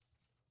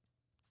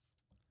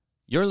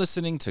You're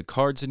listening to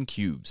Cards and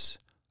Cubes,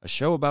 a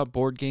show about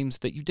board games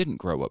that you didn't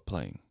grow up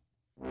playing.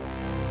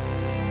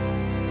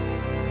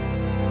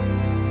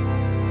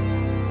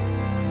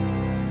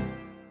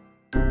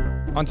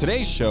 On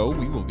today's show,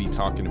 we will be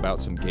talking about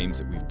some games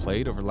that we've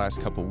played over the last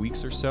couple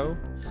weeks or so,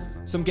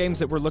 some games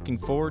that we're looking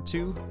forward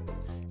to,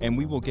 and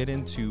we will get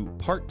into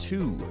part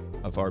 2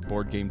 of our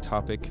board game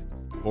topic,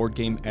 board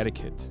game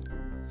etiquette,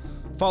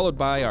 followed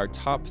by our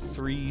top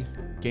 3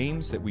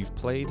 games that we've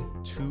played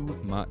too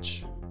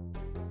much.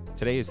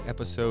 Today is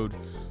episode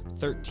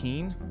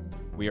 13.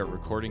 We are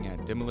recording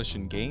at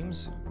Demolition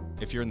Games.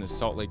 If you're in the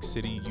Salt Lake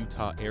City,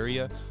 Utah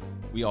area,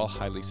 we all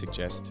highly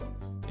suggest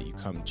that you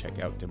come check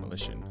out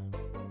Demolition.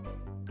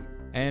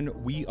 And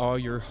we are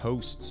your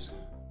hosts.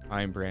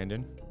 I'm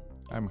Brandon.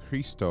 I'm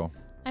Christo.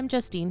 I'm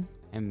Justine.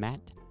 I'm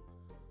Matt.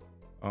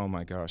 Oh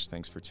my gosh,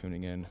 thanks for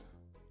tuning in.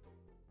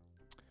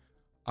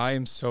 I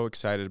am so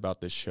excited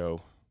about this show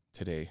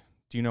today.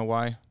 Do you know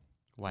why?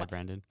 Why,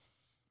 Brandon?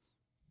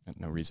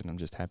 No reason. I'm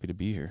just happy to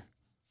be here.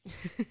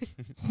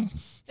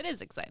 It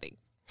is exciting.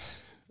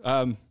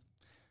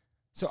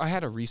 So I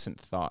had a recent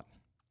thought.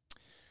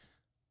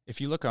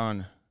 If you look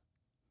on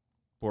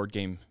board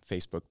game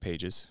Facebook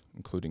pages,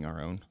 including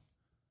our own,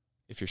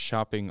 if you're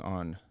shopping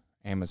on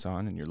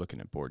Amazon and you're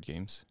looking at board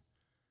games,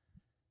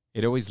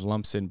 it always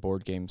lumps in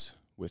board games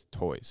with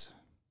toys.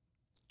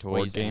 Toys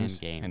board games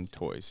and games. and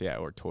toys, yeah,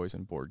 or toys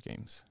and board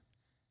games.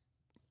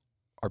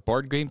 Are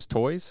board games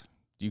toys?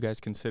 Do you guys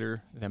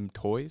consider them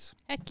toys?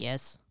 Heck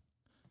yes.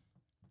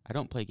 I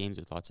don't play games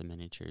with lots of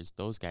miniatures.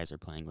 Those guys are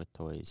playing with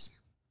toys.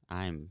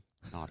 I'm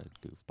not a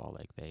goofball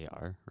like they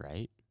are,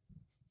 right?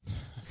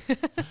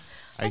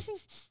 I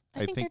think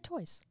they're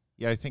toys.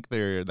 Yeah, I think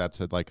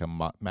that's like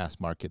a mass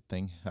market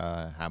thing.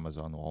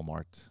 Amazon,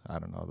 Walmart, I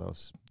don't know,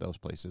 those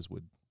places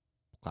would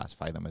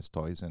classify them as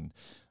toys, and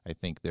I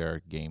think there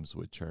are games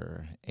which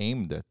are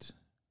aimed at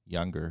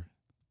younger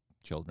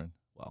children.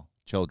 Well,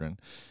 children.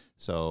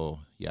 So,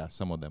 yeah,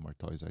 some of them are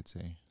toys, I'd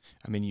say.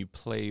 I mean, you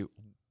play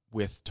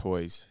with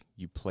toys,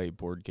 you play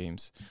board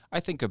games. I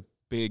think a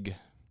big,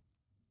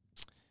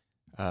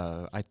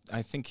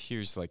 I think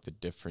here's like the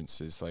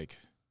difference is like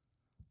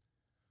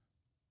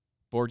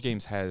board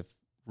games have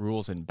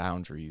rules and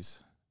boundaries.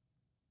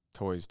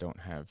 Toys don't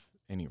have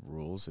any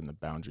rules, and the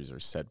boundaries are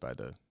set by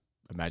the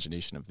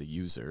imagination of the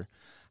user.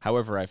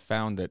 However, I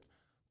found that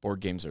board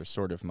games are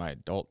sort of my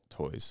adult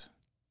toys.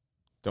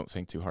 Don't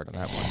think too hard on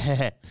that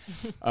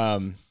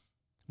one.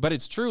 But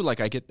it's true,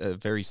 like I get a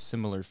very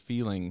similar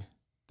feeling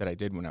that I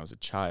did when I was a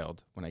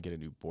child when I get a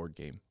new board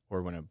game,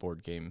 or when a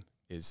board game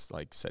is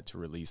like set to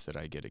release that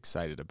I get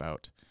excited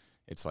about.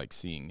 It's like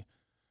seeing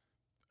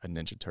a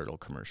Ninja Turtle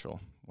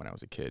commercial when I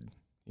was a kid,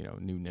 you know,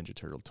 new Ninja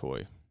Turtle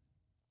toy.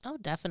 Oh,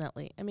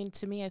 definitely. I mean,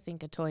 to me, I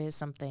think a toy is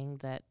something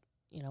that,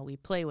 you know, we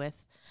play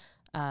with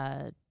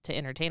to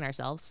entertain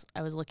ourselves.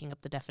 I was looking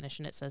up the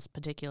definition. It says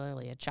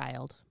particularly a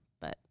child,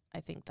 but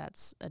I think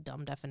that's a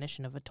dumb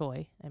definition of a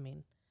toy. I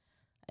mean,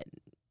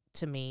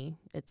 to me,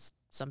 it's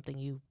something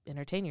you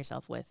entertain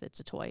yourself with.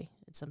 It's a toy.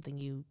 It's something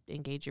you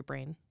engage your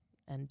brain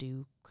and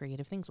do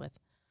creative things with.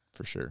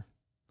 For sure.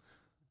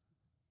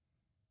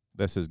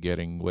 This is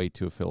getting way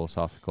too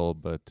philosophical,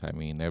 but I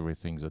mean,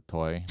 everything's a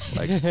toy.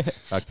 Like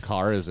a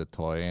car is a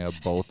toy, a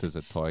boat is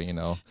a toy, you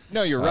know.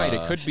 No, you're right.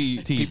 It could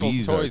be people's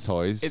TVs toys. are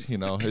toys, It's you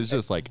know. It's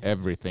just like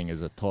everything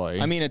is a toy.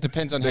 I mean, it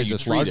depends on how they're you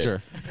just treat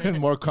larger it. and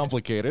more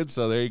complicated.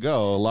 So there you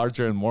go.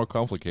 Larger and more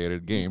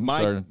complicated games.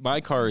 My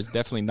car is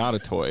definitely not a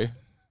toy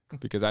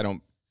because I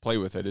don't play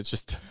with it. It's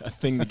just a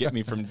thing to get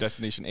me from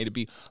destination A to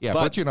B. Yeah,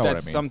 but you know what I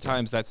mean.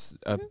 Sometimes that's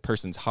a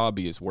person's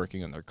hobby is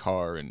working on their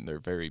car, and they're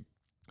very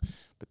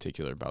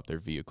particular about their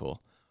vehicle.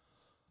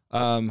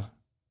 So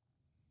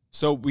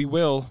we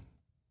will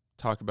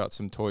talk about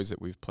some toys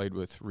that we've played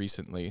with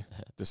recently,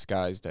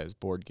 disguised as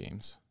board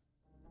games.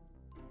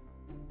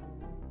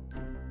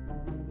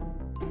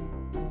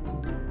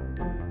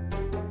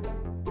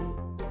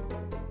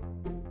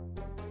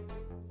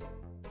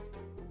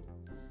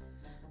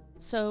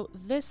 So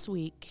this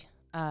week,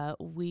 Matt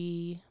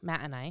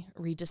and I,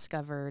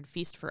 rediscovered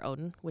Feast for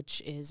Odin,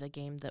 which is a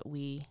game that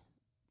we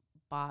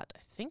bought, I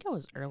think it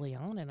was early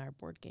on in our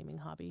board gaming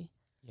hobby.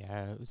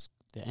 Yeah, it was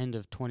the end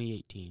of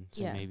 2018,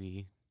 so Yeah.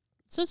 maybe.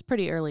 So it's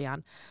pretty early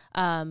on.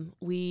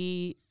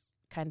 We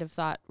kind of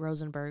thought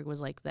Rosenberg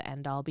was like the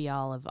end-all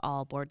be-all of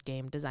all board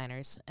game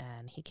designers,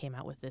 and he came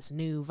out with this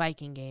new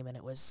Viking game, and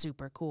it was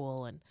super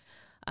cool, and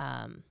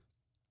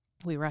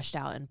we rushed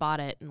out and bought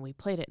it, and we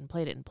played it and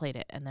played it and played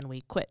it, and then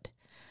we quit,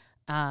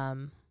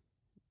 kind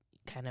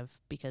of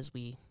because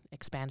we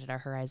expanded our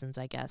horizons,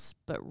 I guess.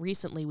 But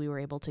recently we were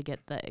able to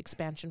get the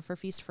expansion for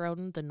Feast for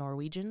Odin, the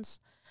Norwegians,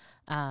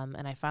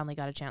 and I finally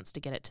got a chance to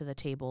get it to the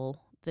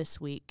table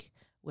this week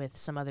with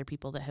some other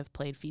people that have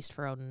played Feast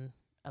for Odin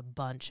a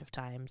bunch of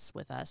times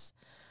with us.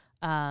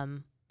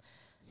 And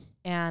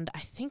I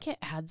think it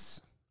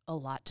adds a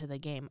lot to the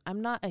game.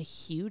 I'm not a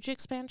huge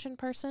expansion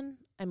person.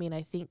 I mean,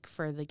 I think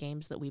for the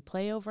games that we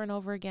play over and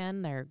over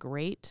again, they're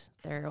great.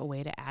 They're a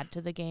way to add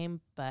to the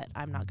game, but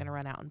I'm not going to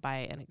run out and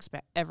buy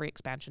every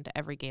expansion to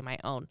every game I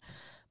own.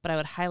 But I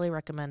would highly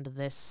recommend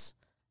this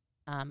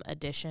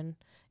edition.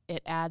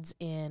 It adds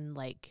in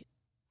like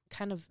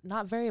kind of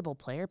not variable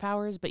player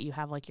powers, but you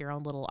have like your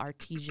own little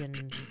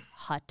artesian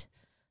hut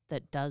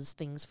that does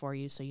things for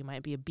you. So you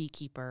might be a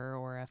beekeeper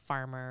or a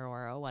farmer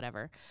or a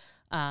whatever.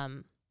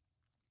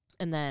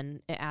 And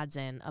then it adds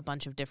in a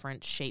bunch of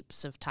different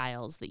shapes of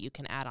tiles that you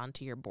can add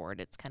onto your board.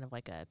 It's kind of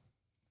like a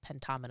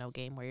pentomino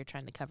game where you're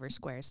trying to cover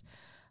squares.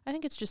 I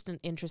think it's just an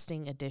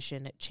interesting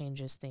addition. It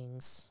changes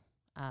things.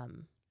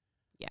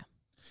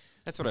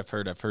 That's what I've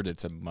heard. I've heard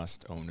it's a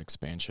must-own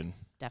expansion.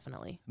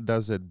 Definitely.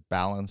 Does it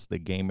balance the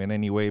game in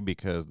any way?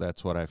 Because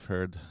that's what I've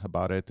heard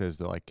about it, is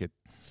that like it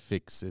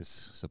fixes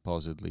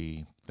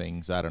supposedly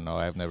things. I don't know.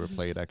 I've never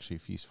played actually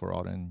Feast for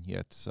Odin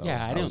yet. So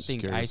Yeah, I don't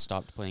think I curious.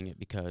 stopped playing it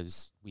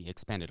because we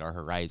expanded our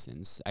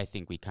horizons. I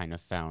think we kind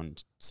of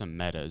found some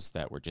metas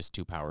that were just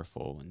too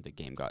powerful and the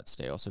game got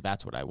stale. So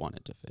that's what I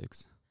wanted to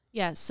fix.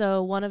 Yeah,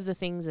 so one of the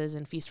things is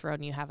in Feast for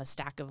Odin, you have a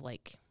stack of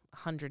like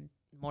 100,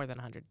 more than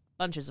 100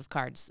 bunches of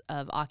cards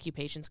of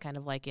occupations, kind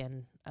of like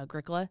in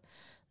Agricola.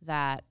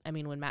 That, I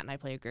mean, when Matt and I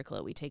play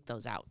Agricola, we take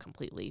those out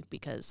completely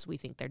because we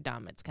think they're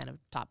dumb. It's kind of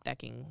top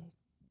decking,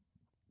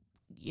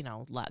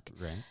 luck.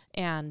 Right.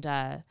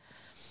 And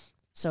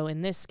so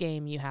in this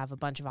game, you have a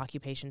bunch of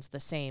occupations the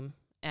same.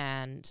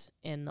 And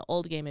in the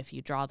old game, if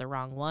you draw the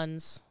wrong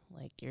ones,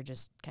 like you're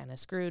just kind of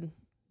screwed.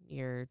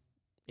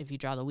 If you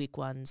draw the weak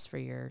ones for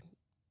your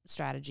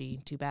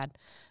strategy, too bad.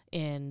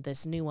 In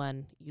this new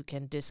one, you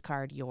can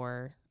discard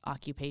your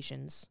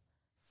occupations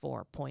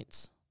for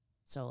points.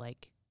 So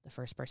like the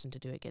first person to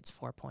do it gets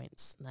 4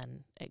 points, and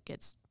then it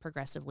gets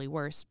progressively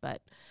worse, but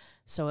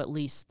so at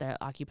least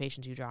the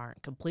occupations you draw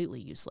aren't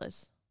completely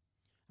useless.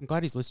 I'm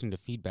glad he's listening to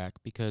feedback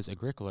because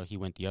Agricola, he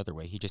went the other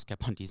way. He just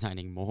kept on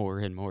designing more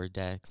and more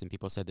decks, and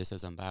people said this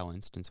is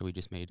unbalanced, and so we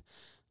just made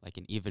like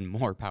an even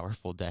more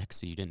powerful deck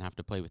so you didn't have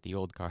to play with the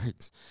old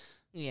cards.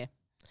 Yeah.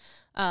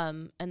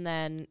 And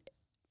then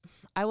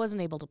I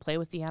wasn't able to play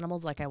with the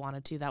animals like I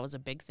wanted to. That was a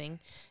big thing,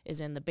 is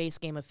in the base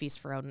game of Feast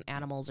for Odin,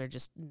 animals are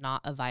just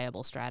not a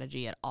viable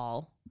strategy at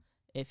all.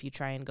 If you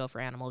try and go for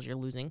animals, you're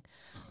losing.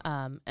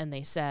 And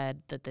they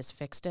said that this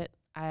fixed it.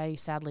 I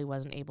sadly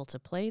wasn't able to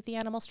play the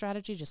animal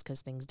strategy just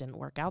because things didn't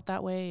work out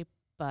that way.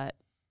 But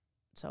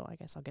so I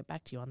guess I'll get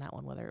back to you on that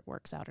one, whether it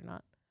works out or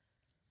not.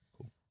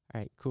 All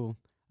right, cool.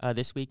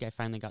 This week I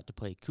finally got to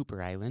play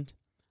Cooper Island.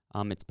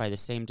 It's by the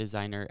same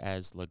designer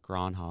as La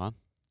Granja,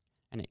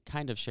 and it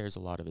kind of shares a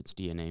lot of its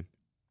DNA.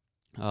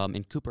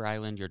 In Cooper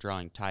Island, you're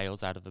drawing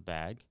tiles out of a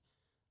bag,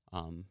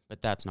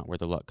 but that's not where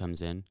the luck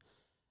comes in.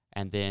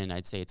 And then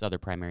I'd say its other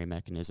primary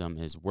mechanism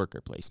is worker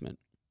placement.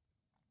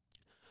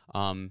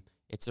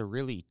 It's a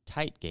really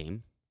tight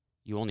game.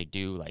 You only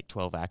do like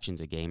 12 actions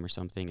a game or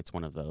something. It's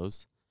one of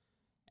those.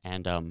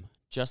 And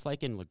just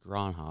like in La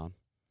Granja,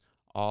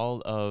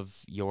 all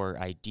of your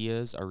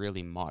ideas are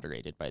really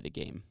moderated by the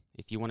game.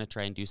 If you want to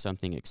try and do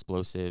something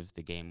explosive,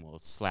 the game will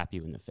slap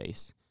you in the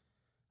face.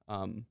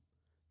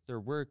 There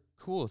were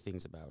cool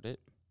things about it,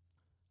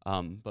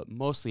 but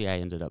mostly I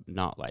ended up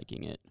not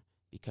liking it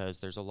because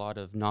there's a lot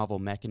of novel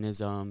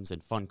mechanisms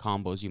and fun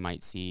combos you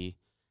might see,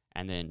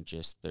 and then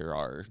just there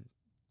are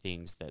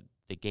things that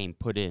the game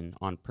put in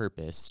on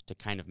purpose to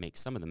kind of make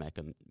some of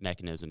the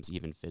mechanisms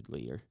even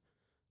fiddlier.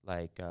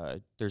 Like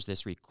there's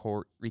this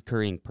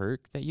recurring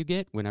perk that you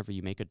get whenever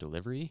you make a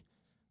delivery,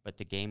 but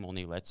the game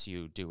only lets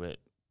you do it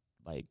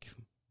like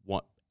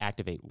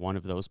activate one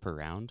of those per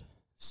round.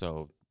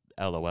 So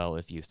LOL,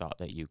 if you thought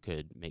that you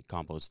could make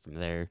combos from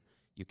there,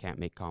 you can't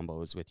make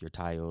combos with your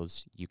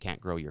tiles. You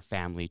can't grow your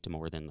family to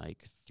more than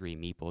like 3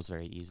 meeples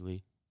very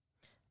easily.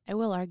 I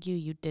will argue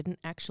you didn't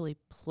actually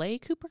play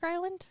Cooper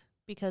Island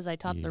because I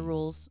taught the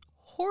rules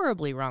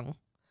horribly wrong.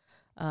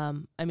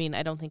 I mean,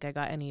 I don't think I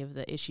got any of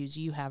the issues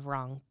you have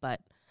wrong,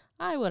 but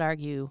I would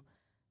argue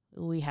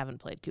we haven't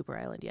played Cooper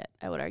Island yet.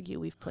 I would argue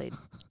we've played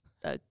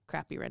a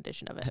crappy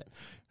rendition of it.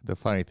 The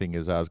funny thing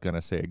is I was going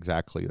to say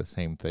exactly the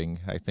same thing.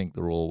 I think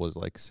the rule was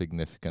like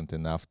significant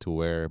enough to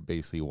where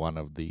basically one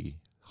of the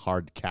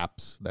hard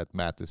caps that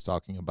Matt is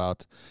talking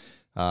about,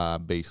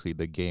 basically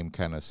the game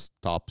kind of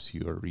stops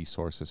your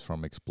resources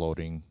from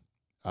exploding.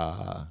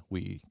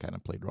 We kind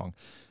of played wrong.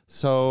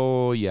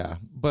 So, yeah.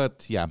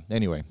 But, yeah,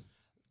 anyway.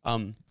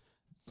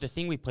 The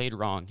thing we played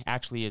wrong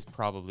actually is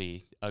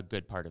probably a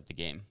good part of the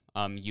game.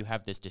 You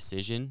have this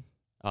decision.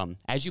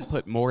 As you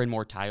put more and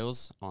more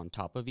tiles on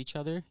top of each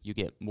other, you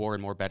get more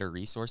and more better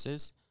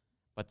resources.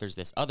 But there's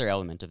this other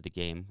element of the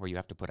game where you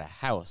have to put a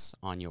house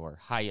on your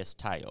highest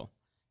tile.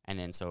 And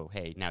then so,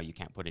 hey, now you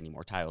can't put any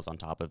more tiles on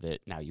top of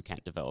it. Now you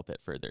can't develop it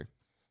further.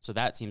 So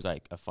that seems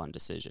like a fun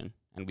decision.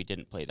 And we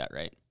didn't play that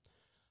right.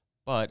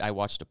 But I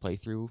watched a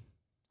playthrough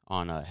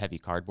on a heavy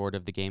cardboard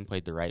of the game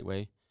played the right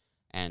way.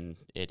 And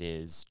it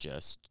is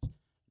just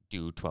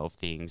do 12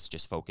 things,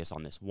 just focus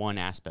on this one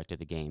aspect of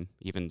the game,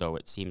 even though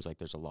it seems like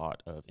there's a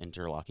lot of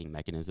interlocking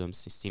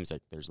mechanisms. It seems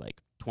like there's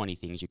like 20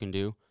 things you can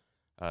do.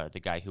 The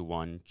guy who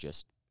won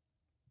just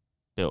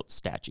built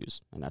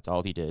statues, and that's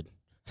all he did,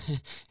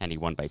 and he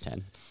won by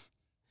 10.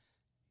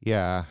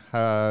 Yeah,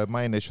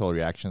 my initial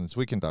reactions,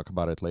 we can talk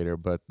about it later,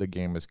 but the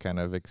game is kind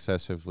of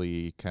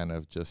excessively kind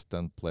of just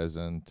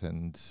unpleasant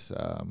and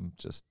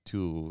just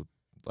too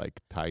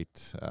like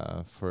tight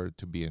for it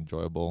to be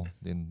enjoyable,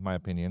 in my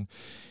opinion.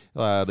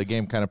 The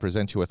game kind of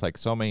presents you with like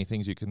so many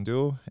things you can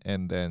do,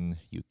 and then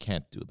you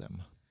can't do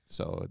them.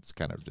 So it's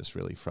kind of just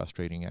really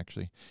frustrating,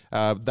 actually.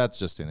 That's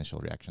just initial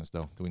reactions,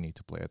 though. We need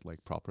to play it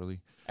like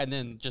properly. And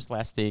then just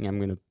last thing, I'm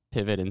going to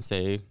pivot and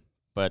say,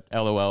 but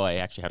LOL, I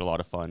actually had a lot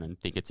of fun and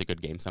think it's a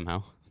good game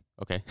somehow.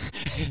 Okay.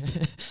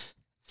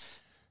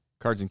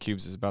 Cards and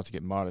Cubes is about to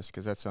get modest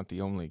because that's not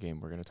the only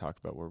game we're going to talk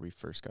about where we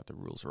first got the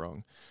rules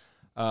wrong.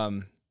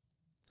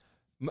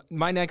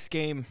 My next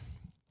game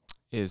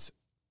is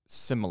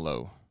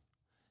Similo.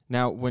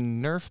 Now,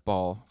 when Nerf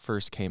Ball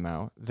first came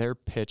out, their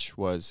pitch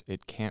was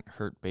it can't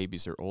hurt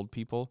babies or old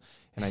people,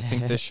 and I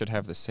think this should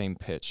have the same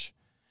pitch.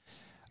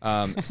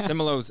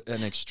 Similo's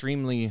an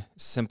extremely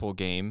simple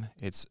game.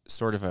 It's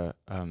sort of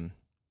a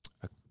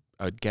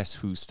Guess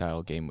Who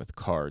style game with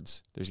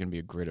cards. There's going to be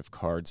a grid of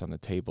cards on the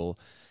table,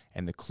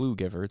 and the clue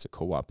giver, it's a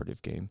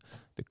cooperative game,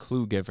 the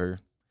clue giver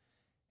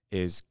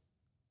is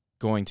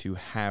going to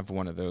have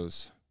one of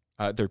those.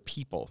 They're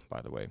people,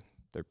 by the way.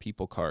 They're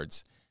people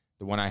cards.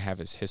 The one I have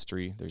is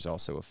history. There's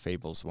also a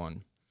fables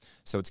one.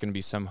 So it's going to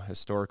be some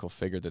historical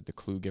figure that the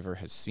clue giver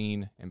has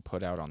seen and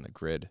put out on the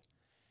grid.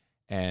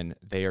 And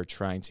they are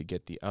trying to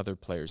get the other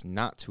players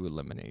not to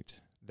eliminate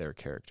their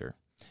character.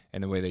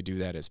 And the way they do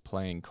that is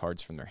playing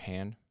cards from their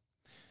hand.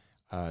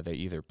 They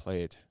either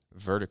play it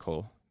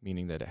vertical,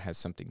 meaning that it has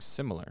something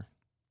similar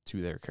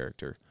to their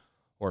character,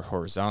 or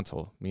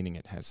horizontal, meaning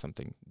it has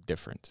something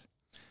different.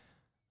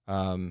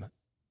 And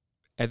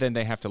then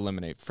they have to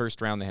eliminate.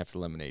 First round, they have to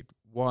eliminate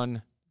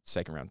 1.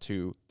 Second round,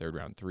 2. Third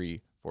round,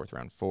 3. Fourth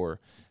round, 4.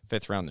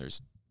 Fifth round,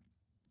 there's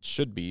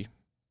should be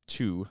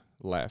 2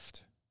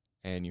 left,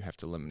 and you have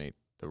to eliminate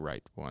the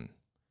right one.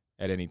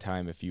 At any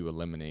time, if you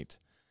eliminate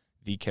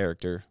the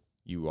character,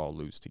 you all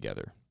lose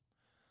together.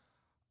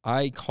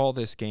 I call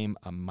this game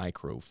a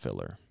micro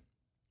filler.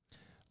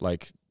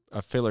 Like,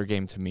 a filler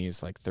game to me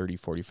is like 30,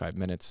 45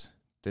 minutes.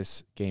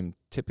 This game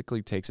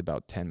typically takes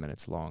about 10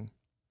 minutes long.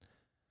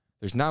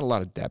 There's not a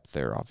lot of depth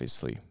there,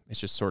 obviously. It's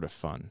just sort of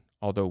fun,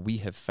 although we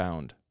have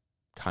found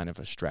kind of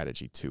a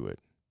strategy to it.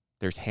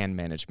 There's hand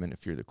management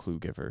if you're the clue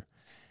giver.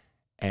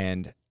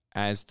 And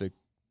as the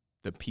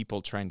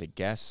people trying to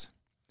guess,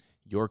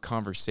 your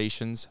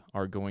conversations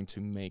are going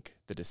to make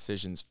the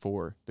decisions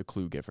for the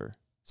clue giver.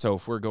 So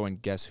if we're going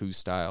Guess Who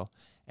style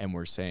and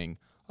we're saying,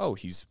 oh,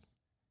 he's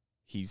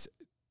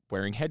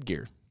wearing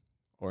headgear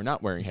or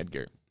not wearing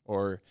headgear,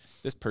 or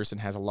this person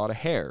has a lot of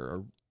hair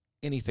or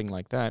anything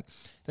like that,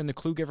 then the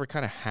clue giver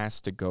kind of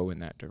has to go in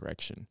that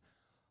direction.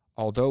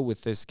 Although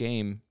with this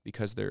game,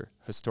 because they're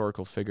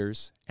historical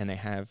figures and they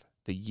have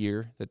the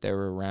year that they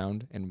were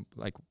around and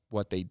like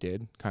what they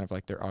did, kind of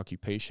like their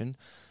occupation,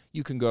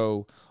 you can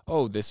go,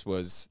 oh, this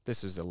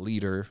is a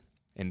leader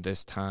in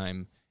this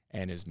time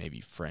and is maybe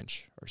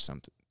French or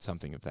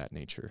something of that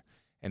nature.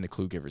 And the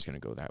clue giver is going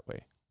to go that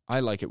way. I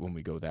like it when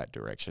we go that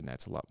direction.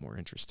 That's a lot more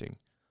interesting.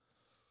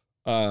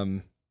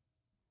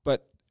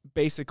 But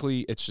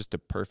basically, it's just a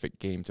perfect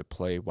game to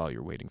play while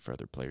you're waiting for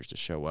other players to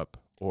show up,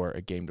 or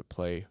a game to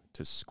play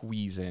to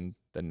squeeze in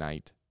the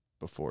night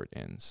before it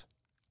ends.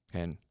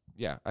 And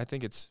yeah, I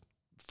think it's,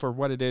 for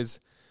what it is,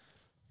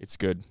 it's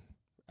good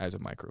as a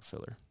micro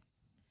filler.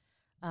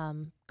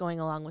 Going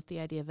along with the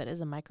idea of it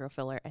as a micro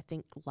filler, I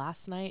think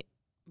last night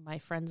my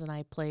friends and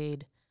I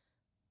played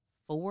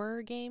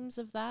 4 games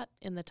of that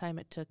in the time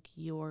it took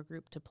your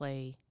group to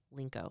play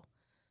Linko.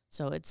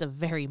 So it's a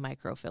very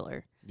micro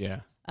filler.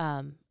 Yeah.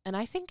 And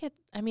I think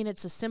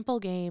it's a simple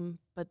game,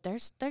 but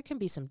there can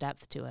be some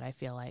depth to it. I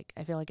feel like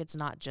it's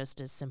not just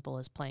as simple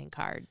as playing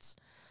cards.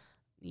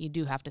 You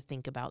do have to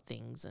think about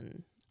things,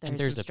 and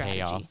there's a strategy.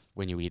 payoff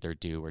when you either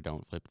do or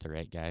don't flip the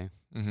right guy.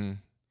 Mm-hmm.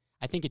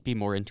 I think it'd be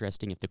more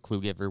interesting if the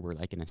clue giver were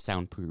like in a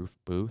soundproof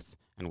booth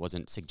and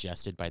wasn't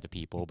suggested by the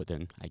people, but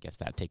then I guess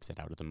that takes it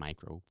out of the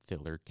micro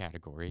filler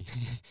category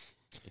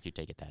if you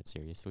take it that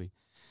seriously.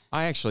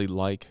 I actually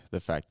like the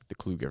fact that the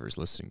clue giver is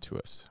listening to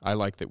us. I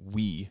like that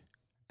we,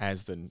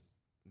 as the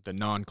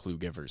non-clue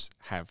givers,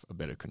 have a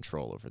bit of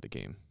control over the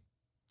game.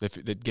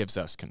 That gives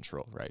us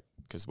control, right?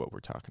 Because what we're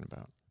talking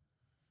about.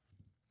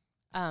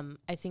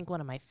 I think one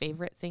of my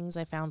favorite things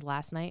I found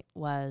last night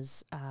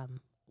was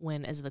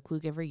when, as the clue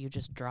giver, you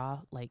just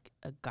draw like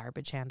a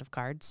garbage hand of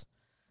cards,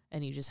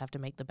 and you just have to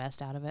make the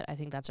best out of it. I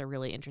think that's a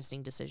really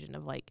interesting decision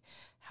of like,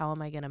 how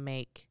am I going to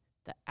make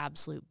the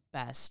absolute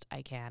best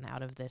I can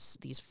out of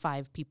these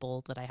 5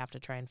 people that I have to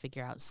try and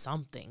figure out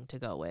something to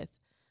go with.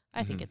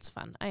 I think it's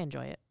fun. I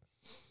enjoy it.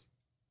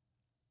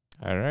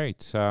 All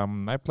right.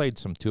 I played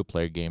some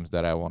 2-player games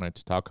that I wanted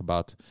to talk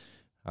about.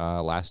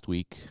 last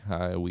week.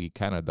 We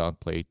kind of don't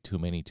play too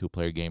many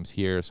 2-player games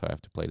here, so I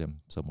have to play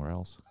them somewhere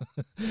else.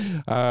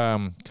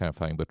 Kind of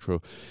funny, but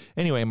true.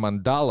 Anyway,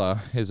 Mandala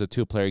is a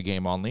 2-player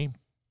game only.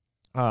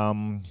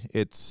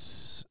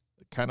 It's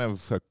kind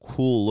of a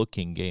cool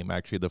looking game.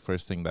 Actually, the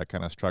first thing that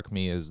kind of struck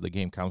me is the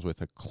game comes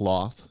with a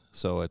cloth.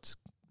 So it's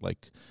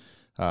like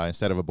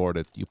instead of a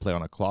board, you play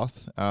on a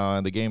cloth.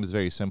 The game is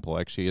very simple.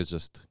 Actually, it's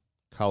just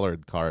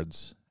colored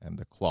cards and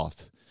the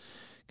cloth.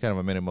 Kind of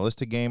a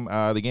minimalistic game.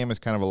 The game is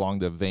kind of along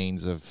the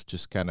veins of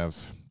just kind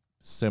of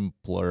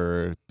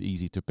simpler,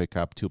 easy to pick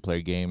up 2-player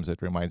games.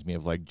 It reminds me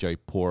of like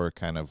Jaipur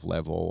kind of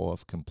level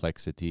of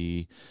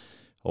complexity,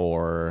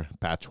 or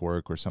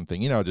Patchwork or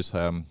something, just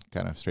kind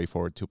of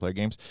straightforward 2-player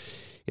games.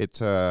 It's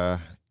the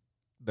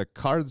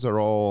cards are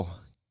all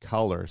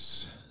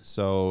colors,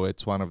 so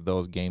it's one of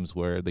those games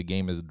where the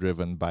game is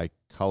driven by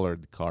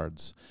colored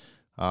cards.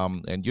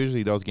 And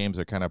usually those games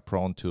are kind of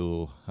prone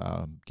to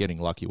getting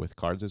lucky with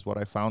cards is what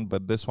I found.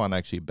 But this one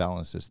actually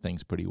balances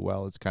things pretty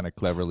well. It's kind of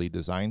cleverly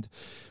designed.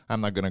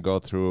 I'm not going to go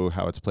through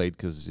how it's played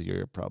because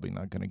you're probably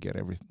not going to get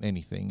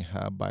anything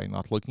by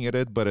not looking at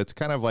it. But it's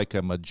kind of like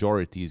a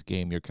majorities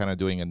game. You're kind of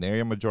doing an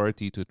area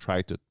majority to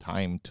try to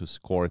time to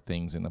score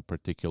things in a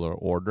particular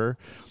order.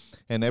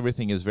 And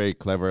everything is very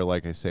clever,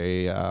 like I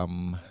say.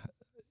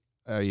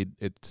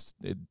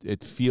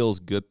 It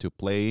feels good to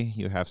play.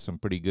 You have some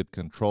pretty good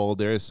control.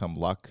 There is some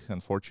luck,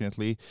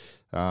 unfortunately,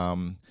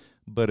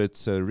 but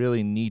it's a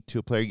really neat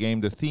 2-player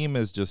game. The theme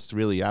is just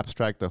really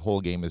abstract. The whole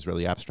game is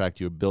really abstract.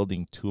 You're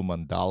building 2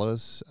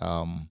 mandalas.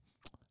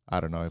 I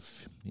don't know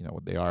if you know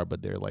what they are,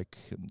 but they're like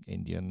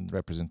Indian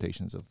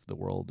representations of the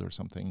world or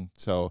something.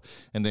 So,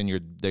 and then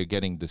they're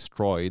getting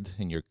destroyed,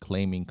 and you're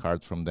claiming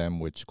cards from them,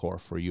 which score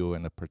for you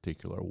in a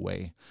particular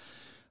way.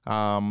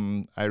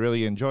 I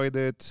really enjoyed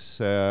it.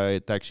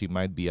 It actually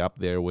might be up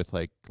there with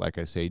like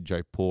I say,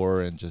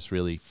 Jaipur, and just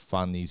really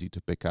fun, easy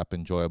to pick up,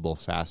 enjoyable,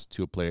 fast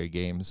 2-player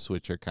games,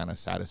 which are kind of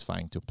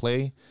satisfying to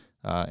play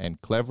and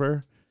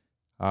clever.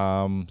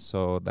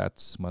 So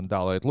that's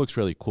Mandala. It looks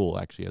really cool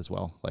actually as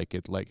well. Like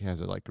it has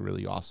a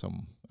really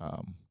awesome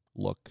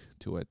look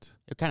to it.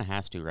 It kind of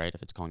has to, right?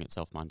 If it's calling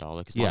itself Mandala,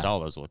 because Yeah.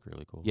 Mandalas look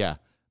really cool. Yeah.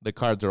 The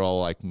cards are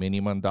all like mini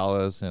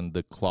mandalas, and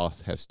the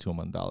cloth has 2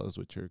 mandalas,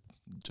 which are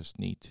just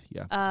neat.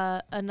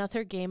 Yeah.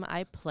 Another game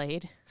I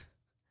played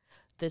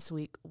this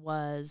week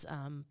was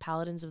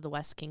Paladins of the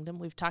West Kingdom.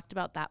 We've talked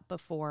about that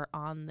before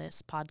on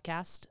this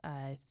podcast.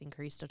 I think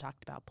Hristo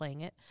talked about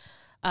playing it.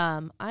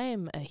 I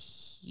am a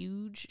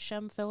huge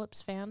Shem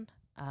Phillips fan.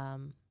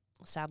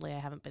 Sadly, I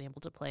haven't been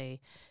able to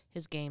play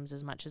his games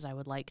as much as I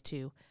would like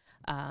to.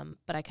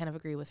 But I kind of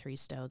agree with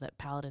Hristo that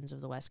Paladins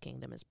of the West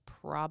Kingdom is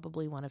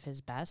probably one of his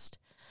best.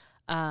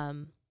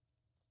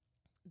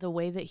 The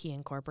way that he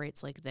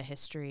incorporates like the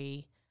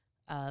history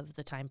of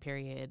the time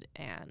period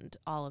and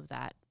all of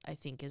that, I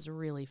think is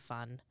really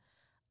fun.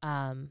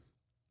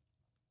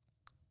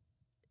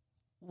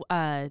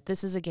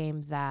 This is a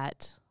game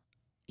that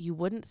you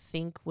wouldn't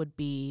think would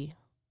be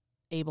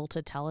able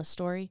to tell a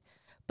story,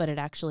 but it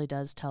actually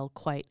does tell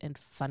quite a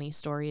funny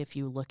story if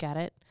you look at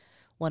it.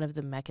 One of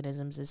the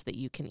mechanisms is that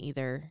you can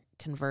either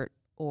convert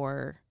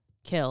or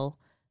kill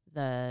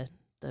the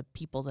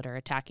people that are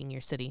attacking your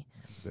city.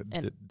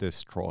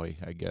 Destroy,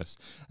 I guess.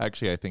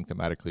 Actually, I think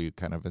thematically you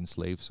kind of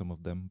enslave some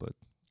of them, but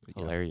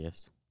yeah.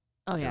 Hilarious.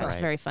 Oh, yeah, Right.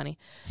 It's very funny.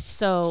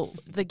 So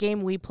the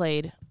game we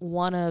played,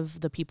 one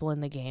of the people in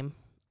the game,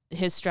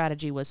 his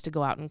strategy was to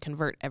go out and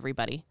convert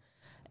everybody,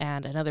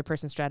 and another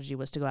person's strategy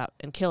was to go out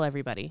and kill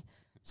everybody.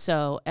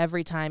 So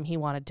every time he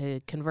wanted to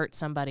convert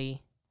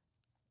somebody,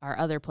 our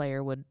other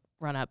player would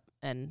run up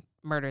and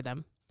murder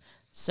them.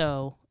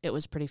 So it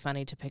was pretty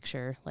funny to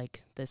picture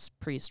like this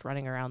priest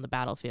running around the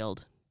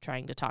battlefield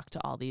trying to talk to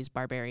all these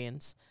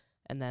barbarians,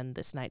 and then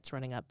this knight's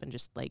running up and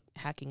just like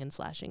hacking and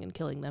slashing and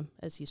killing them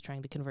as he's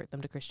trying to convert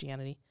them to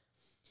Christianity.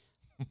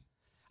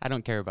 I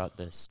don't care about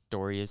the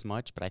story as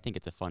much, but I think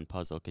it's a fun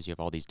puzzle because you have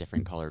all these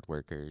different colored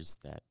workers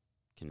that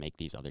can make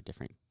these other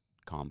different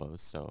combos.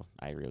 So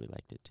I really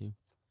liked it too.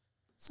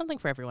 Something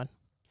for everyone.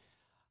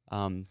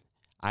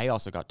 I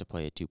also got to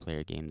play a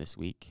 2-player game this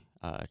week,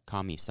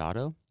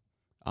 Kami-Sato.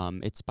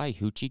 It's by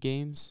Huchi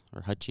Games,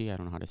 or Huchi, I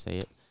don't know how to say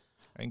it.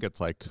 I think it's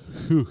like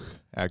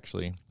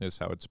actually is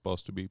how it's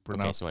supposed to be Okay,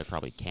 pronounced. so I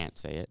probably can't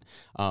say it.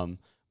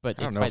 But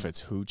I don't it's know by if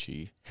it's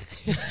Hoochie.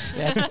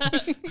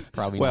 it's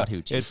probably Well, not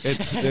Huchi.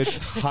 it's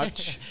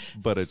Hutch,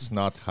 but it's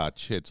not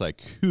Hutch. It's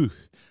like Huch.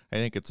 I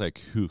think it's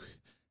like Huch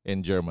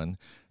in German.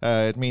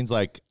 It means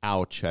like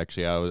ouch.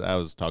 Actually, I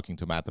was talking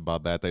to Matt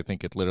about that. I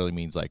think it literally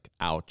means like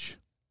ouch.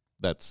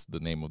 That's the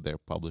name of their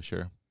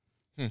publisher.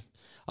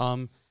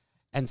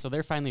 And so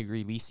they're finally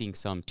releasing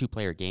some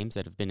 2-player games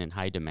that have been in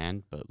high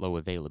demand but low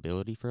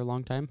availability for a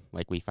long time.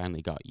 Like we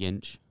finally got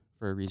Yinch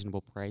for a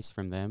reasonable price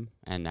from them,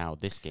 and now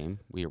this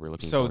game we were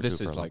looking So forward this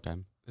to for is a long like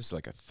time. this is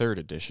like a 3rd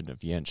edition of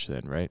Yinch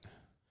then, right?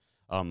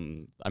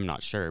 I'm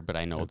not sure, but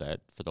I know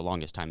that for the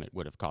longest time it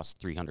would have cost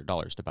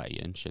 $300 to buy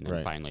Yinch, and then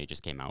Right. finally it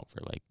just came out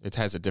for like It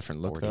has a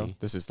different look though. 40.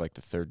 This is like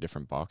the 3rd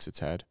different box it's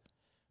had.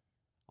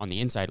 On the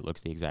inside, it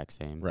looks the exact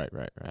same. Right.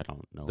 I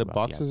don't know. The about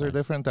boxes are outside.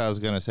 different. I was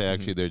gonna say Mhm.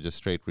 actually they're just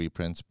straight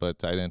reprints,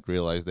 but I didn't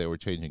realize they were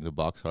changing the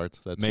box art.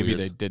 That's Maybe weird.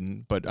 they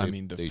didn't, but I They-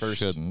 mean they the first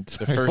shouldn't.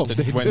 the I first hope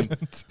they when-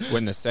 didn't.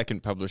 when the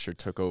second publisher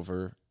took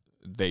over,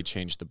 they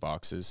changed the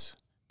boxes.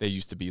 They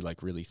used to be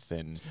like really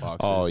thin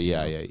boxes. Oh you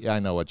yeah, know? yeah. I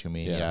know what you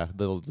mean. Yeah. Yeah,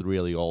 the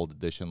really old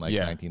edition, like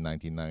Yeah.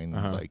 1999.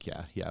 Uh-huh. Like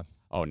yeah.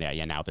 Oh,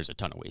 yeah. Now there's a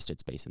ton of wasted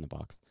space in the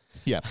box.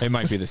 It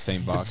might be the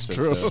same box as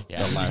True. the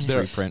Yeah. last They're-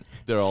 reprint.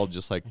 They're all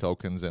just like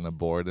tokens in a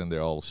board, and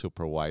they're all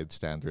super wide,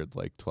 standard,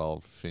 like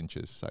 12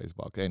 inches size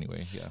box.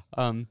 Anyway, yeah.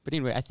 But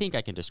anyway, I think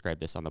I can describe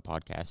this on the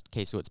podcast.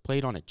 Okay, so it's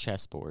played on a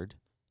chessboard,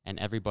 and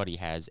everybody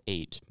has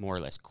 8, more or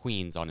less,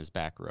 queens on his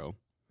back row.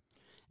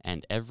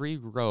 And every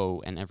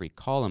row and every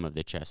column of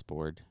the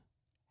chessboard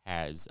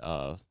has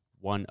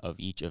one of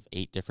each of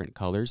 8 different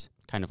colors,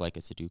 kind of like a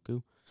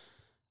Sudoku.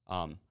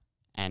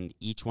 And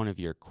each one of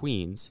your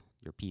queens,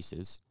 your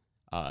pieces,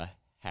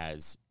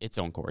 has its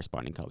own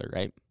corresponding color,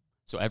 right?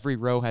 So every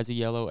row has a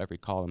yellow, every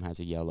column has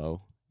a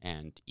yellow,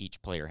 and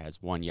each player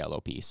has 1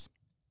 yellow piece.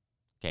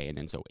 Okay, and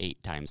then so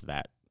 8 times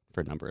that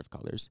for number of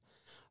colors.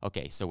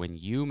 Okay, so when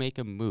you make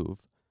a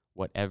move,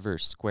 whatever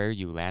square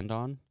you land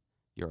on,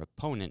 your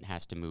opponent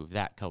has to move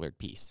that colored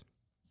piece.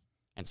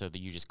 And so that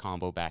you just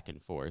combo back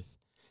and forth,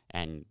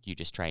 and you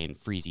just try and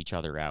freeze each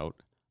other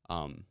out.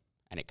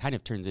 And it kind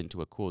of turns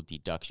into a cool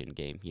deduction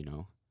game, you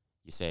know.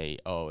 You say,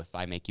 oh, if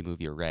I make you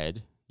move your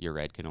red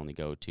can only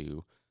go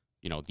to,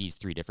 you know, these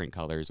 3 different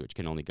colors, which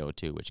can only go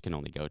to, which can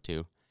only go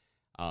to.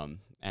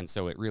 And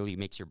so it really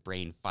makes your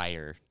brain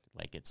fire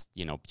like it's,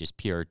 you know, just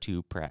pure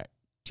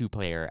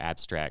two-player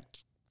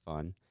abstract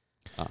fun.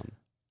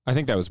 I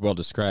think that was well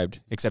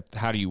described, except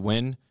how do you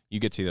win? You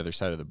get to the other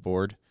side of the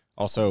board.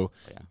 Also,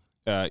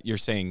 you're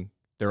saying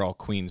they're all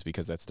queens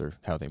because that's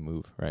how they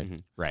move, right?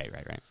 Mm-hmm.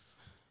 Right.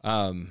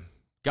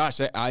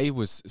 Gosh, I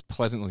was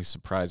pleasantly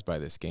surprised by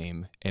this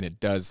game, and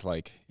it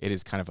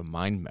is kind of a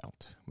mind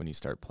melt when you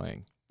start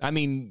playing. I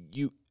mean,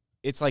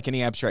 it's like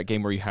any abstract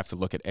game where you have to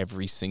look at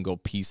every single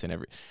piece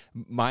and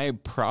my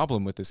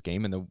problem with this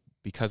game,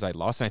 because I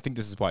lost, and I think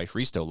this is why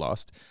Risto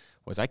lost,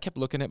 was I kept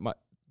looking at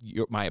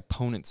my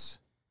opponent's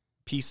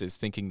pieces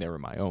thinking they were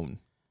my own.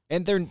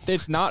 And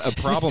it's not a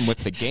problem with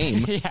the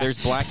game. Yeah. There's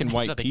black and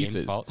white not the game's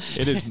pieces. fault.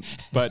 It is,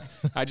 but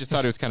I just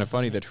thought it was kind of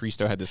funny that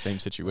Risto had the same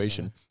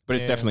situation. But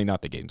it's Yeah. definitely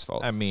not the game's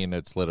fault. I mean,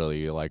 it's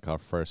literally like our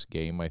first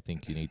game. I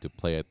think you need to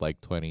play it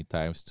like 20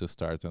 times to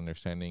start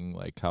understanding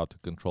like how to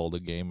control the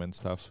game and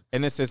stuff.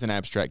 And this is an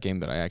abstract game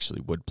that I actually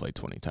would play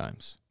 20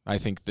 times. I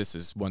think this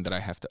is one that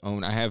I have to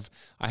own. I have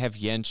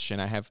Yench, and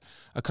I have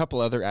a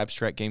couple other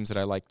abstract games that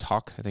I like.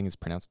 Talk, I think it's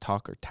pronounced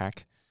Talk or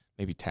Tack,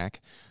 maybe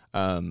Tack.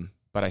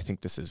 But I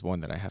think this is one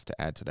that I have to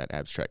add to that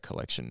abstract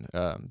collection.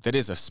 That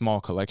is a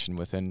small collection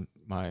within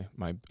my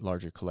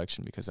larger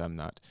collection because I'm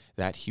not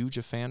that huge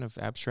a fan of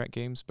abstract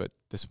games, but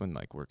this one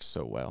works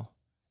so well.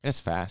 And it's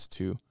fast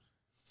too.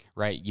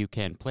 Right, you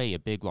can play a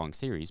big, long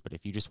series, but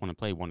if you just want to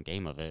play one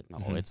game of it,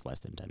 Mhm. it's less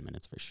than 10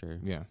 minutes for sure.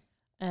 Yeah.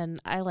 And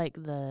I like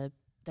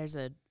there's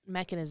a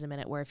mechanism in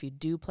it where if you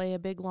do play a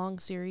big long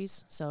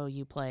series, so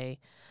you play,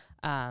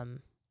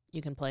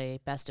 you can play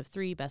best of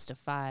 3, best of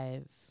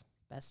 5,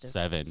 best of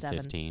 7,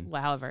 7, 15.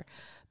 well, however.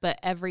 But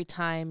every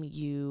time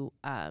you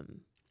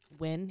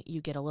win,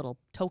 you get a little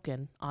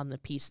token on the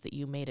piece that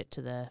you made it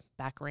to the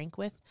back rank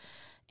with,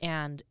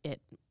 and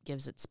it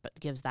gives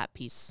that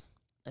piece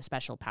a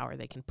special power.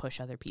 They can push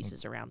other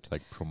pieces around. It's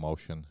like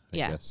promotion, I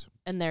Yeah. guess.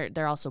 And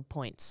they're also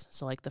points.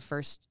 So like the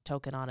first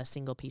token on a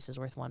single piece is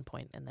worth 1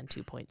 point, and then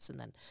 2 points, and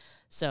then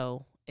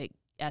so it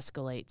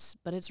escalates.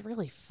 But it's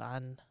really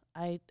fun.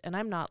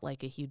 I'm not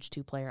like a huge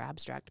 2-player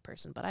abstract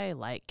person, but I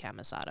like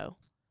Camisato.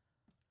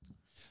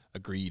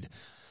 Agreed.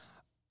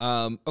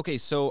 Okay,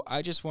 so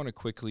I just want to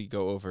quickly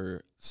go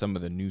over some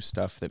of the new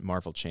stuff that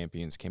Marvel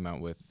Champions came out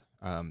with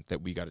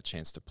that we got a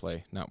chance to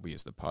play. Not we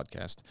as the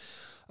podcast.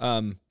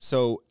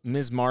 So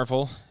Ms.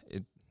 Marvel,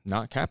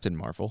 not Captain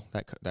Marvel,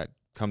 that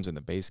comes in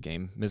the base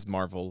game. Ms.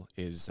 Marvel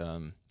is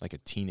like a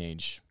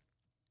teenage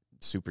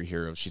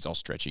superhero. She's all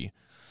stretchy.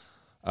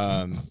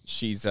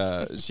 She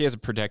has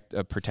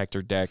a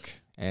protector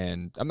deck,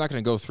 and I'm not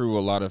going to go through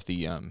a lot of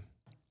the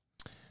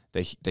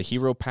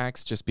hero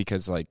packs just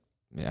because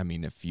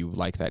if you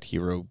like that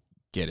hero,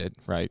 get it,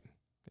 right?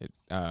 It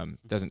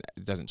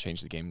doesn't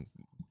change the game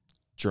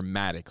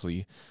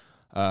dramatically.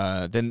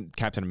 Then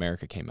Captain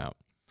America came out.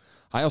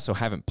 I also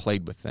haven't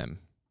played with them.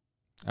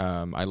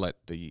 I let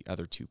the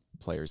other 2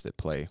 players that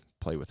play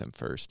with them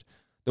first.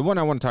 The one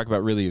I want to talk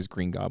about really is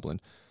Green Goblin.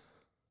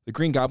 The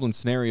Green Goblin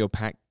scenario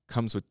pack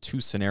comes with 2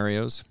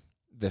 scenarios.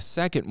 The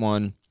second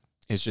one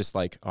is just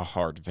like a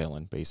hard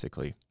villain,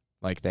 basically.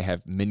 Like they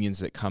have minions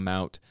that come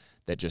out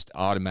that just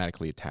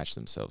automatically attach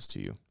themselves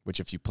to you, which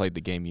if you played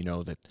the game, you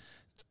know that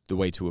the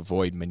way to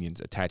avoid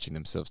minions attaching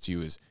themselves to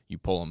you is you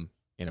pull them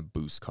in a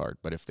boost card.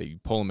 But if you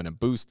pull them in a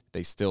boost,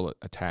 they still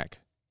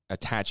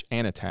attach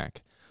and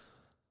attack.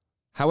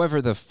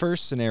 However, the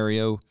first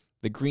scenario,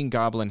 the Green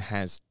Goblin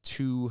has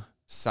 2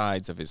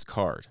 sides of his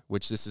card,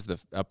 which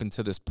up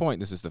until this point,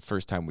 this is the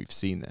first time we've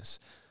seen this.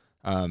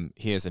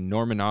 He has a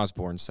Norman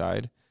Osborn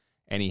side,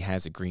 and he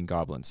has a Green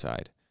Goblin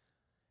side.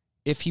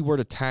 If he were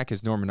to attack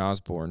his Norman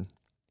Osborn,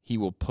 he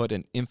will put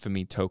an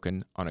infamy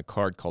token on a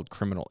card called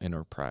Criminal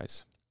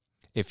Enterprise.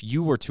 If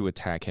you were to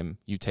attack him,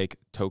 you take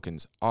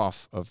tokens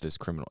off of this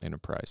Criminal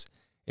Enterprise.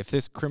 If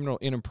this Criminal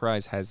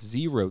Enterprise has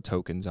 0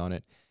 tokens on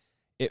it,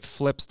 it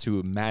flips to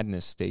a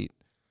Madness state,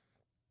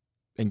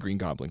 and Green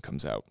Goblin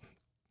comes out.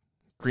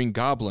 Green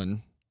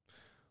Goblin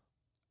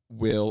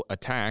will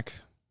attack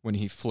when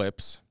he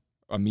flips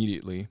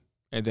immediately,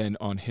 and then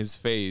on his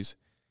phase,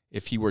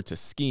 if he were to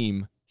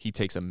scheme, he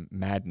takes a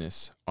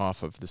Madness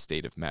off of the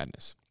state of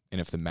Madness. And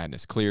if the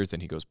Madness clears,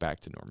 then he goes back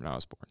to Norman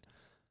Osborn.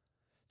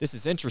 This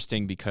is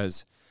interesting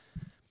because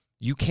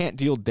you can't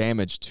deal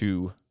damage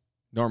to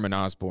Norman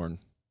Osborn.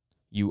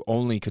 You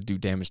only could do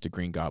damage to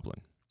Green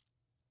Goblin.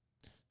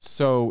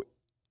 So,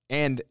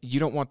 and you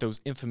don't want those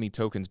infamy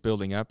tokens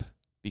building up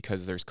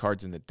because there's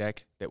cards in the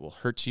deck that will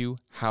hurt you.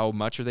 How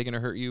much are they going to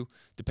hurt you?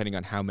 Depending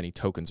on how many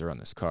tokens are on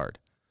this card.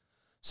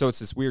 So it's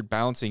this weird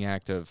balancing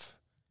act of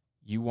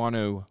you want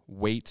to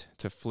wait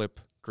to flip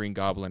Green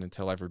Goblin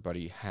until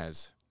everybody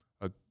has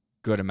a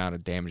good amount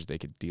of damage they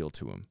could deal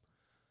to him.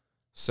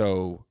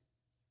 So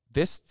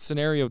this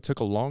scenario took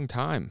a long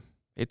time.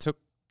 It took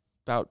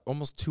about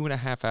almost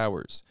 2.5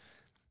 hours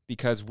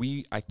because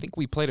I think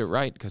we played it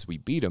right because we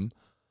beat him,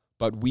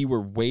 but we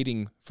were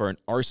waiting for an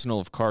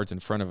arsenal of cards in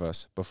front of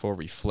us before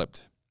we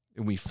flipped.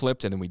 And we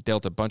flipped, and then we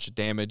dealt a bunch of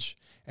damage,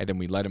 and then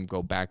we let him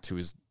go back to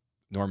his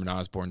Norman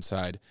Osborn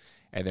side,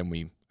 and then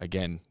we,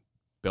 again,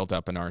 built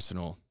up an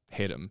arsenal,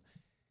 hit him.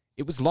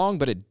 It was long,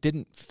 but it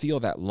didn't feel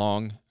that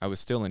long. I was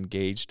still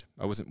engaged.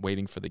 I wasn't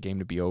waiting for the game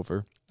to be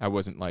over. I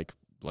wasn't like,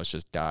 let's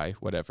just die,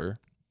 whatever.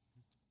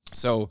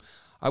 So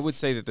I would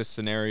say that this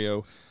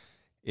scenario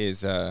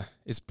is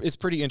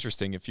pretty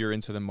interesting. If you're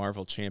into the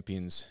Marvel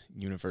Champions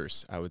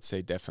universe, I would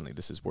say definitely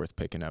this is worth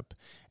picking up.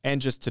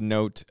 And just to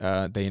note,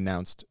 they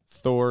announced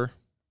Thor,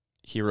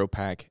 Hero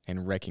Pack,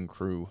 and Wrecking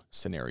Crew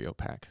Scenario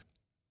Pack.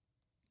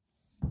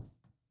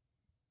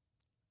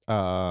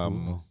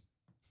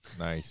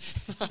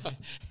 Nice.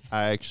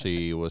 I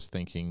actually was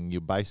thinking,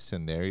 you buy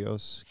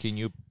scenarios. Can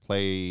you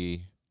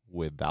play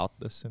without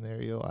the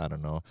scenario? I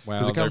don't know. Well,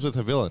 Because it comes with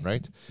a villain,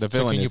 right? The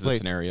villain can is you play, the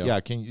scenario. Yeah,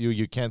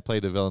 you can't play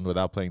the villain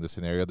without playing the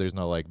scenario. There's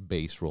no like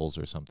base rules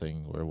or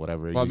something or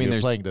whatever. Well, I mean, you're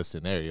there's playing the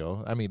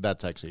scenario. I mean,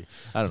 that's actually,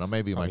 I don't know.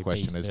 Maybe my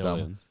question is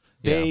dumb.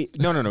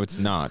 No, it's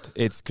not.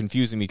 It's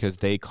confusing because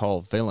they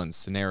call villains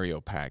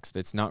scenario packs.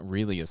 That's not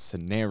really a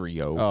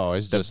scenario. Oh,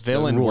 it's the just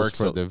villain the rules works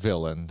for the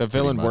villain. The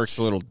villain pretty works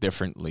much. a little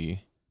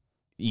differently.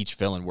 Each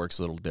villain works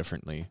a little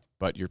differently,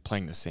 but you're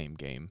playing the same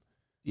game.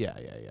 Yeah.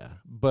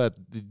 But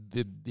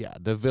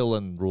the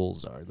villain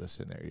rules are the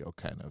scenario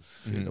kind of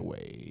in a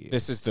way.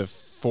 This is the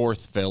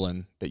 4th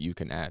villain that you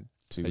can add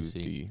to I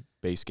see. the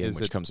base game,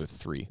 which comes with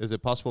 3. Is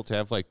it possible to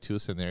have like 2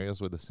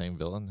 scenarios with the same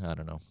villain? I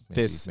don't know.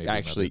 This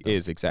actually another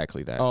is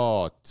exactly that.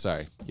 Oh,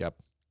 sorry. Yep.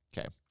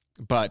 Okay.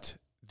 But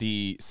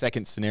the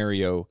second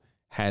scenario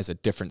has a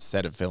different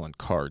set of villain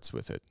cards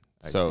with it.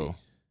 I So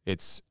see.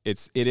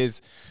 it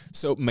is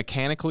so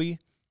mechanically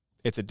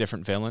it's a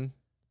different villain.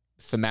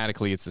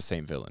 Thematically it's the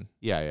same villain.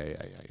 Yeah.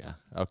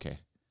 Okay.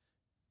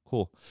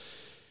 Cool.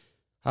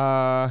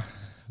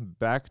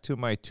 Back to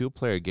my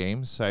 2-player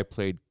games. I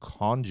played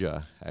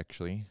Konja,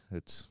 actually.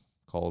 It's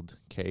called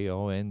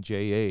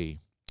Konja.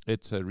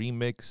 It's a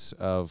remix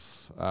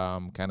of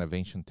kind of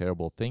Ancient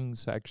Terrible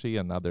Things, actually,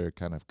 another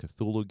kind of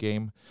Cthulhu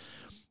game.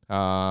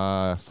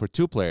 For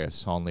 2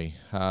 players only.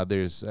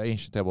 There's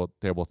Ancient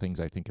Terrible Things,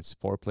 I think it's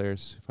 4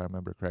 players, if I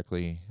remember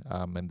correctly.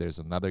 And there's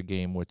another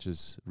game which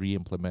is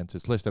re-implements.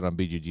 It's listed on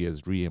BGG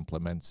as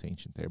re-implements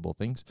Ancient Terrible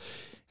Things.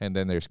 And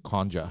then there's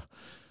Konja.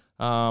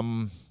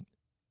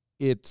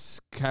 It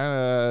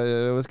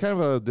was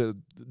kind of the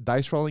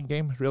dice rolling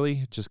game,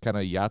 really, just kind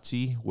of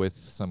Yahtzee with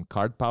some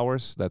card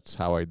powers. That's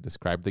how I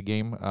describe the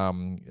game.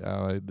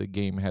 The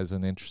game has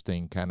an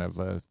interesting kind of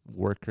a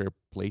worker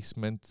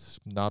placement,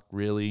 not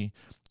really,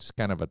 just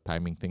kind of a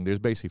timing thing. There's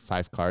basically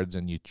 5 cards,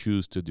 and you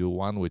choose to do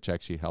one, which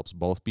actually helps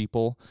both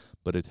people,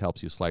 but it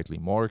helps you slightly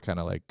more, kind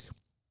of like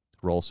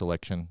role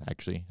selection,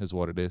 actually, is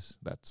what it is.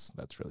 That's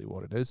really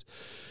what it is.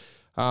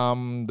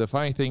 The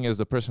funny thing is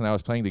the person I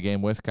was playing the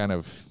game with kind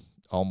of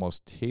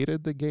almost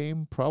hated the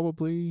game,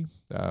 probably.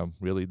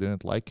 Really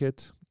didn't like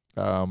it.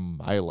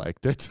 I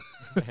liked it.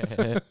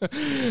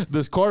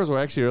 The scores were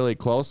actually really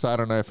close. So I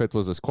don't know if it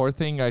was a score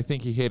thing. I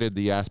think he hated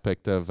the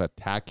aspect of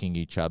attacking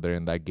each other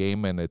in that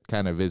game, and it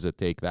kind of is a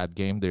take that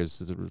game. There's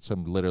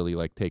some literally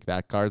like take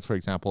that cards. For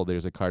example,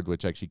 there's a card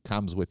which actually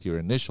comes with your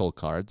initial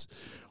cards,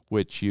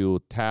 which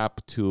you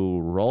tap to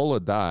roll a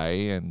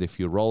die, and if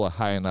you roll a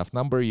high enough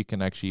number, you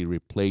can actually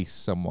replace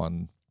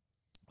someone's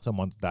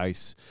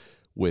dice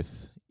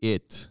with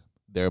it,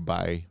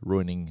 thereby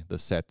ruining the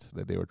set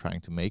that they were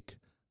trying to make.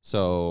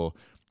 So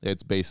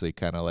it's basically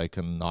kind of like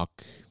a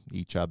knock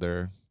each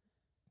other.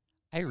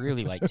 I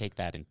really like take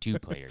that in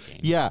 2-player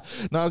games. Yeah.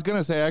 No, I was going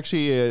to say,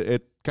 actually,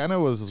 kind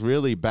of was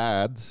really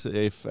bad.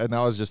 And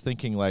I was just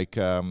thinking like,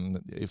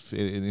 if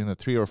in a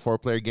 3 or 4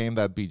 player game,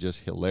 that'd be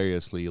just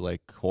hilariously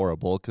like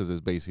horrible because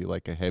it's basically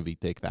like a heavy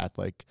take that,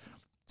 like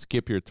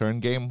skip your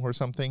turn game or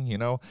something, you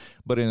know.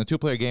 But in a 2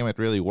 player game, it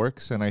really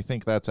works, and I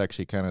think that's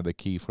actually kind of the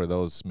key for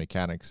those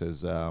mechanics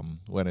is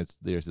when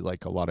there's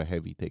like a lot of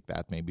heavy take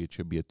that. Maybe it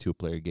should be a 2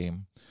 player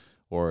game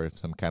or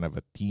some kind of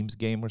a teams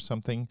game or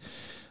something.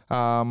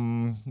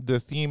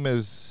 The theme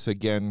is,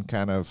 again,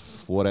 kind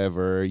of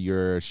whatever.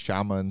 You're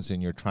shamans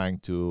and you're trying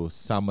to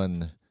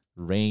summon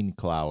rain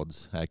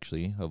clouds,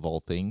 actually, of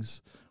all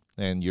things.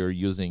 And you're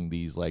using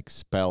these like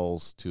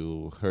spells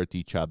to hurt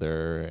each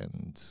other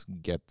and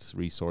get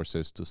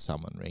resources to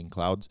summon rain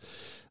clouds.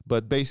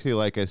 But basically,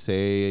 like I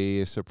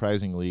say,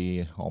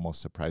 almost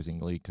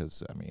surprisingly,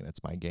 because I mean,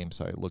 it's my game,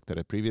 so I looked at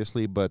it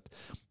previously, but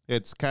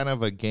it's kind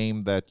of a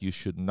game that you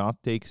should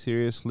not take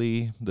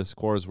seriously. The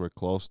scores were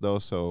close though,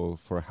 so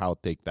for how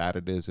take that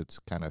it is, it's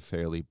kind of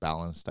fairly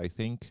balanced, I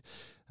think.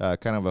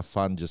 Kind of a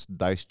fun, just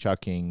dice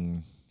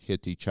chucking,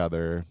 hit each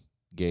other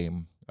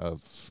game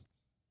of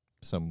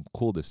some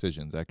cool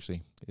decisions,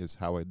 actually, is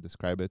how I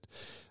describe it.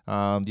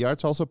 The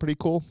art's also pretty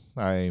cool.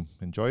 I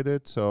enjoyed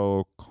it.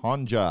 So,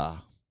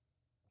 Conja.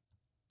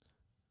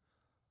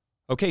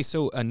 Okay,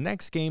 so a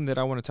next game that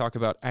I want to talk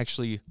about,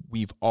 actually,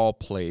 we've all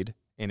played,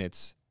 and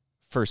it's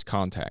First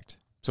Contact.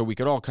 So we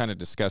could all kind of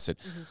discuss it.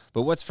 Mm-hmm.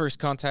 But what's First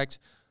Contact?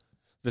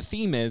 The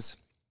theme is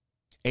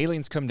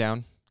aliens come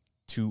down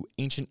to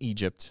ancient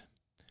Egypt,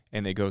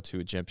 and they go to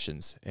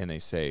Egyptians, and they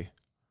say,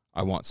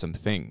 I want some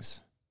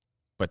things.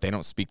 But they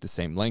don't speak the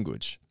same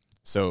language.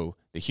 So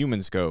the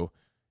humans go,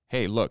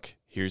 hey, look,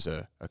 here's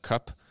a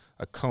cup,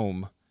 a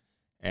comb,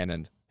 and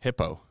a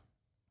hippo.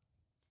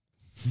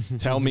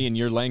 Tell me in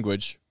your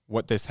language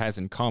what this has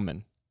in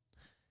common.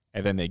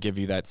 And then they give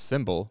you that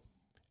symbol,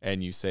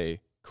 and you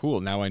say,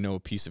 cool, now I know a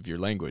piece of your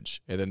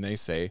language. And then they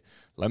say,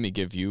 let me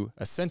give you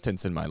a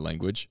sentence in my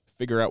language,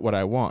 figure out what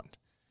I want.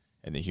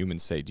 And the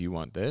humans say, do you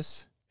want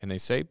this? And they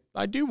say,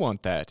 I do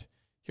want that.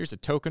 Here's a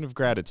token of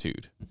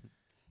gratitude.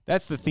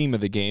 That's the theme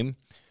of the game.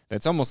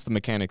 That's almost the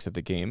mechanics of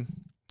the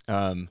game.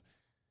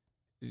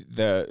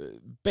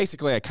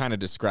 Basically, I kind of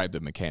described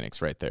the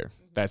mechanics right there.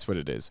 That's what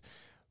it is.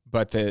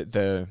 But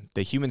the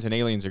humans and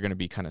aliens are going to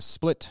be kind of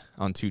split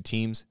on 2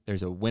 teams.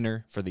 There's a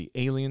winner for the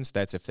aliens.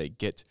 That's if they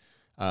get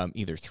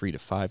either 3 to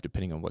 5,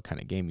 depending on what kind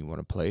of game you want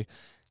to play.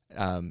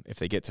 If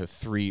they get to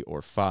 3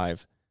 or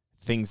 5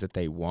 things that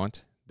they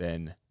want,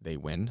 then they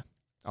win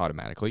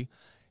automatically.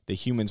 The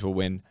humans will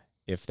win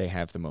if they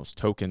have the most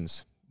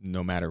tokens,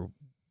 no matter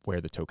where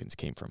the tokens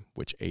came from,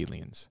 which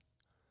aliens.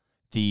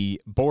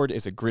 The board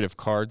is a grid of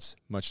cards,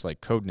 much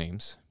like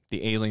Codenames.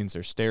 The aliens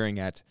are staring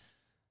at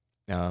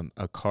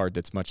a card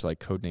that's much like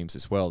Codenames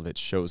as well, that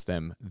shows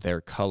them their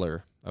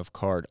color of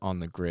card on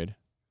the grid,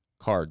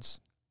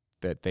 cards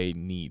that they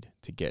need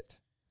to get.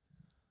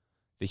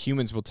 The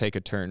humans will take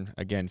a turn,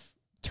 again,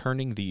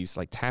 turning these,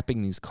 like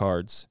tapping these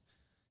cards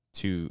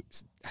to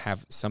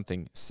have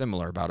something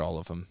similar about all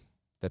of them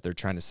that they're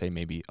trying to say,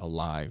 maybe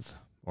alive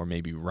or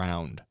maybe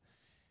round.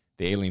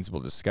 The aliens will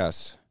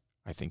discuss,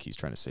 I think he's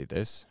trying to say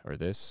this or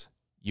this.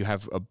 You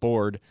have a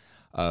board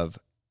of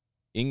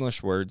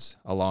English words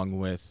along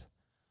with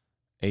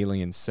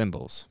alien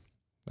symbols.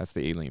 That's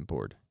the alien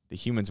board. The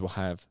humans will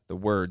have the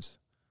words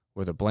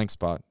with a blank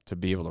spot to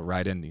be able to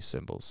write in these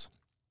symbols.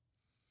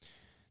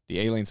 The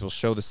aliens will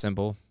show the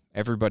symbol.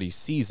 Everybody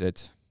sees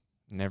it.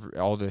 And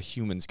all the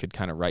humans could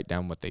kind of write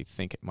down what they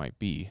think it might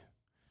be.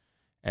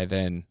 And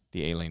then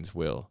the aliens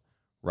will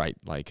write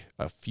like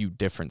a few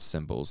different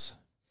symbols,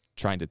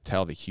 trying to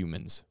tell the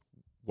humans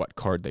what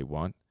card they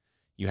want.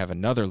 You have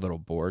another little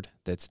board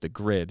that's the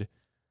grid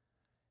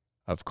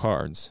of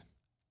cards.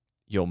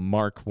 You'll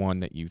mark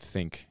one that you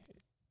think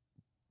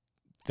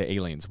the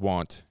aliens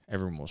want.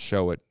 Everyone will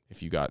show it.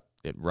 If you got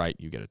it right,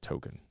 you get a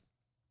token.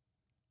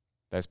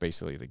 That's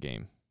basically the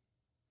game.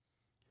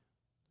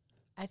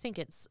 I think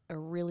it's a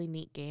really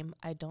neat game.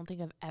 I don't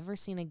think I've ever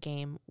seen a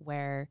game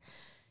where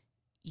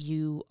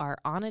you are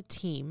on a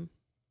team,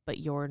 but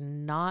you're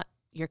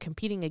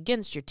competing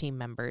against your team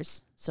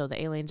members. So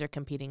the aliens are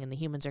competing and the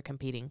humans are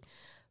competing,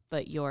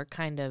 but you're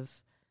kind of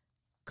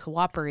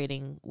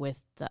cooperating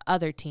with the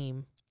other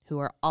team who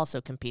are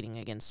also competing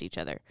against each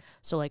other.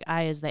 So like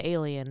I, as the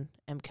alien,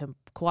 am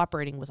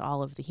cooperating with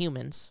all of the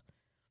humans,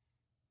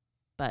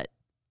 but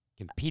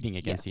competing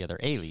against the other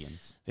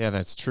aliens. Yeah,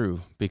 that's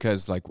true.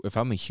 Because like if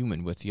I'm a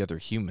human with the other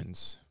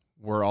humans,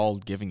 we're all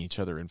giving each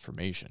other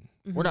information.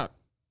 Mm-hmm. We're not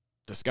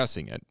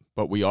discussing it,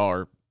 but we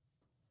are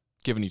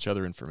giving each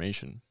other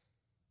information.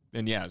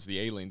 And yeah, as the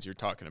aliens you're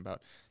talking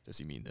about, does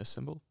he mean this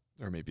symbol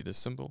or maybe this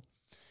symbol?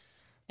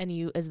 And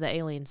you, as the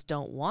aliens,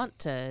 don't want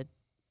to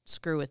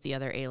screw with the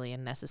other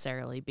alien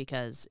necessarily,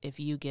 because if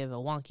you give a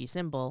wonky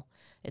symbol,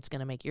 it's going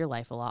to make your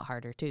life a lot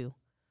harder too.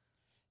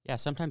 Yeah,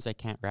 sometimes I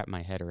can't wrap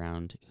my head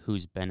around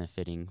who's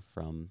benefiting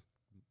from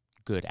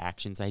good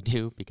actions I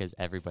do, because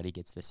everybody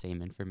gets the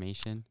same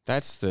information.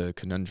 That's the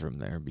conundrum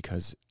there,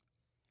 because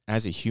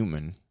as a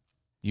human,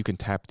 you can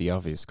tap the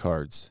obvious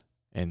cards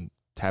and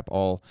tap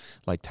a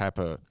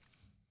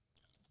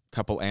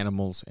couple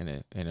animals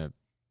and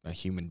a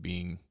human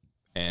being,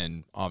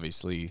 and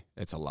obviously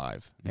it's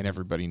alive, and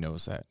everybody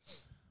knows that.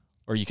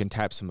 Or you can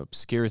tap some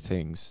obscure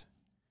things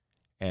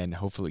and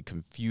hopefully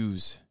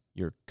confuse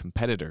your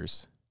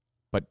competitors,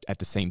 but at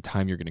the same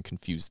time you're going to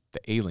confuse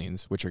the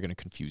aliens, which are going to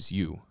confuse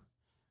you.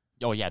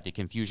 Oh yeah, the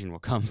confusion will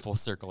come full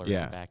circle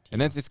around back to you.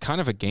 And it's kind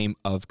of a game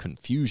of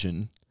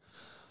confusion,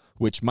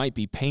 which might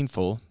be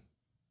painful,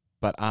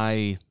 but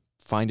I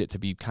find it to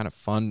be kind of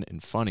fun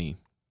and funny.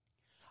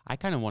 I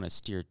kind of want to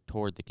steer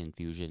toward the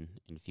confusion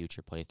in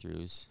future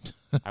playthroughs.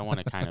 I want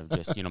to kind of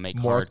just, make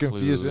More hard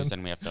confusion. clues,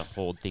 and we have to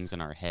hold things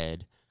in our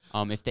head.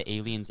 If the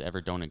aliens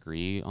ever don't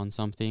agree on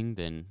something,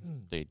 then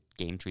the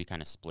game tree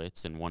kind of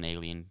splits, and one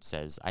alien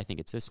says, I think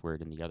it's this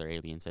word, and the other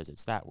alien says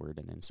it's that word,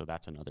 and then so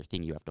that's another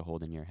thing you have to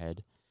hold in your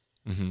head.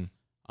 Mm-hmm.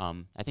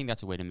 I think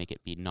that's a way to make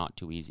it be not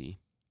too easy,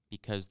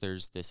 because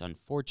there's this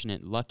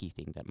unfortunate lucky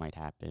thing that might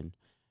happen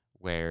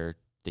where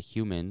the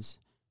humans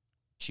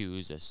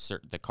choose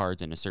the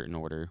cards in a certain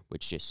order,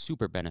 which just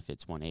super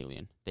benefits one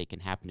alien. They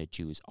can happen to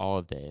choose all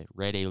of the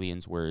red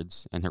alien's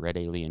words, and the red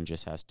alien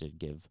just has to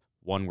give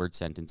one-word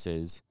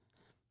sentences.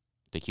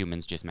 The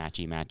humans just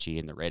matchy,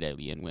 and the red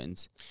alien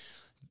wins.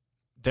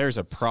 There's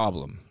a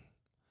problem.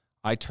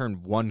 I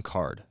turn one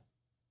card,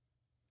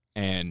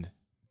 and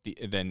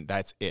then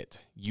that's it.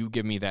 You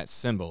give me that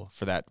symbol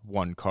for that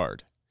one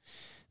card.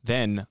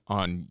 Then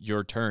on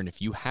your turn,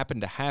 if you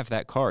happen to have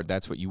that card,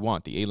 that's what you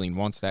want. The alien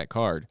wants that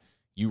card.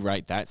 You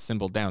write that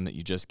symbol down that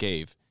you just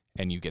gave,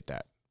 and you get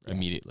that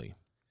immediately.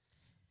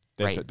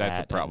 That's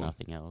a problem.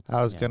 Nothing else.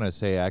 I was going to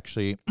say,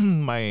 actually,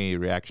 my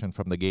reaction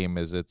from the game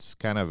is it's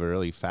kind of a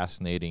really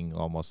fascinating,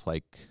 almost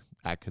like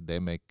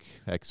academic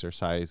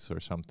exercise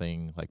or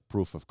something, like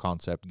proof of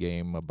concept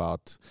game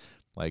about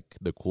like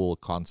the cool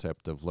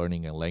concept of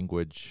learning a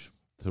language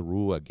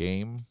through a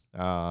game.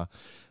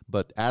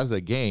 But as a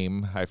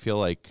game, I feel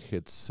like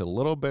it's a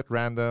little bit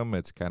random.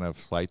 It's kind of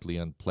slightly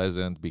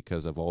unpleasant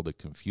because of all the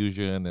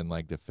confusion and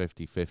like the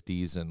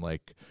 50-50s, and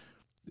like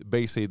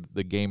basically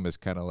the game is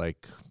kind of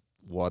like,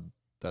 what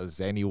does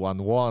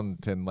anyone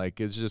want? And like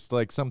it's just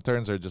like some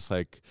turns are just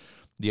like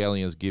the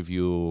aliens give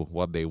you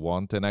what they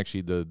want, and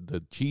actually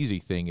the cheesy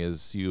thing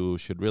is you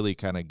should really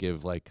kind of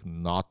give like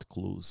not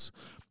clues.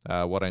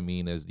 What I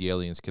mean is the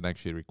aliens can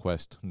actually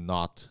request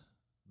not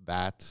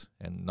that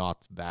and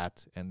not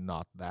that and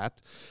not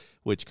that,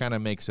 which kind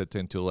of makes it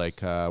into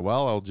like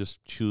I'll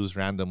just choose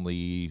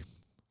randomly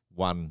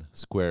one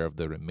square of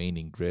the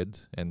remaining grid,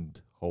 and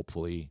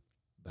hopefully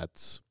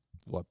that's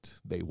what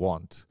they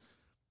want.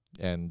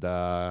 And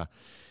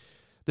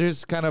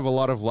there's kind of a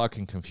lot of luck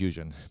and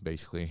confusion,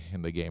 basically,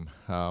 in the game.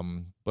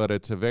 But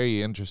it's a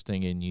very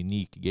interesting and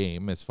unique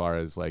game as far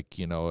as, like,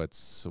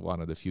 it's one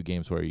of the few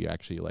games where you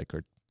actually, like,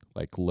 are,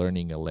 like,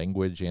 learning a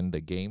language in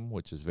the game,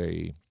 which is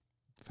very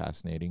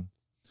fascinating.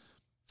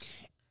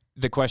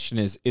 The question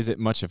is it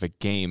much of a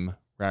game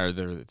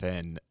rather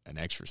than an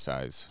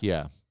exercise?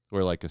 Yeah,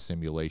 or like a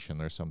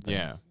simulation or something.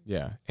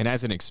 Yeah. And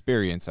as an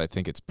experience, I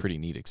think it's a pretty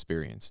neat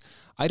experience.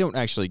 I don't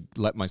actually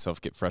let myself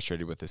get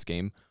frustrated with this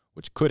game,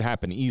 which could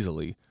happen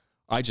easily.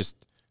 I just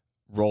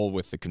roll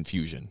with the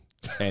confusion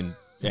and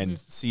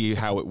see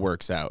how it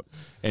works out,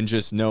 and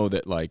just know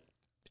that like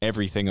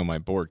everything on my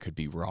board could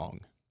be wrong.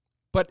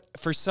 But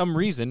for some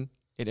reason,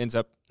 it ends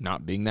up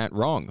not being that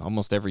wrong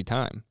almost every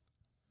time.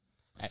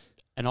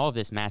 And all of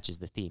this matches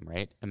the theme,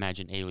 right?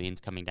 Imagine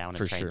aliens coming down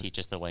and trying to teach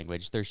us the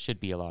language. There should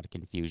be a lot of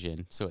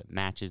confusion, so it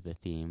matches the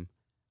theme.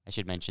 I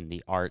should mention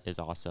the art is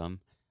awesome.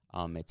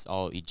 It's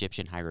all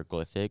Egyptian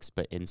hieroglyphics,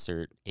 but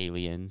insert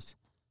aliens.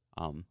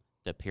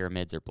 The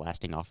pyramids are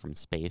blasting off from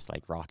space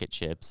like rocket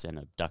ships and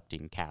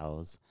abducting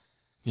cows.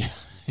 Yeah.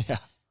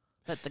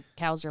 But the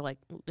cows are like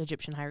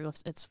Egyptian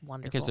hieroglyphs. It's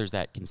wonderful. Because there's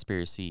that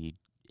conspiracy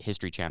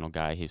History Channel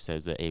guy who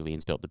says that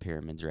aliens built the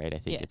pyramids, right? I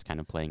think it's kind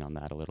of playing on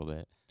that a little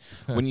bit.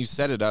 When you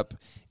set it up,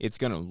 it's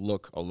going to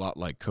look a lot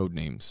like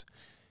Codenames.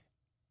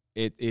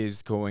 It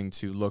is going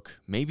to look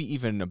maybe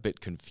even a bit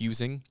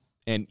confusing,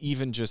 and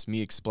even just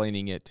me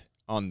explaining it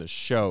on the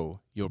show,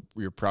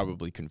 you're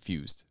probably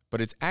confused.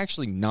 But it's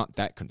actually not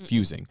that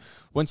confusing.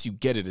 Once you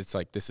get it, it's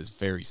like, this is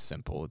very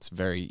simple. It's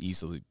very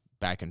easily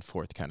back and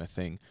forth kind of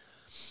thing.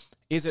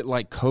 Is it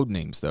like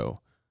Codenames,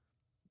 though?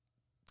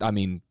 I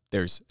mean,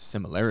 there's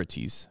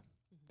similarities,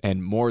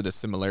 and more the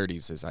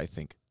similarities is, I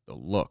think, the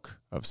look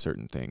of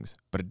certain things.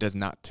 But it does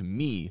not, to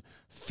me,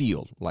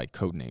 feel like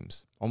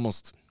Codenames,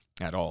 almost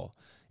at all.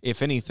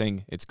 If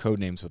anything, it's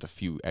Codenames with a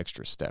few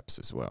extra steps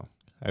as well.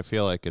 I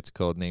feel like it's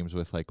Codenames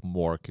with like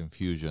more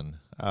confusion.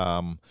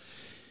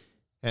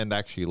 And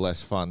actually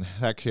less fun.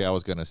 Actually, I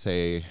was going to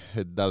say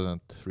it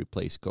doesn't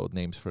replace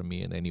Codenames for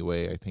me in any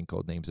way. I think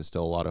Codenames is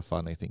still a lot of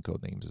fun. I think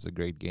Codenames is a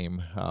great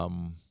game.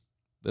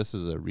 This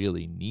is a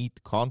really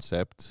neat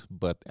concept,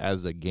 but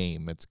as a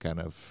game, it's kind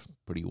of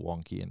pretty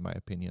wonky in my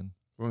opinion.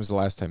 When was the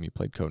last time you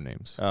played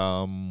Codenames?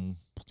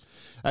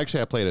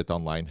 Actually, I played it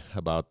online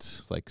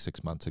about like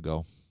 6 months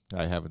ago.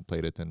 I haven't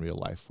played it in real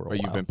life for a while.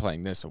 But you've been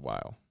playing this a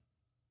while?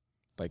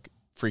 Like,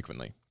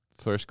 frequently?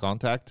 First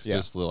Contact. Yeah.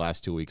 Just the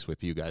last 2 weeks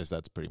with you guys.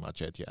 That's pretty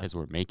much it. Yeah. As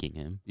we're making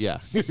him. Yeah,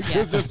 Yeah.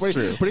 that's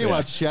pretty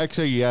much.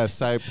 Actually,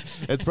 yes,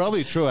 it's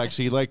probably true.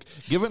 Actually, like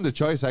given the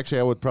choice, actually,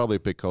 I would probably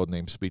pick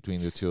Codenames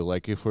between the two.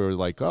 Like if we're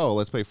like, oh,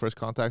 let's play First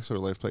Contacts or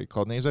let's play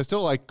Codenames. I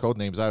still like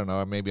Codenames. I don't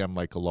know. Maybe I'm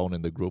like alone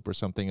in the group or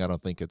something. I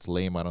don't think it's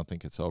lame. I don't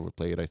think it's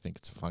overplayed. I think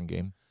it's a fun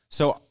game.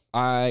 So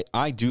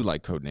I do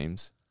like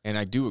Codenames, and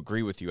I do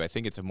agree with you. I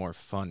think it's a more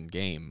fun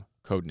game,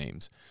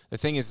 Codenames. The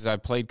thing is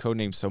I've played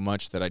Codenames so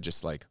much that I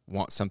just like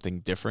want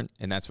something different,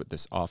 and that's what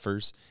this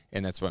offers.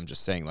 And that's what I'm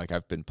just saying. Like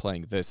I've been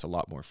playing this a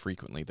lot more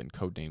frequently than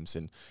Codenames,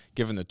 and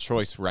given the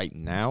choice right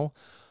now,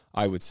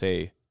 I would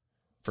say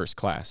First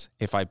Class.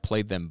 If I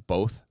played them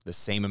both the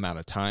same amount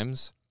of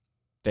times,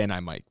 then I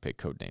might pick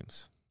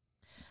Codenames.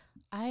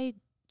 I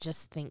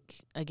just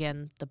think,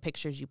 again, the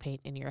pictures you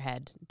paint in your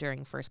head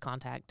during First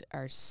Contact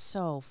are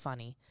so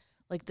funny.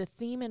 Like, the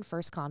theme in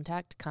First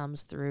Contact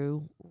comes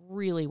through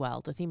really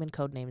well. The theme in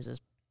Codenames is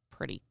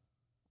pretty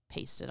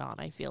pasted on,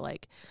 I feel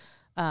like.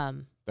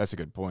 That's a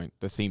good point.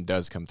 The theme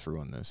does come through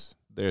on this.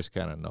 There's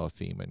kind of no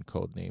theme in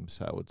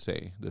Codenames. I would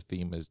say the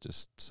theme is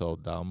just so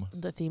dumb.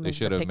 The theme They is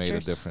should the have made a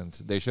pictures.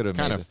 different. They should have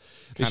Kind made. of-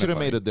 They kind should of have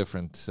made funny. a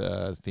different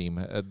theme.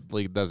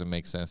 Like it doesn't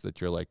make sense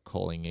that you're like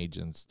calling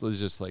agents. It's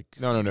just like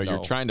No. You're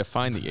trying to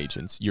find the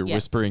agents. You're Yeah.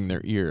 whispering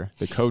their ear,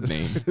 the code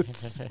name.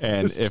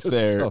 And It's if just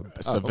they're so a dumb.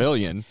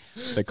 civilian,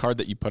 the card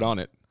that you put on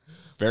it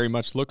very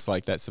much looks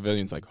like that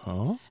civilian's like,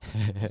 huh?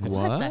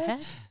 What the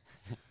heck?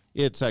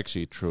 It's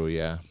actually true,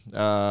 yeah.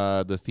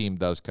 The theme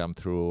does come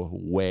through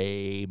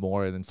way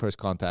more than First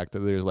Contact.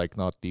 There's like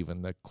not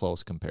even a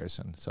close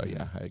comparison. So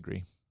yeah, I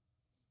agree.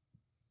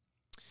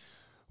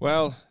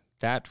 Well,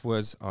 that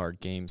was our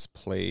games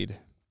played.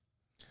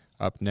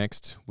 Up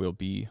next will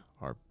be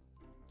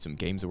some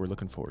games that we're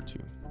looking forward to.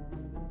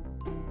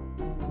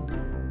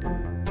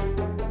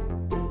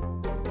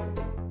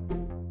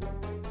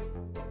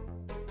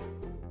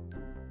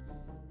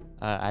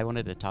 I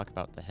wanted to talk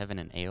about the Heaven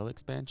and Ale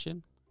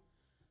expansion.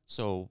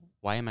 So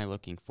why am I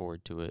looking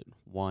forward to it?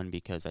 One,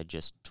 because I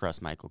just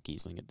trust Michael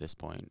Kiesling at this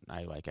point.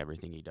 I like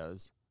everything he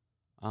does.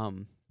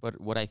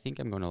 But what I think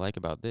I'm going to like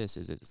about this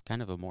is it's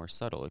kind of a more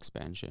subtle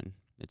expansion.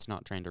 It's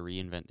not trying to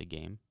reinvent the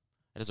game.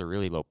 It has a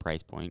really low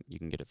price point. You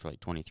can get it for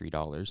like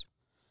 $23.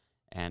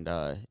 And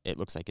it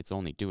looks like it's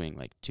only doing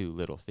like 2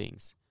 little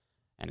things.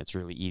 And it's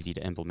really easy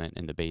to implement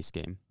in the base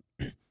game.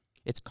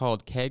 It's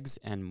called Kegs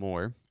and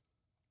More.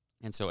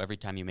 And so every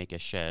time you make a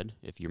shed,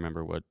 if you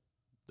remember what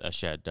a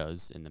shed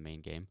does in the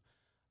main game,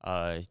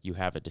 you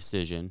have a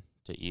decision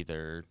to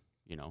either,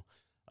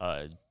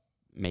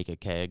 make a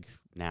keg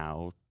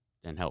now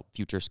and help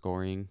future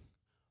scoring,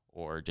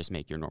 or just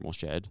make your normal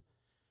shed.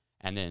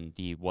 And then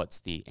what's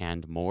the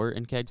and more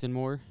in Kegs and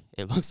More?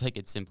 It looks like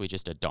it's simply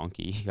just a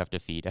donkey you have to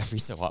feed every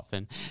so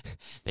often.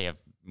 They have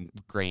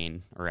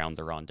grain around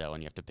the rondel,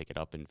 and you have to pick it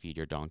up and feed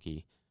your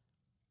donkey.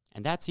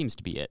 And that seems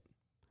to be it.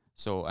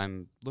 So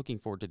I'm looking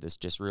forward to this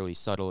just really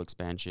subtle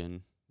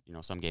expansion.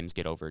 Some games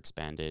get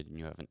overexpanded, and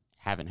you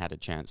haven't had a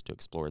chance to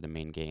explore the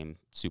main game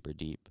super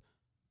deep.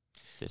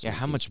 This one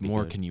How seems much to be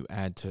more good. can you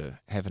add to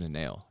Heaven and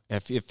Ale?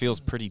 It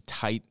feels pretty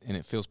tight, and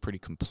it feels pretty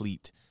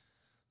complete.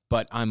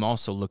 But I'm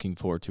also looking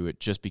forward to it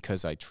just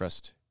because I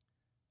trust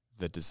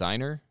the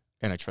designer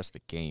and I trust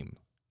the game.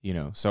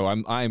 So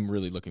I'm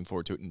really looking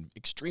forward to it and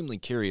extremely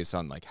curious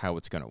on like how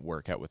it's going to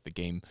work out with the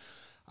game.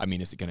 I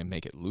mean, is it going to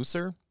make it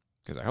looser?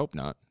 Because I hope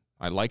not.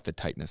 I like the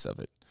tightness of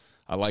it.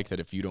 I like that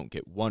if you don't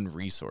get one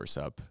resource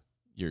up,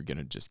 you're going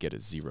to just get a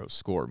 0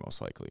 score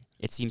most likely.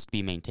 It seems to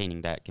be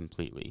maintaining that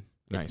completely.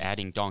 Nice. It's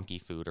adding donkey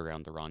food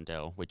around the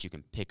rondel, which you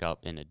can pick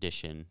up in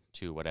addition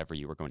to whatever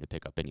you were going to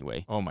pick up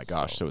anyway. Oh my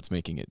gosh, so it's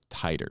making it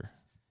tighter.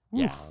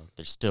 Yeah,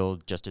 there's still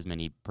just as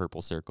many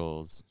purple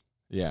circles,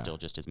 Yeah. still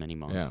just as many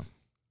monks.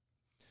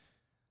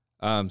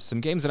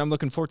 Some games that I'm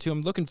looking forward to.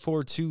 I'm looking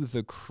forward to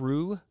The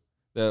Crew.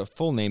 The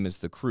full name is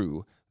The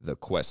Crew, The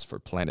Quest for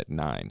Planet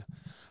 9.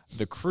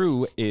 The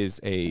Crew is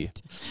a...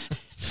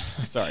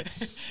 sorry.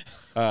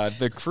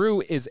 The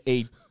Crew is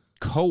a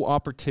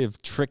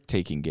cooperative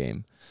trick-taking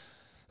game.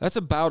 That's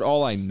about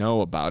all I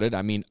know about it.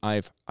 I mean,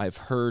 I've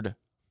heard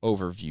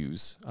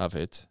overviews of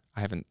it.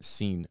 I haven't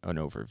seen an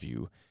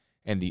overview.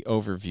 And the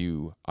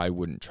overview, I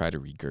wouldn't try to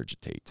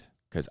regurgitate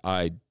because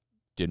I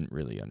didn't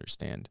really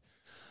understand.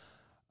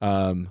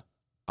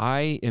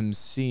 I am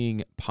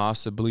seeing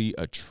possibly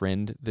a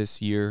trend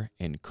this year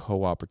in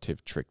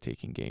cooperative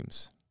trick-taking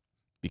games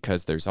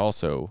because there's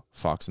also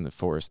Fox and the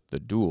Forest, The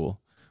Duel,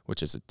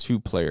 which is a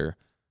 2-player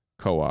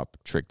co-op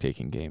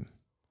trick-taking game.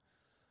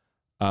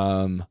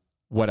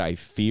 What I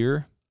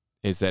fear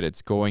is that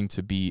it's going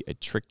to be a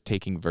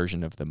trick-taking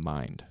version of The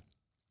Mind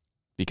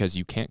because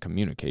you can't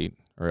communicate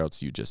or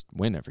else you just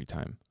win every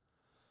time.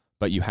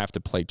 But you have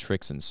to play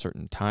tricks in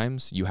certain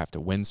times. You have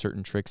to win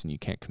certain tricks and you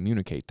can't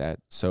communicate that.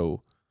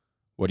 So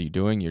what are you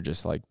doing? You're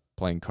just like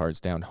playing cards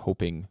down,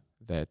 hoping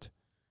that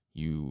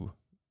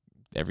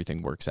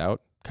everything works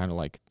out, kind of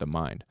like The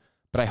Mind.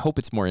 But I hope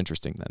it's more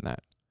interesting than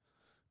that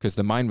because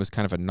The Mind was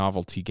kind of a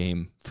novelty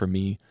game for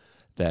me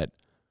that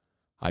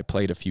I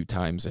played a few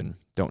times and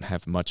don't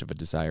have much of a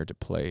desire to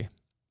play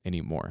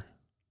anymore.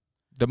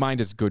 The Mind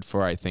is good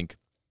for, I think,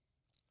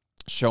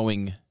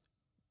 showing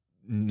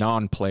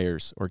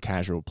non-players or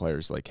casual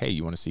players like, hey,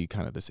 you want to see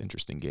kind of this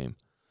interesting game.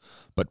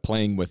 But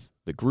playing with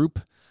the group,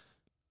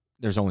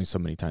 there's only so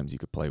many times you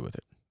could play with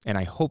it. And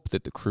I hope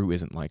that the crew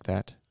isn't like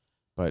that,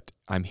 but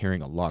I'm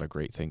hearing a lot of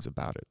great things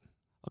about it.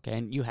 Okay,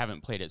 and you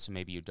haven't played it, so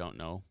maybe you don't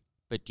know.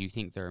 But do you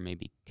think there are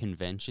maybe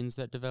conventions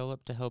that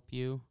develop to help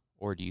you?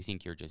 Or do you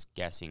think you're just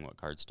guessing what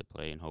cards to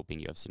play and hoping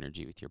you have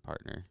synergy with your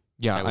partner?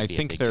 Yeah, I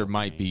think there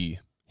might be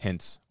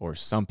hints or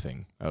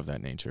something of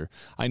that nature.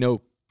 I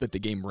know that the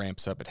game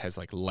ramps up. It has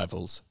like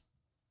levels.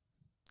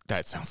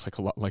 That sounds like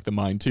a lot like the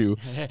Mind too.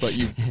 But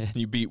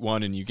you beat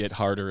one and you get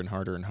harder and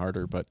harder and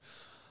harder. But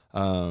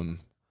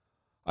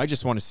I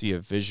just want to see a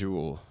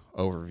visual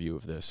overview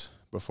of this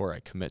before I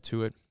commit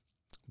to it.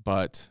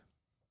 But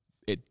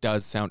it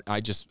does sound,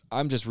 I'm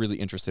just really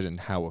interested in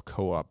how a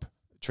co-op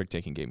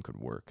trick-taking game could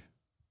work.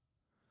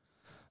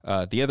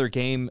 The other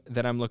game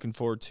that I'm looking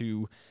forward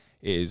to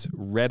is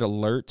Red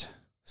Alert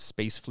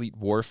Space Fleet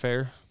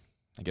Warfare.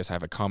 I guess I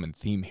have a common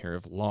theme here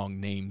of long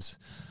names.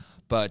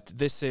 But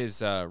this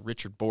is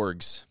Richard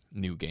Borg's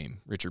new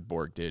game. Richard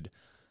Borg did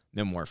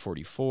Memoir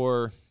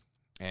 44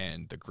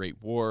 and The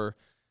Great War.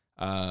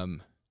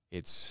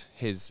 It's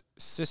his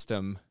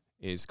system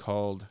is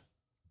called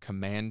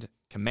Commands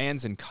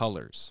and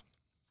Colors.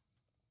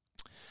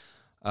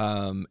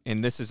 And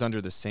this is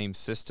under the same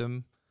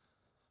system,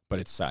 but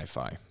it's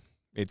sci-fi.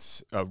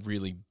 It's a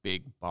really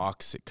big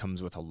box. It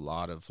comes with a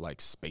lot of like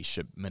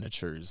spaceship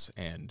miniatures,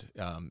 and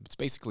it's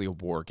basically a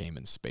war game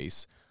in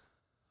space.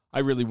 I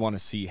really want to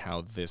see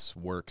how this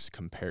works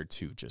compared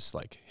to just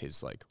like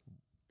his like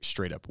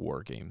straight up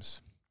war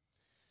games.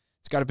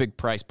 It's got a big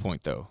price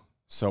point though,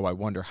 so I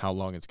wonder how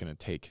long it's going to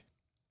take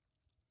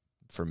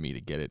for me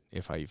to get it,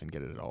 if I even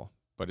get it at all.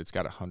 But it's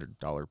got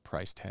 $100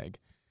 price tag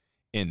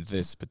in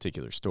this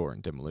particular store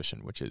in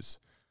Demolition, which is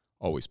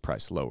always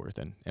priced lower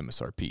than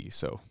MSRP.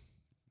 So,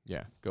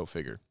 yeah, go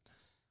figure.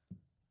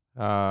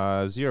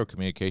 Zero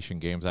communication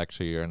games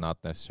actually are not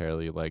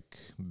necessarily like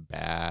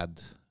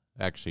bad.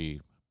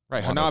 Actually,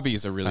 right. Hanabi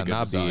is a really good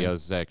design. Hanabi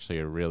is actually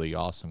a really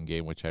awesome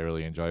game, which I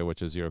really enjoy,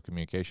 which is Zero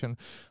Communication.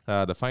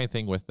 The funny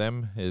thing with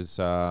them is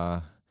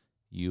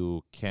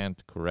you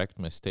can't correct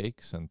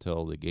mistakes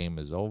until the game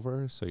is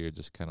over, so you're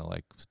just kind of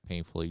like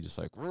painfully just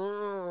like,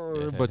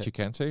 but you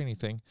can't say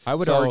anything. I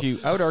would argue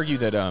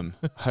that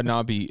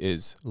Hanabi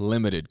is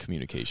limited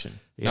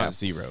communication, not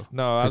zero.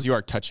 No, because you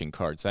are touching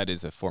cards. That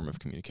is a form of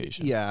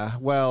communication. Yeah,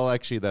 well,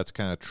 actually, that's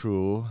kind of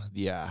true.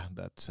 Yeah,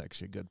 that's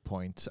actually a good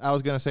point. I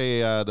was gonna say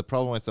the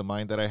problem with the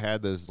Mind that I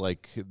had is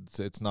like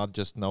it's not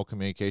just no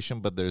communication,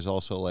 but there's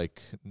also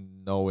like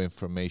no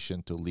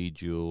information to lead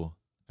you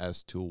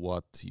as to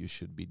what you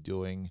should be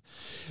doing.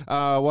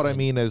 What I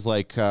mean is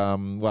like,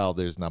 well,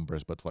 there's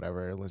numbers, but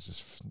whatever. Let's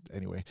just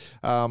anyway.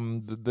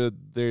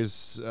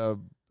 There's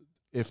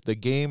if the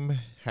game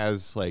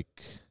has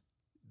like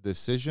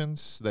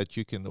decisions that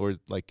you can, or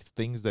like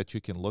things that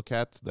you can look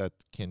at that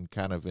can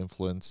kind of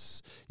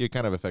influence, you're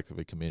kind of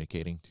effectively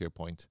communicating to your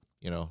point.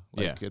 You know,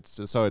 like it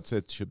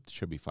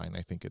should be fine.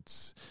 I think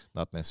it's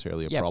not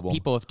necessarily a problem.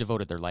 People have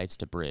devoted their lives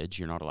to bridge.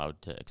 You're not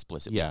allowed to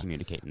explicitly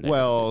communicate in there.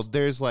 Well,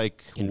 there's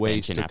like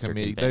ways to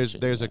communicate.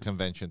 There's a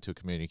convention to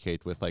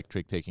communicate with like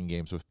trick-taking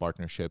games with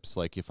partnerships.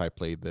 Like if I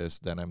play this,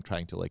 then I'm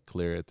trying to like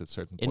clear it at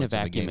certain points in a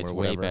vacuum. In the game it's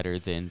way better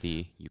than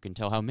you can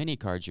tell how many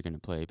cards you're going to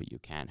play, but you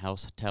can't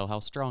tell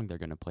how strong they're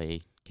going to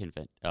play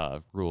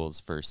rules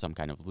for some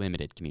kind of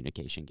limited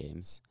communication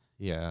games.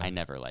 Yeah. I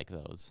never like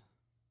those.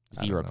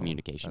 Zero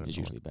communication is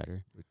usually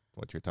better.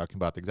 What you're talking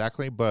about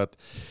exactly, but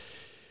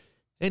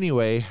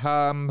anyway,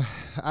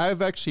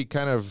 I've actually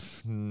kind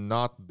of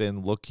not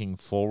been looking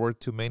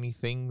forward to many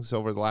things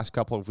over the last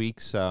couple of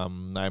weeks.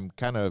 I'm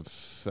kind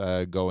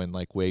of going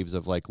like waves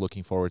of like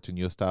looking forward to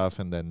new stuff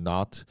and then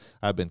not.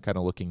 I've been kind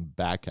of looking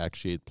back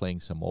actually at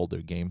playing some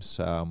older games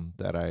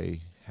that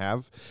I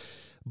have.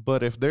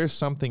 But if there's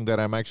something that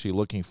I'm actually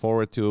looking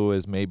forward to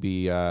is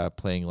maybe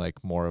playing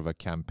like more of a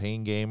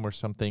campaign game or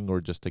something,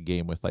 or just a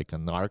game with like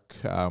an arc.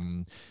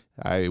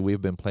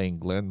 We've been playing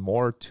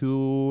Glenmore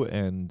 2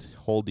 and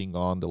Holding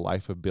On: The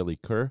Life of Billy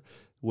Kerr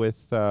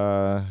with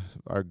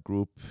our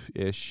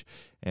group-ish,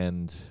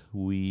 and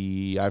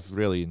I've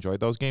really enjoyed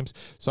those games.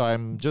 So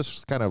I'm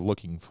just kind of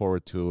looking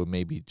forward to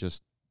maybe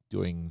just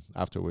doing,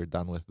 after we're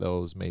done with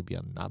those, maybe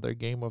another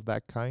game of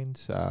that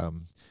kind.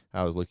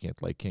 I was looking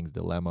at like King's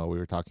Dilemma. We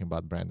were talking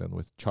about Brandon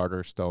with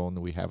Charterstone.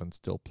 We haven't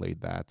still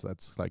played that.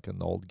 That's like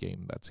an old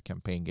game. That's a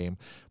campaign game.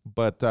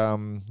 But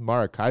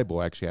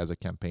Maracaibo actually has a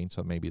campaign,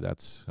 so maybe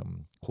that's a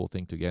cool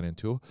thing to get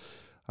into.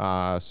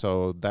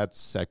 So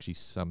that's actually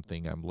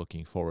something I'm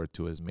looking forward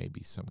to, is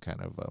maybe some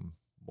kind of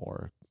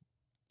more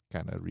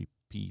kind of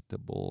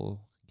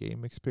repeatable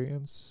game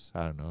experience.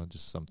 I don't know,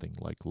 just something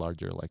like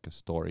larger, like a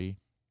story,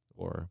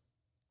 or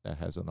that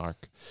has an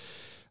arc.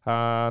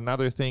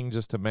 Another thing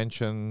just to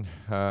mention,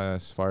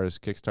 as far as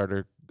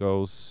Kickstarter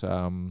goes,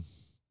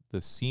 the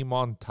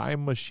CMON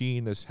Time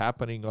Machine is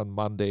happening on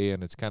Monday,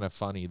 and it's kind of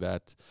funny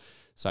that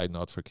side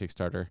note for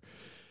Kickstarter.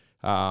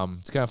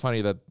 It's kind of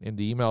funny that in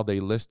the email they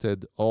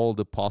listed all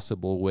the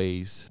possible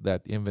ways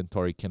that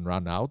inventory can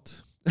run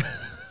out.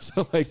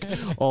 So like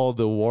all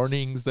the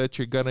warnings that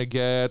you're gonna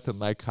get, and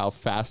like how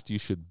fast you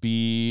should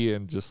be,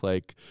 and just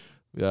like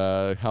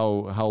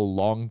how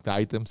long the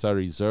items are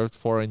reserved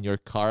for in your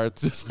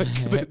carts. Just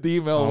like the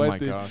email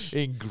went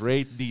in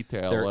great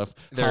detail of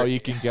how you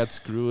can get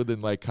screwed,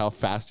 and like how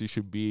fast you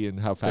should be, and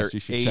how fast you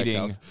should check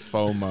out.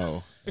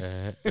 FOMO.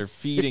 They're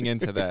feeding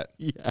into that.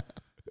 Yeah.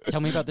 Tell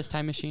me about this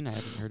time machine. I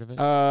haven't heard of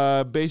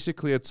it.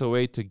 Basically, it's a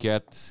way to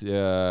get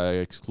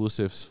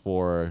exclusives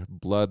for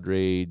Blood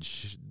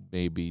Rage,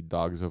 maybe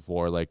Dogs of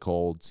War, like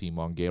old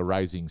CMON game,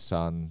 Rising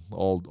Sun,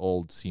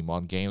 old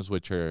CMON games,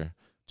 which are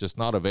just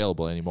not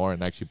available anymore.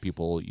 And actually,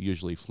 people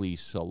usually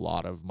fleece a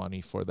lot of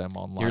money for them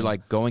online. You're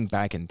like going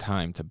back in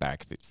time to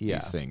back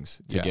these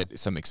things to get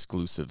some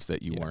exclusives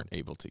that you're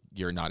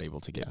not able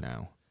to get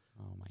now.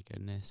 Oh my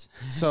goodness.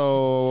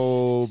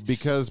 So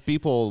because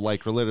people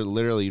like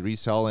literally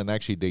resell, and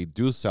actually they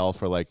do sell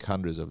for like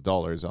hundreds of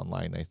dollars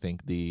online. I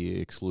think the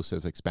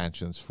exclusive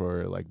expansions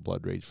for like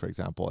Blood Rage, for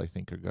example, I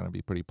think are going to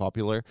be pretty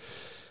popular.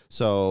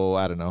 So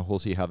I don't know. We'll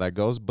see how that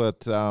goes.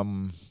 But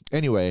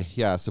anyway,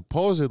 yeah,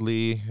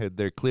 supposedly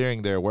they're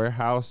clearing their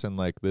warehouse and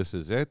like this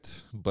is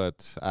it.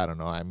 But I don't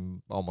know.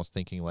 I'm almost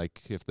thinking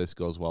like if this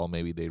goes well,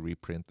 maybe they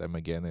reprint them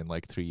again in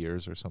like 3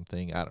 years or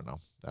something. I don't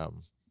know.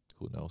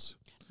 Who knows?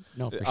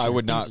 No, for sure. I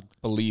would not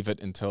believe it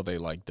until they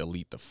like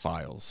delete the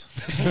files.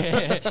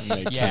 They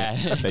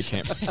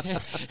can't.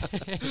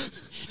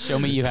 Show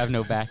me you have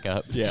no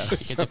backup. Yeah.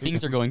 Because if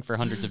things are going for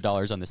hundreds of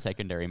dollars on the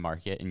secondary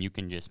market and you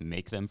can just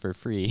make them for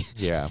free.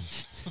 Yeah.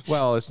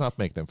 Well, it's not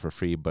make them for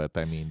free, but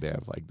I mean, they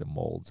have like the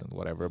molds and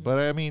whatever. But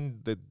I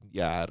mean,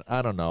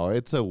 I don't know.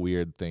 It's a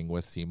weird thing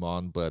with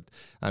CMON, but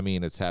I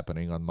mean, it's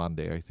happening on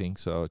Monday, I think.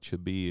 So it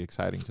should be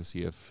exciting to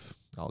see if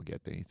I'll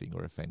get anything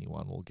or if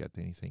anyone will get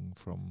anything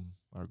from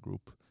our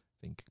group.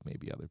 I think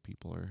maybe other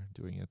people are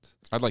doing it.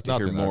 I'd like to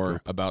hear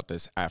more about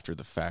this after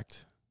the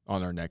fact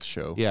on our next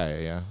show.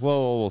 Yeah.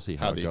 Well, we'll see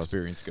how the goes.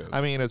 Experience goes.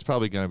 I mean, it's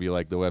probably going to be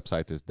like the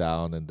website is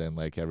down and then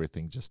like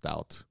everything just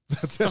out.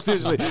 that's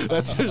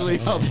usually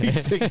how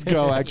these things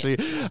go. Actually,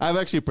 I've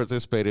actually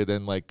participated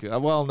in like,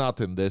 well,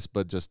 not in this,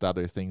 but just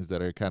other things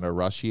that are kind of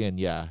rushy. And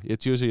yeah,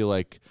 it's usually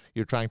like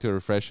you're trying to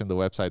refresh and the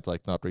website's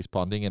like not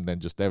responding and then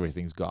just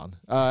everything's gone.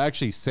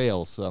 Actually,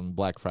 sales on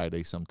Black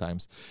Friday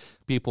sometimes.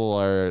 People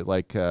are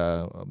like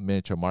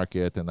Miniature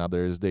Market and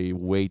others, they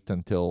wait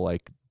until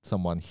like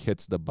someone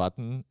hits the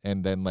button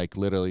and then like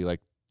literally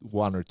like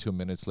 1 or 2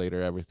 minutes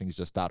later everything's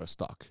just out of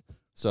stock.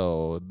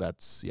 So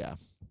that's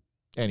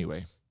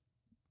anyway,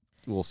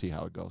 we'll see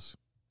how it goes.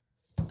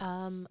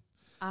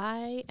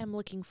 I am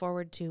looking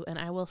forward to, and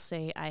I will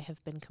say I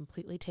have been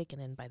completely taken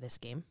in by this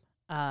game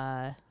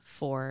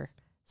for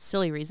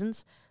silly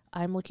reasons.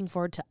 I'm looking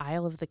forward to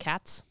Isle of the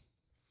Cats.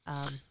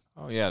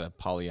 Oh yeah, the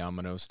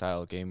polyomino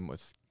style game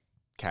with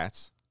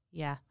cats.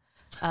 Yeah.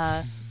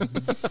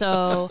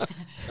 So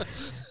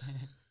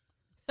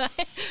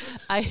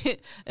I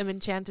am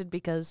enchanted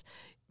because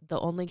the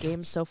only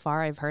game so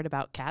far I've heard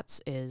about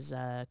cats is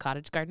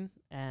Cottage Garden,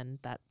 and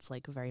that's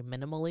like very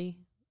minimally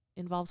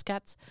involves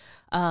cats.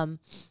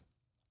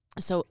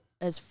 So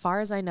as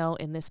far as I know,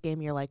 in this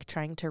game, you're like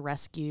trying to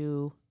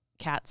rescue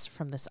cats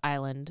from this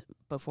island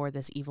before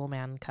this evil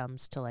man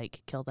comes to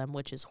like kill them,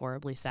 which is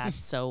horribly sad.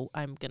 So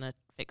I'm gonna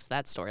fix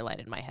that storyline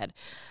in my head.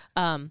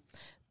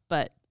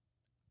 But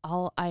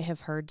all I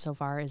have heard so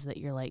far is that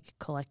you're like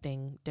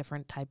collecting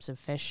different types of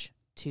fish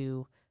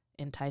to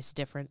entice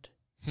different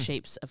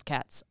shapes of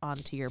cats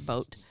onto your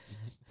boat.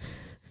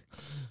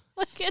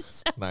 Like, it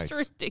sounds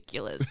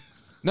ridiculous.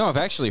 No, I've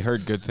actually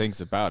heard good things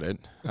about it.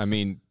 I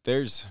mean,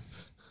 I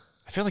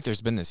feel like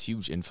there's been this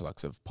huge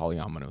influx of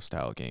polyomino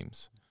style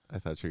games. I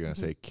thought you were going to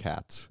say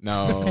cats.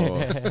 No,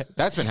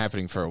 that's been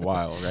happening for a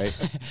while, right?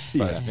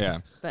 But, yeah.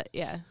 But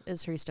yeah,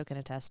 as Hristo can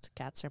attest,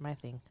 cats are my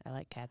thing. I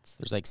like cats.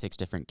 There's like 6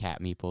 different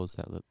cat meeples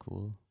that look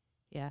cool.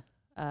 Yeah.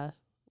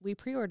 We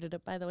pre-ordered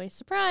it, by the way.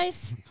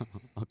 Surprise!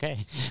 Okay.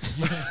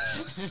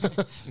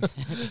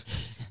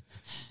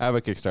 I have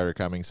a Kickstarter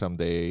coming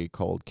someday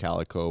called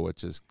Calico,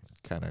 which is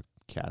kind of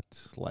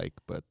cat-like,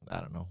 but I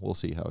don't know. We'll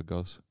see how it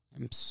goes.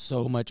 I'm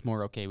so much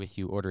more okay with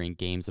you ordering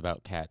games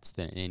about cats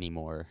than any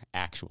more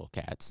actual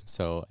cats.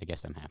 So I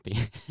guess I'm happy.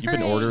 You've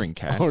been ordering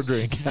cats?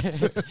 Ordering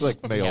cats.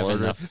 Like mail we have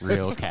order. Enough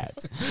real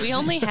cats. We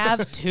only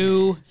have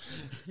 2.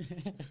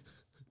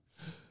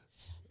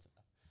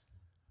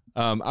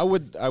 I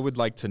would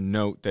like to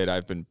note that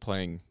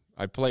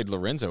I played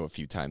Lorenzo a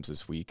few times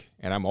this week,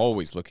 and I'm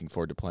always looking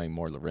forward to playing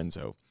more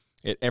Lorenzo.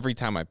 Every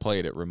time I play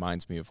it, it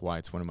reminds me of why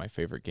it's one of my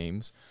favorite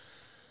games.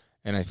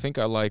 And I think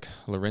I like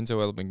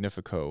Lorenzo El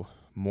Magnifico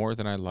more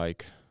than I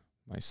like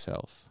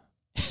myself.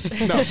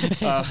 No.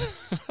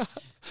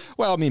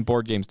 Well, I mean,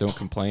 board games don't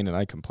complain, and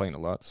I complain a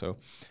lot, so.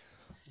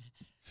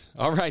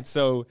 All right,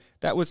 so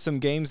that was some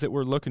games that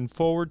we're looking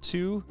forward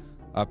to.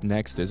 Up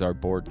next is our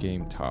board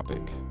game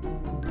topic.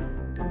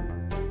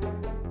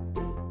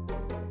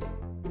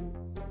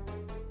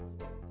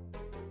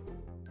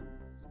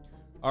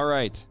 All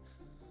right.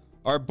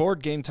 Our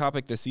board game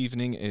topic this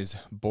evening is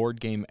Board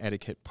Game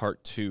Etiquette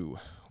Part 2.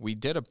 We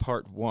did a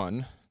Part 1.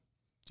 Do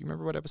you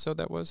remember what episode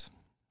that was?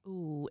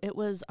 Ooh, it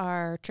was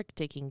our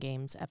trick-taking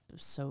games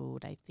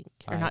episode, I think.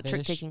 Or not Five-ish?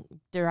 trick-taking,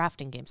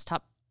 drafting games.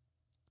 Top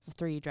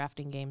 3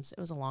 drafting games.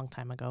 It was a long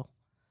time ago.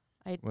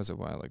 It was a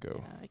while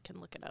ago. Yeah, I can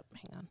look it up.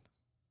 Hang on.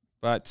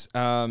 But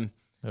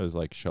It was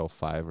like show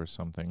 5 or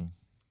something.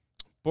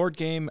 board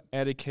game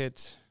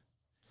etiquette,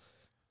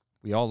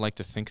 we all like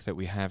to think that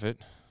we have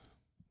it.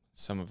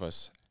 Some of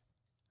us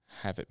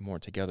have it more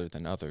together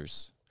than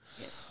others.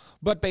 Yes.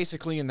 But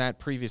basically, in that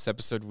previous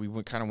episode, we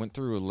kind of went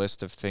through a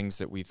list of things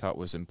that we thought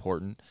was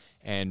important,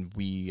 and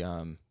we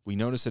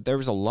noticed that there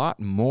was a lot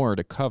more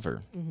to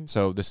cover. Mm-hmm.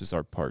 So this is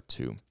our Part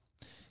 2.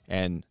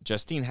 And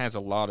Justine has a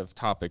lot of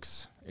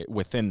topics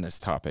within this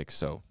topic,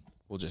 so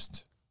we'll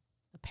just...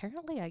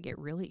 Apparently, I get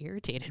really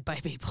irritated by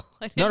people.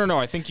 No.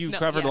 I think you No,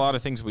 covered yeah. a lot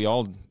of things we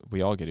all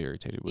get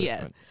irritated with.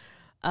 Yeah. but-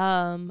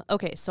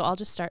 Okay, so I'll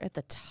just start at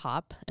the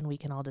top, and we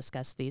can all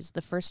discuss these.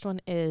 The first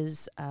one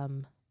is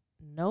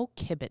no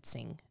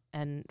kibitzing.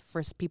 And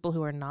for people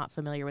who are not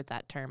familiar with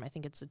that term, I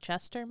think it's a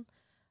chess term.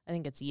 I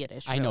think it's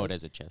Yiddish. I know really. it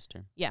as a chess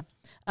term.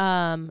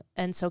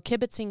 And so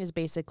kibitzing is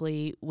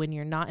basically when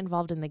you're not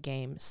involved in the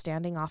game,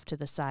 standing off to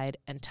the side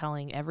and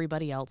telling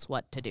everybody else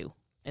what to do.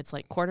 It's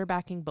like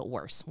quarterbacking, but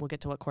worse. We'll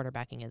get to what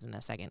quarterbacking is in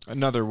a second.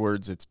 In other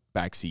words, it's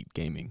backseat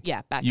gaming.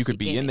 Yeah, back. You could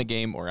be in the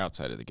game or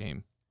outside of the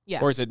game.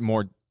 Yeah. Or is it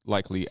more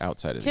likely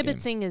outside of the game?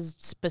 Kibitzing is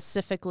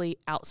specifically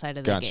outside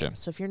of the Gotcha. game.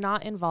 So if you're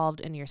not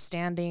involved and you're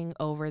standing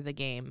over the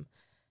game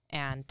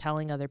and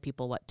telling other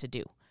people what to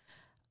do.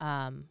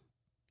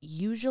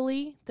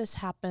 Usually this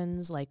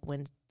happens like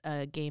when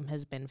a game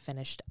has been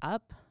finished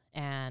up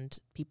and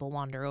people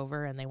wander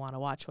over and they want to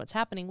watch what's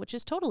happening, which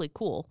is totally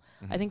cool.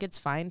 Mm-hmm. I think it's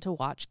fine to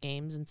watch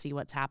games and see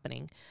what's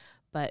happening,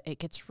 but it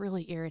gets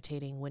really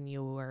irritating when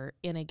you are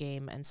in a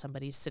game and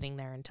somebody's sitting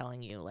there and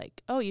telling you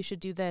like, oh, you should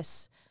do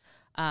this.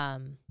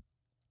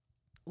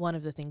 One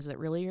of the things that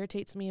really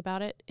irritates me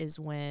about it is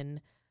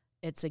when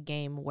it's a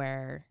game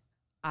where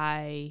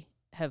I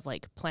have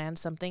like planned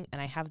something and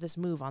I have this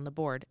move on the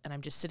board and I'm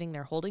just sitting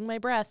there holding my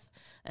breath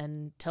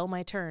until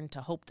my turn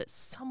to hope that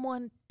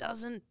someone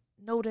doesn't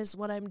notice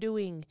what I'm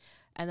doing.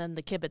 And then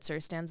the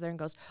kibitzer stands there and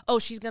goes, oh,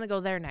 she's going to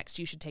go there next.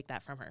 You should take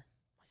that from her.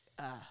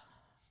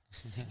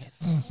 Dang it.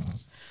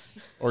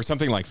 Or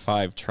something like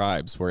 5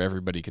 Tribes where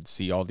everybody could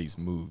see all these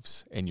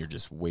moves and you're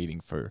just waiting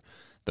for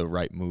the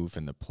right move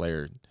and the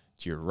player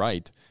to your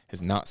right has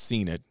not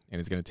seen it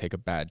and is going to take a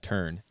bad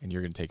turn and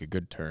you're going to take a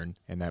good turn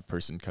and that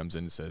person comes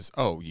in and says,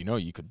 oh,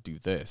 you could do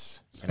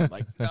this. And I'm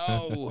like,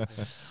 no.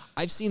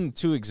 I've seen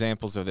 2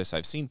 examples of this.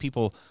 I've seen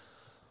people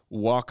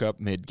walk up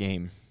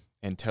mid-game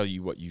and tell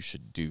you what you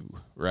should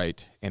do,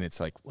 right? And it's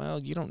like, well,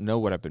 you don't know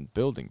what I've been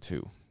building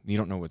to. You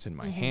don't know what's in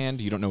my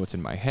hand. You don't know what's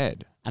in my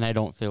head. And I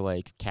don't feel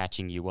like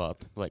catching you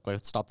up. Like,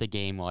 let's stop the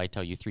game while I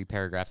tell you 3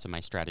 paragraphs of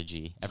my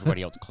strategy.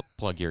 Everybody else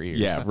plug your ears.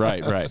 Yeah,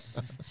 right.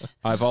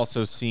 I've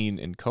also seen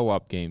in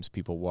co-op games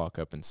people walk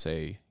up and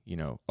say,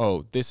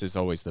 oh, this is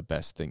always the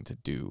best thing to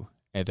do.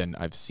 And then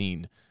I've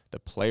seen the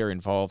player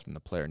involved and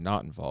the player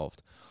not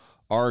involved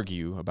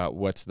argue about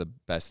what's the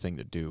best thing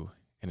to do.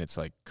 And it's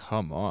like,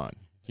 come on,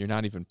 you're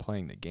not even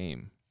playing the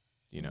game,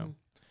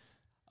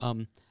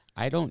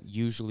 I don't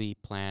usually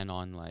plan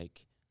on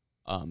like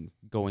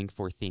going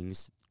for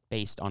things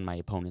based on my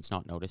opponents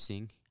not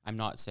noticing. I'm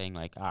not saying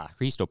like,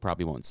 Christo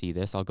probably won't see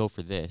this. I'll go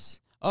for this.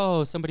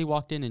 Oh, somebody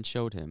walked in and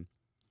showed him.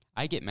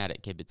 I get mad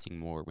at kibitzing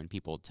more when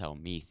people tell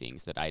me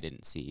things that I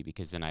didn't see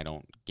because then I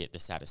don't get the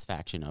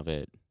satisfaction of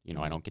it.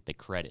 I don't get the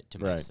credit to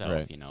myself,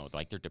 right.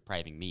 like they're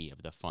depriving me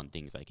of the fun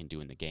things I can do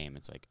in the game.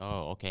 It's like,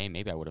 oh, okay,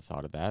 maybe I would have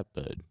thought of that,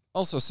 but...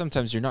 Also,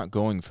 sometimes you're not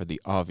going for the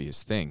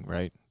obvious thing,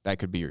 right? That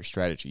could be your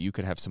strategy. You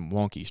could have some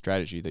wonky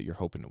strategy that you're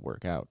hoping to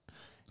work out,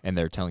 and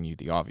they're telling you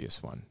the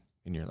obvious one.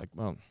 And you're like,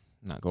 well,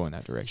 I'm not going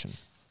that direction.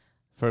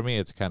 For me,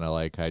 it's kind of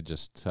like I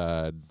just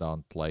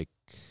don't like,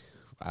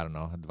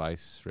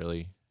 advice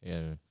really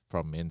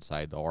from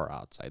inside or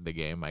outside the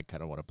game. I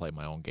kind of want to play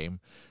my own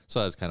game.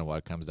 So that's kind of what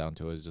it comes down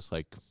to is just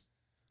like,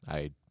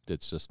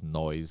 it's just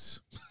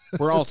noise.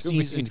 We're all To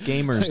me. seasoned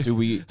gamers. Do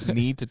we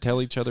need to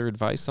tell each other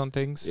advice on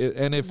things?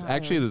 And if Not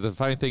actually really. the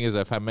funny thing is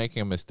if I'm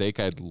making a mistake,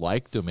 I'd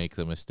like to make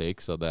the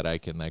mistake so that I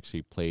can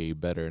actually play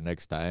better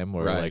next time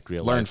or Right. like Learn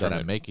realize from that it.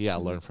 I'm making,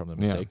 learn from the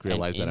Yeah. mistake,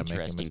 realize that I'm making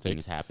a interesting mistake.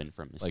 things happen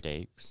from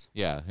mistakes.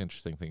 Yeah,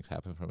 interesting things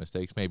happen from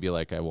mistakes. Maybe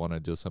like I want to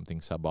do something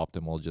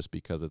suboptimal just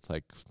because it's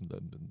like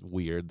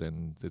weird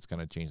and it's going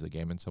to change the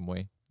game in some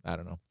way. I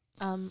don't know.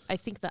 I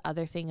think the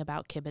other thing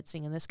about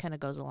kibitzing, and this kind of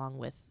goes along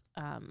with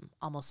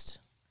almost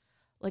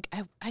like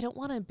I don't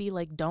want to be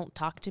like, don't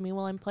talk to me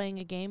while I'm playing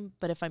a game.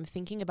 But if I'm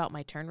thinking about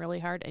my turn really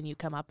hard and you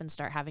come up and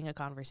start having a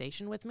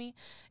conversation with me,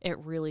 it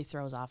really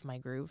throws off my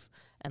groove.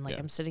 And like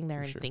Yeah, I'm sitting there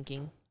for and sure.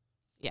 thinking,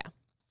 yeah.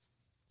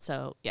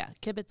 So yeah,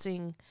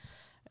 kibitzing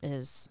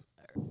is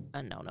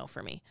a no-no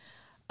for me.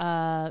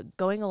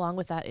 Going along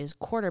with that is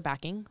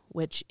quarterbacking,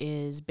 which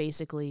is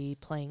basically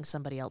playing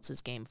somebody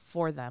else's game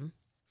for them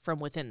from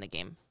within the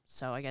game.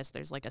 So I guess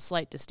there's like a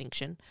slight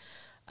distinction.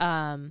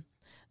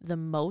 The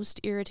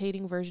most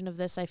irritating version of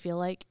this, I feel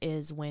like,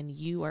 is when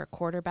you are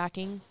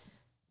quarterbacking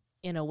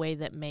in a way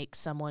that makes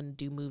someone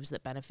do moves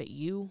that benefit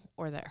you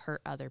or that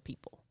hurt other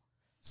people.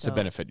 So, to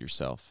benefit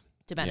yourself.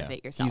 To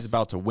benefit yourself. He's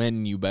about to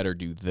win. You better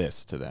do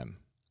this to them.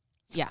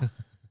 Yeah.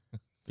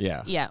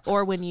 Yeah. Yeah.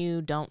 Or when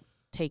you don't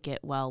take it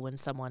well when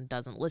someone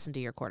doesn't listen to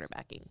your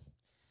quarterbacking.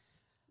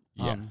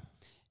 Yeah.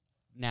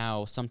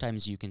 Now,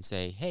 sometimes you can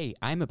say, hey,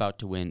 I'm about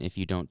to win if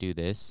you don't do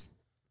this.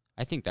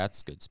 I think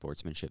that's good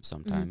sportsmanship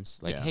sometimes.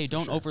 Like, Yeah, hey, for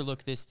don't sure.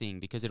 overlook this thing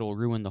because it'll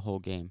ruin the whole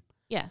game.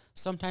 Yeah.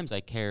 Sometimes I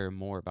care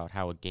more about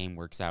how a game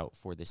works out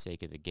for the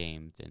sake of the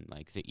game than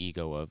like the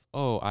ego of,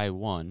 oh, I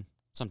won.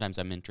 Sometimes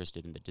I'm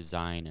interested in the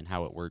design and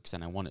how it works,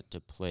 and I want it to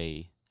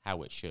play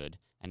how it should.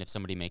 And if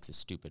somebody makes a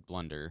stupid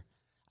blunder,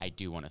 I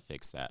do want to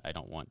fix that. I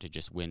don't want to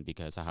just win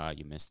because, haha,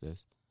 you missed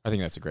this. I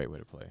think that's a great way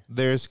to play.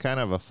 There's kind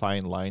of a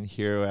fine line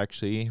here,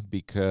 actually,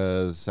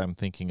 because I'm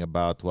thinking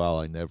about, well,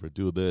 I never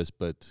do this,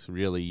 but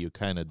really you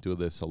kind of do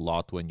this a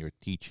lot when you're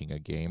teaching a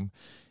game.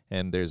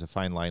 And there's a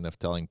fine line of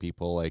telling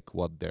people like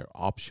what their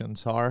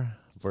options are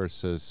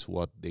versus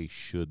what they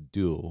should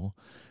do.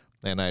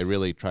 And I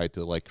really try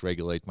to like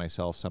regulate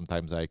myself.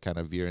 Sometimes I kind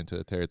of veer into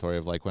the territory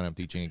of like when I'm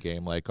teaching a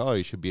game, like, oh,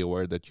 you should be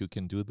aware that you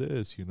can do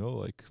this, you know,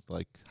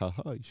 like,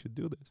 haha, you should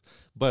do this.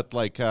 But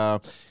like,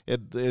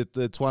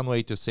 it's one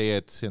way to say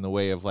it in a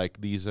way of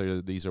like these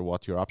are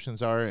what your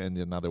options are, and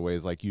another way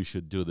is like you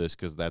should do this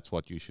because that's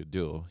what you should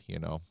do. You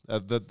know, I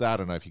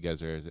don't know if you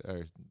guys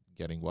are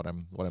getting what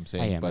I'm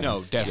saying. I am. But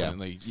No,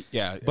 definitely.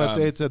 Yeah. but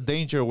it's a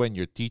danger when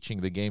you're teaching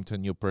the game to a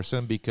new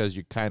person because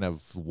you kind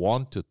of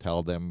want to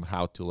tell them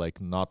how to like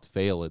not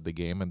fail at the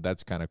game, and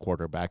that's kind of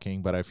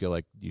quarterbacking. But I feel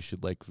like you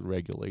should like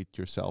regulate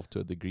yourself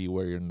to a degree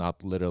where you're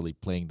not literally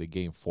playing the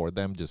game for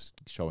them,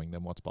 just showing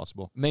them what's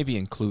possible. maybe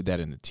include that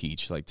in the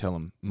teach. Like tell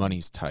them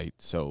money's tight,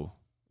 so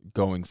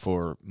going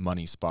for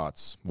money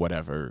spots,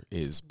 whatever,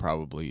 is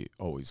probably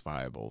always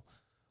viable.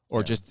 Or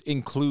Yeah. just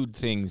include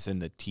things in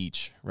the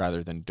teach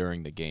rather than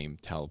during the game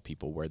tell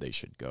people where they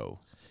should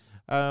go.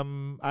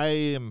 I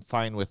am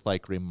fine with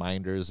like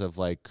reminders of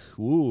like,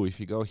 ooh, if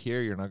you go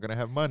here, you're not gonna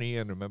have money,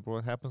 and remember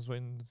what happens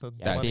when the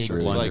Yeah, That's big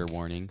true. blunder Like,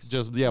 warnings.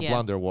 just Yeah.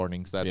 blunder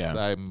warnings. That's Yeah.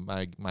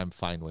 I'm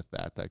fine with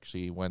that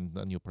actually when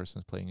a new person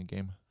is playing a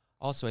game.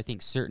 Also, I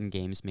think certain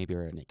games maybe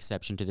are an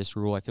exception to this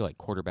rule. I feel like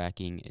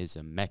quarterbacking is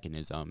a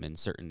mechanism in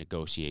certain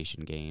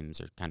negotiation games,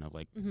 or kind of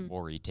like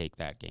Ori take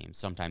that game.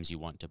 Sometimes you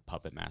want to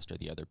puppet master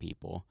the other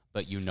people,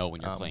 but you know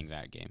when you're playing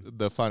that game.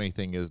 The funny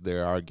thing is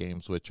there are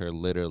games which are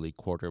literally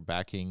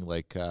quarterbacking.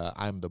 Like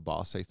I'm the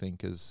Boss, I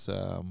think, is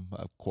a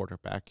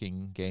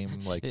quarterbacking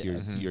game. Like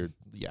you're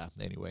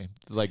anyway,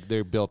 like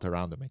they're built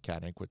around the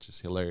mechanic, which is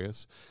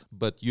hilarious.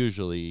 But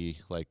usually,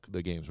 like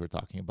the games we're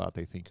talking about,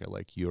 I think are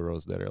like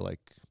Euros that are like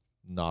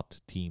not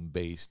team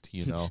based,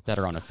 you know. That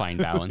are on a fine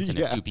balance, and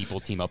Yeah. if two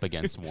people team up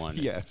against one,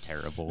 Yes. it's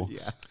terrible.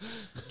 Yeah.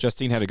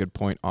 Justine had a good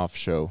point off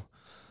show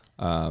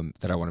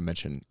that I want to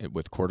mention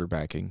with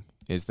quarterbacking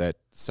is that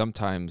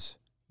sometimes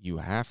you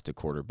have to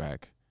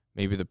quarterback.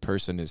 Maybe the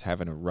person is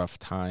having a rough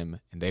time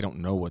and they don't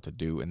know what to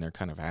do and they're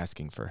kind of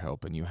asking for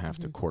help and you have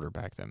to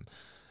quarterback them.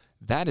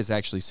 That is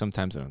actually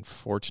sometimes an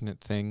unfortunate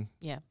thing.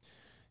 Yeah.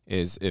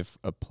 Is if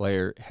a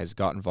player has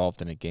got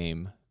involved in a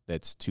game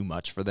that's too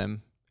much for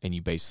them and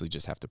you basically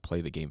just have to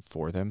play the game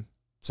for them.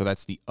 So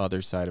that's the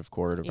other side of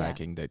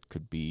quarterbacking that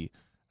could be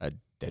a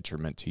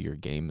detriment to your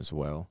game as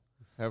well.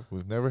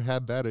 We've never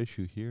had that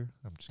issue here.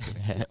 I'm just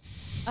kidding.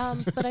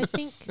 But I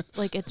think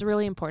like it's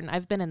really important.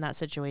 I've been in that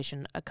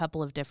situation a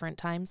couple of different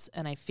times,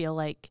 and I feel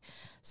like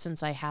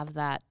since I have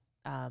that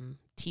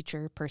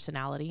teacher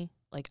personality,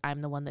 like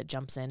I'm the one that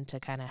jumps in to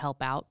kind of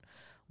help out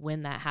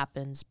when that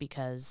happens,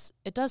 because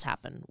it does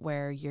happen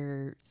where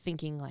you're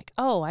thinking like,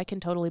 oh, I can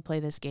totally play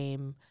this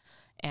game,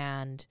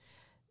 and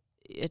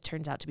it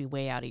turns out to be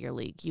way out of your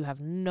league. You have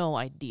no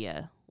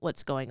idea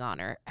what's going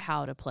on or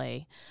how to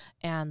play.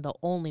 And the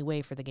only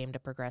way for the game to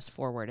progress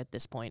forward at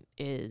this point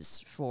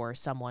is for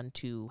someone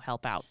to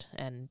help out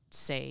and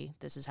say,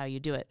 this is how you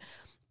do it.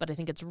 But I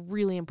think it's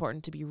really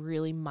important to be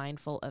really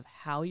mindful of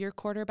how you're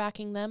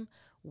quarterbacking them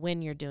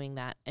when you're doing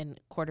that, and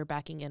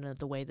quarterbacking in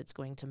the way that's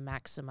going to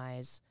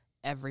maximize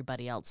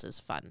everybody else's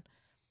fun.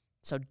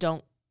 So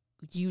don't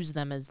use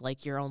them as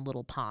like your own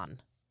little pawn.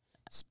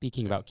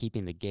 Speaking about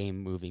keeping the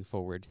game moving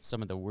forward,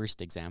 some of the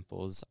worst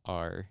examples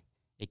are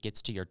it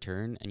gets to your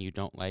turn and you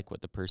don't like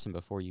what the person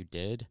before you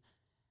did,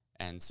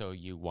 and so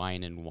you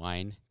whine and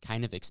whine,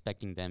 kind of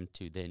expecting them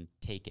to then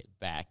take it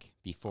back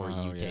before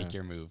you take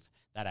your move.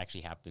 That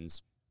actually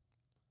happens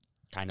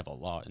kind of a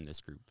lot in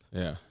this group.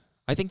 Yeah.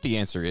 I think the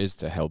answer is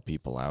to help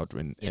people out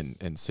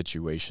in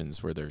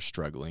situations where they're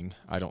struggling.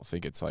 I don't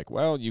think it's like,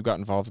 well, you got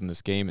involved in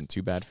this game and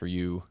too bad for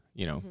you.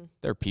 You know,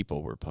 they're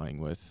people we're playing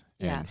with,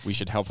 and we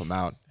should help them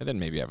out, and then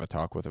maybe have a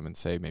talk with them and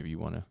say, maybe you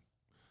want to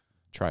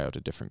try out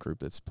a different group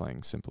that's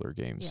playing simpler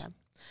games. Yeah.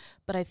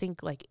 But I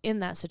think like in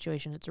that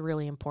situation, it's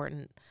really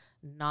important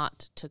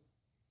not to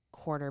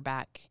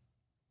quarterback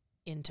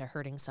into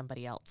hurting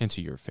somebody else.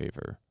 Into your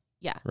favor.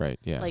 Yeah. Right.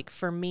 Yeah. Like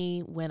for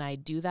me, when I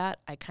do that,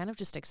 I kind of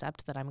just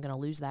accept that I'm going to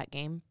lose that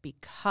game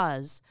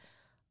because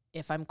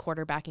if I'm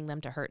quarterbacking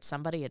them to hurt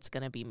somebody, it's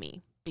going to be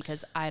me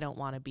because I don't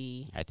want to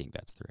be. I think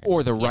that's the right.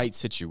 Or the answer. right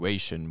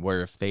situation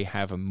where if they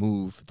have a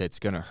move that's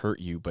going to hurt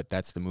you, but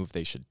that's the move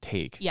they should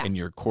take, Yeah. and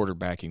you're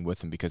quarterbacking with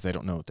them because they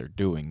don't know what they're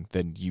doing,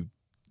 then you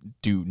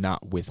do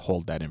not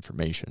withhold that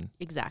information.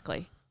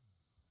 Exactly.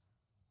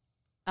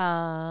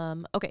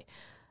 Okay.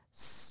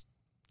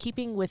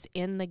 Keeping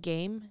within the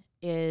game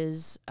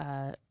is,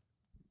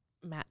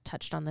 Matt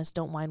touched on this.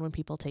 Don't mind when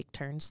people take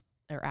turns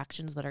or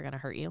actions that are going to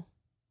hurt you.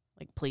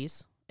 Like,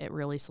 please. It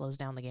really slows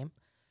down the game.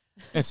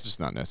 It's just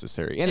not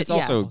necessary. And it's Yeah.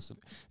 also, at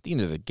the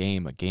end of the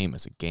game, a game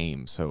is a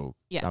game. So,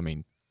 Yeah. I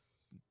mean,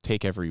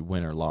 take every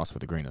win or loss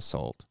with a grain of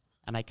salt.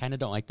 And I kind of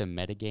don't like the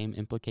metagame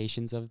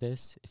implications of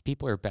this. If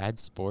people are bad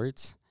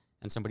sports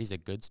and somebody's a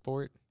good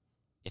sport,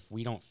 if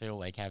we don't feel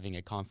like having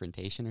a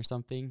confrontation or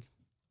something,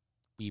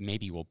 we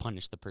maybe will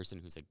punish the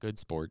person who's a good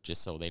sport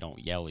just so they don't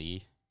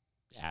yelly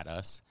at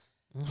us.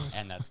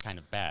 And that's kind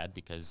of bad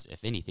because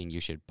if anything, you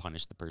should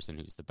punish the person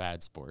who's the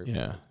bad sport.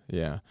 Yeah,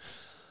 yeah.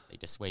 They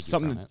dissuade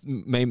Something you from that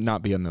it. may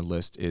not be on the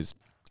list is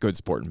good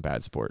sport and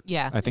bad sport.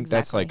 Yeah. I think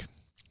that's exactly.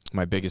 like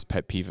my biggest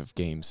pet peeve of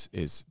games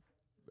is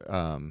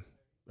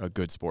a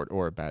good sport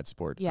or a bad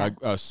sport. Yeah.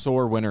 A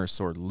sore winner, a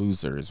sore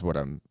loser is what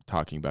I'm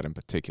talking about in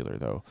particular,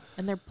 though.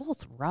 And they're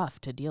both rough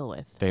to deal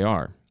with. They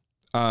are.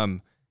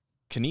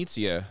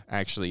 Knizia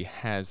actually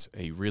has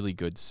a really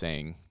good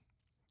saying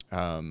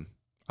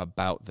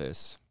about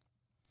this,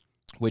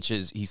 which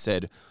is, he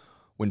said,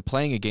 when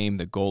playing a game,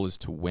 the goal is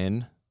to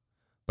win,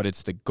 but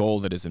it's the goal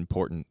that is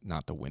important,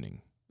 not the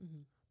winning.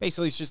 Mhm.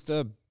 Basically, it's just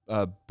a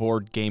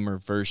board gamer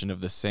version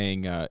of the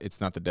saying, it's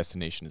not the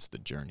destination, it's the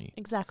journey.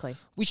 Exactly.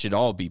 We should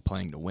all be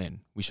playing to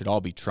win. We should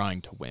all be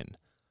trying to win.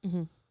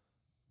 Mm-hmm.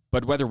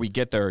 But whether we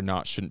get there or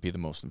not shouldn't be the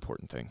most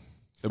important thing.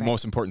 The Right.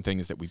 most important thing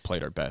is that we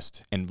played our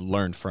best and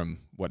learned from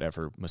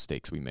whatever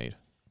mistakes we made.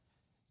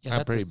 Yeah, I'm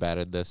that's pretty a s- bad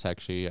at this,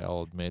 actually,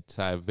 I'll admit.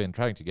 I've been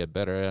trying to get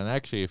better, and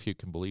actually, if you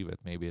can believe it,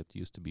 maybe it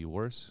used to be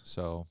worse.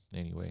 So,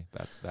 anyway,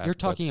 that's that. You're but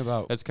talking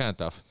about That's kind of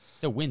tough.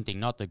 the win thing,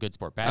 not the good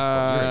sport, bad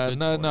sport. You're a good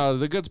no, sport. no,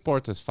 the good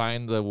sport is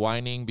fine. The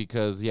whining,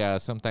 because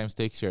sometimes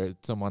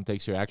someone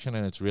takes your action,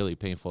 and it's really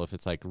painful if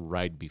it's like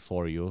right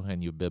before you,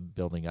 and you've been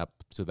building up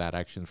to that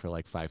action for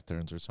like 5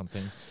 turns or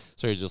something.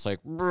 So you're just like,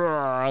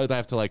 I'd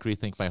have to like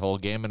rethink my whole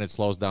game, and it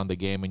slows down the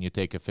game, and you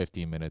take a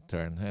 15-minute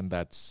turn, and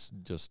that's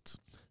just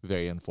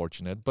very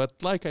unfortunate. But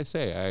like I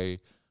say,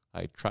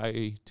 I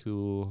try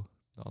to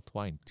not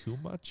whine too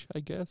much, I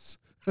guess.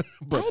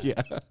 But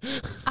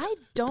I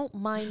don't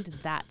mind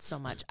that so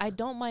much. I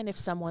don't mind if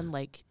someone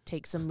like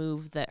takes a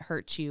move that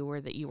hurts you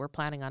or that you were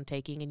planning on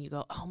taking and you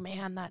go, oh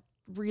man, that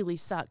really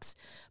sucks.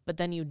 But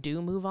then you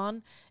do move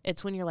on.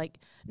 It's when you're like,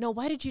 no,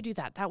 why did you do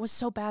that? That was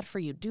so bad for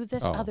you. Do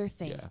this Oh, other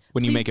thing. yeah.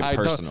 When you Please make it I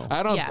personal.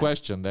 don't Yeah.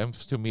 question them.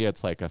 To me,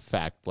 it's like a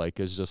fact. Like,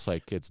 it's just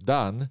like, it's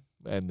done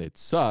and it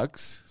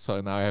sucks.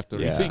 So now I have to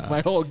Yeah. rethink my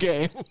whole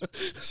game.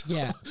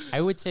 Yeah, I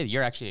would say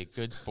you're actually a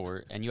good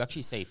sport, and you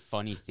actually say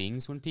funny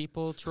things when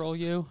people troll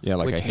you. Yeah,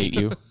 like I which hate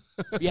you.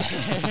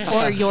 Yeah.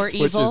 Or you're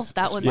evil. is-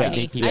 That one's Yeah. I me.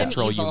 think people I'm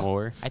troll evil. you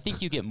more. I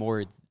think you get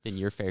more than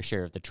your fair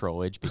share of the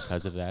trollage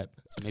because of that.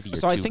 So maybe you're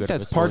So too I think good of a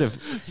that's part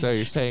sport. of So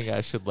you're saying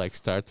I should like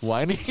start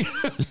whining?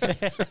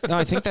 no,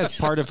 I think that's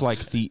part of like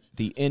the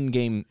in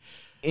game,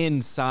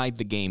 inside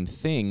the game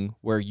thing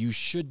where you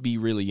should be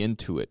really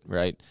into it,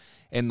 right?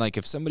 And like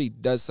if somebody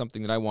does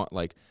something that I want,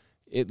 like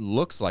it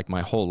looks like my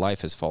whole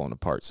life has fallen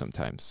apart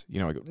sometimes. You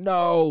know, I go,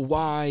 no,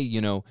 why?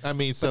 You know, I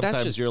mean, But that's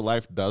sometimes just- your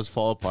life does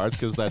fall apart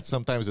because that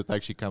sometimes it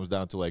actually comes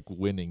down to like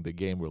winning the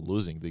game or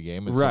losing the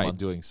game and Right. someone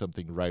doing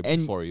something right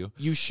and before you.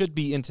 you should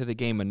be into the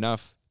game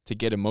enough to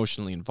get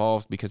emotionally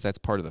involved because that's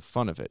part of the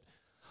fun of it.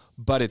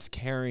 But it's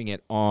carrying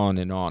it on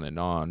and on and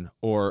on,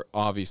 or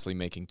obviously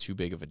making too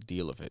big of a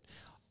deal of it.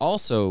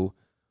 Also,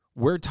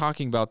 we're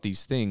talking about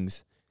these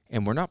things,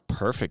 and we're not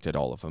perfect at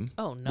all of them.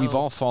 Oh, no. We've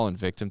all fallen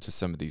victim to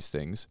some of these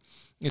things.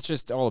 It's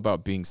just all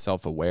about being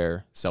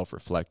self-aware,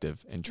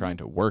 self-reflective, and trying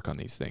to work on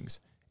these things.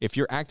 If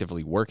you're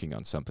actively working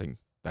on something,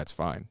 that's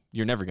fine.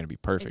 You're never going to be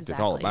perfect. It's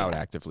all Exactly, about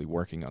yeah. actively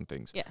working on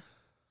things. Yeah.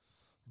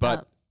 But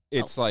Uh,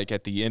 it's like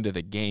at the end of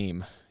the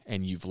game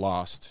and you've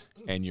lost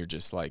and you're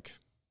just like,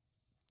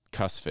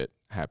 cuss fit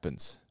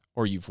happens.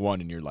 Or you've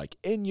won and you're like,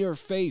 in your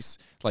face.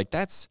 Like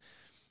that's,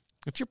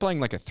 if you're playing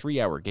like a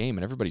 3-hour game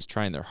and everybody's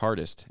trying their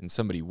hardest and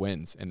somebody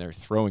wins and they're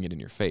throwing it in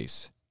your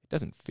face, it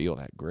doesn't feel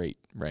that great,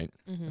 right?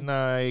 Mhm. No,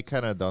 I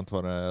kind of don't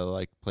want to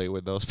like play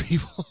with those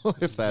people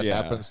if that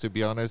Yeah. happens, to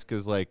be honest,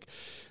 because like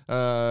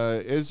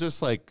it's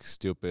just like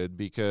stupid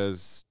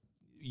because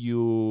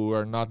you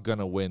are not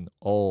gonna win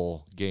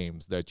all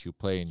games that you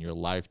play in your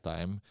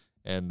lifetime.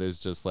 And it's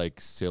just like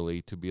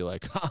silly to be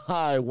like, haha,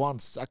 I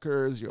want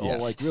suckers. You're Yeah. all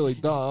like really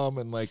dumb.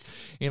 And like,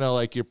 you know,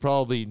 like you're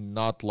probably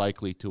not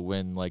likely to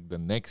win like the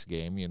next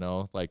game, you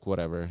know, like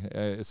whatever.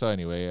 So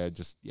anyway,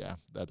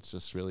 that's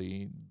just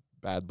really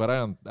bad. But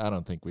I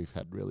don't think we've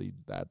had really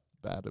that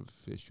bad of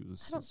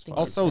issues. I don't as think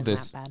far it's as- Also, been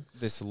this that bad.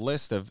 this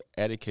list of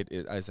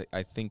etiquette,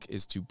 I think,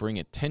 is to bring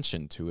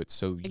attention to it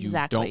so you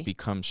Exactly. don't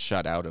become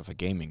shut out of a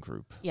gaming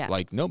group. Yeah.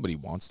 Like, nobody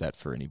wants that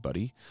for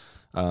anybody.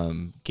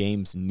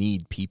 Games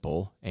need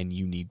people, and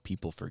you need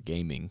people for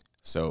gaming.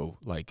 So,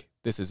 like,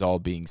 this is all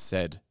being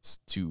said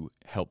to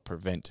help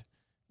prevent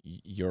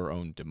your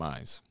own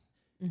demise.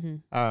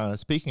 Mm-hmm.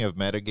 Speaking of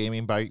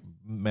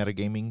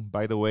metagaming,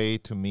 by the way,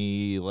 to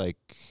me,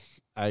 like,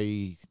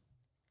 I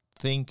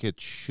think it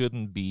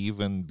shouldn't be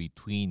even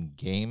between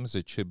games.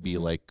 It should be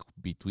like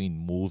between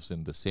moves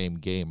in the same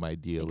game,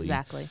 ideally.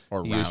 Exactly.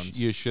 Or You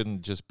rounds. you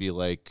shouldn't just be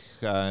like,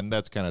 and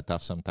that's kind of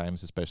tough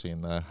sometimes, especially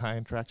in the high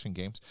interaction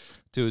games,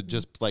 to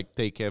just like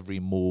take every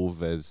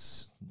move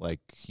as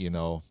like, you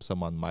know,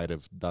 someone might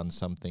have done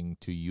something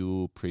to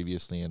you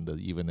previously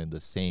even in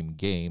the same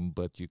game,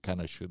 but you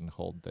kind of shouldn't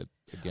hold that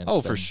against them.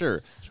 Oh, for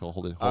sure.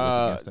 Hold it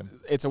against them.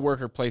 It's a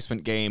worker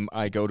placement game.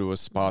 I go to a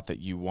spot that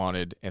you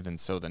wanted, and then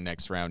so the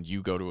next round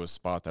you go to a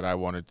spot that I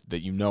wanted,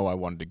 that you know I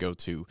wanted to go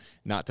to,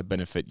 not to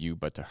benefit you,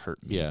 but to hurt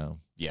me. Yeah.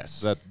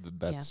 Yes.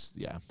 That's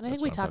yeah. And I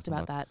think we talked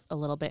about that a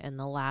little bit in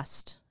the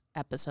last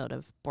episode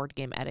of Board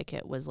Game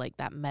Etiquette, was like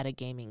that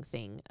metagaming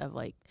thing of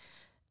like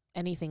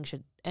anything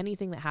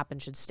that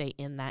happens should stay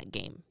in that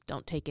game.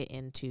 Don't take it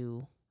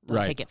into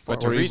Right. take it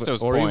But forward. to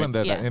Risto's or point, even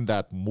that Yeah. in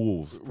that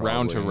move,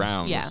 Round to probably,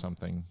 round. Yeah. or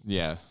something.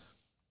 Yeah.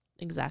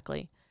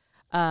 Exactly.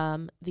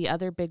 The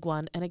other big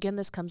one, and again,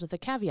 this comes with a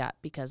caveat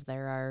because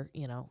there are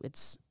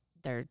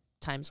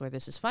times where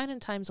this is fine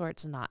and times where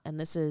it's not, and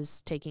this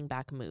is taking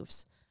back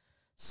moves.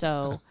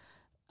 So,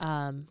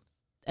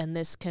 and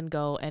this can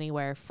go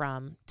anywhere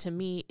from, to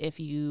me, if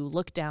you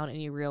look down and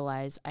you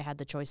realize I had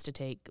the choice to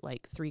take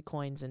like 3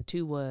 coins and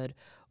 2 wood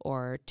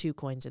or 2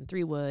 coins and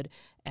 3 wood,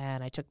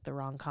 and I took the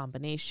wrong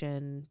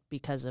combination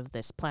because of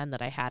this plan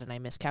that I had and I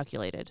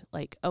miscalculated.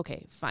 Like,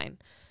 okay, fine,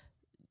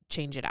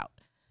 change it out.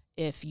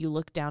 If you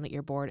look down at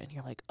your board and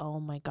you're like, oh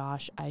my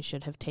gosh, I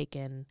should have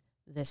taken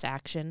this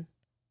action,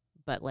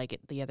 but like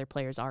the other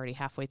player's already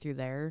halfway through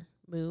their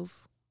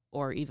move,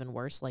 or even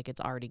worse, like it's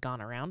already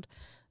gone around,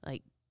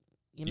 like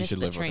you missed should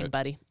the live with train, it.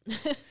 buddy.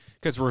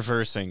 Because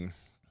reversing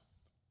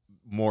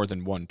more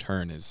than one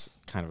turn is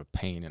kind of a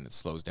pain, and it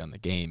slows down the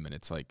game. And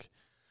it's like,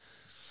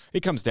 it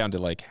comes down to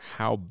like,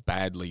 how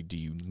badly do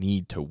you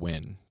need to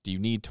win? Do you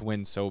need to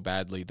win so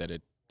badly that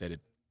it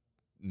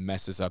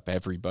messes up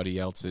everybody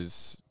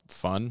else's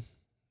fun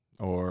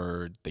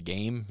or the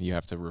game? You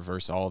have to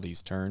reverse all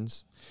these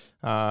turns.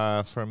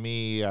 For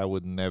me, I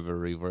would never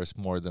reverse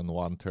more than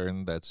one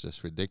turn. That's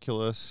just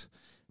ridiculous.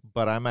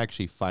 But I'm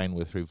actually fine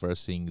with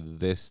reversing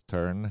this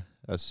turn,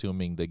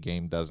 assuming the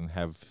game doesn't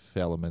have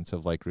elements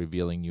of like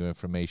revealing new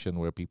information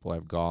where people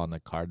have gone a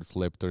card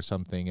flipped or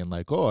something and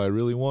like, oh, I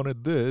really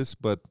wanted this,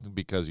 but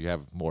because you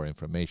have more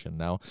information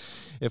now.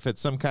 If it's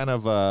some kind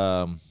of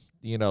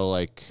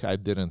like I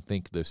didn't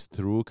think this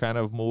through kind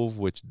of move,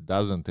 which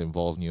doesn't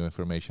involve new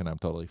information, I'm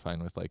totally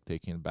fine with like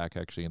taking it back.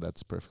 Actually,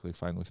 that's perfectly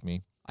fine with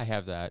me. I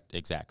have that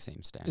exact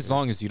same standard. As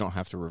long as you don't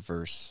have to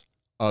reverse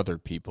other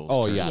people's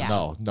Oh turns. yeah, Yeah,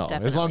 no.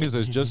 As long definitely. as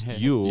it's just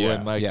you Yeah,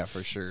 and like yeah,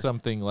 for sure.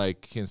 something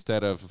like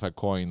instead of a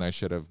coin, I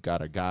should have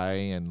got a guy,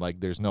 and like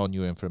there's no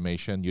new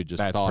information. You just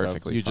That's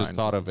perfectly fine.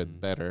 thought of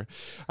it better.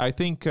 I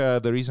think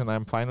the reason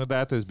I'm fine with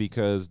that is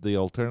because the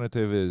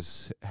alternative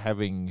is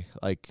having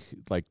like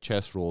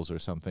chess rules or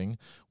something,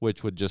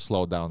 which would just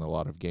slow down a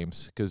lot of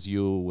games because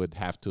you would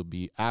have to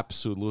be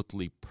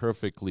absolutely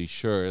perfectly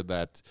sure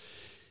that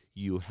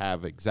you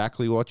have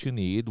exactly what you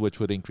need, which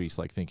would increase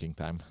like thinking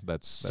time.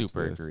 That's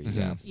Super the- agree.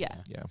 Yeah, Yeah.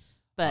 yeah,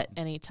 But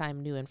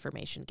anytime new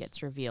information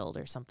gets revealed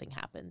or something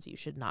happens, you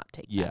should not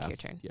take Yeah. back your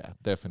turn. yeah,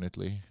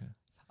 definitely.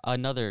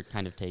 Another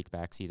kind of take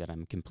backsy that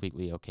I'm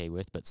completely okay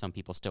with, but some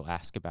people still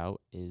ask about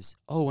is,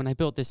 oh, when I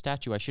built this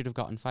statue, I should have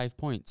gotten 5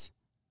 points.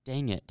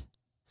 Dang it.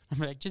 I'm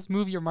like, just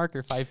move your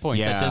marker 5 points.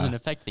 Yeah. That doesn't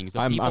affect things.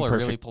 But I'm people are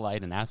really perfect.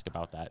 polite and ask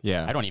about that.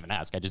 Yeah. I don't even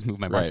ask. I just move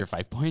my Right. marker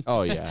 5 points.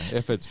 Oh yeah,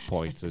 if it's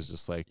points, it's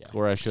just like, Yeah.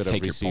 or I should have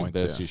Take your received points,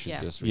 this. yeah. You should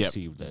Yeah. just Yep,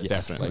 receive this.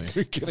 definitely. Like,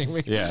 you're kidding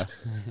me? Yeah.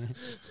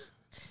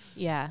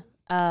 Yeah.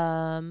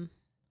 And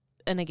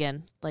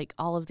again, like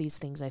all of these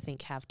things I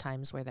think have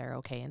times where they're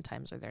okay and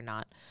times where they're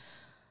not.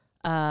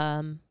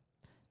 And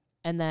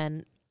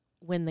then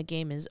when the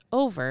game is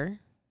over,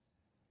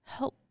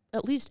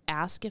 at least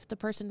ask if the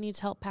person needs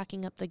help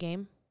packing up the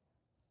game.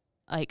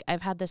 Like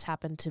I've had this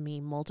happen to me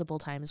multiple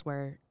times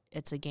where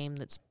it's a game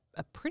that's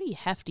a pretty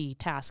hefty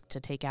task to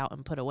take out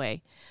and put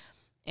away.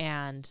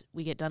 And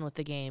we get done with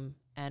the game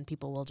and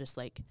people will just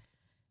like,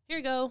 here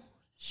you go,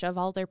 shove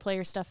all their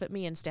player stuff at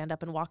me and stand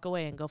up and walk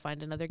away and go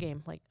find another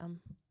game. Like,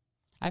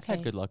 I've had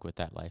Okay. good luck with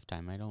that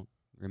lifetime. I don't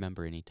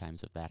remember any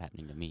times of that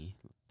happening to me,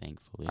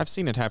 thankfully. I've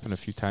seen it happen a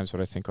few times,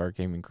 but I think our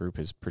gaming group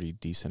is pretty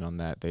decent on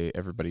that.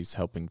 Everybody's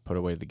helping put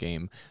away the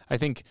game. I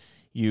think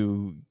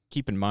you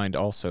keep in mind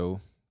also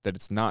that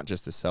it's not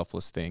just a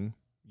selfless thing.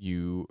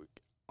 You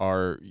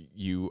are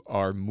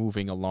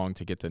moving along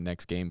to get the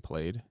next game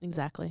played.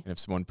 exactly. And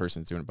if one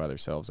person's doing it by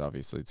themselves,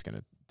 obviously it's going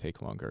to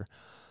take longer.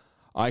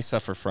 I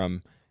suffer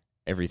from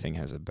everything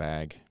has a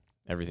bag.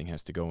 Everything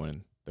has to go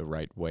in the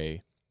right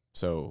way.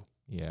 So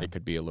Yeah. it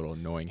could be a little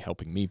annoying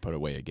helping me put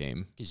away a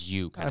game. Because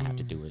you kind of have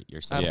to do it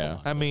yourself. Yeah. a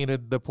lot I of it. mean,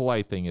 the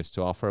polite thing is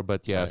to offer,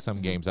 but yeah, Right. some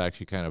Mhm. games I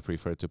actually kind of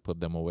prefer to put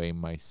them away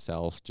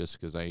myself just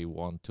because I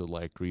want to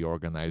like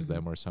reorganize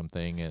them or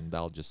something, and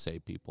I'll just say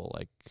people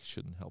like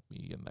shouldn't help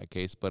me in that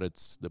case. But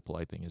it's the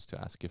polite thing is to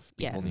ask if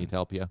Yeah. people need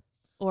help. Yeah.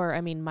 Or,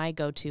 I mean, my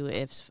go-to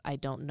if I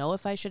don't know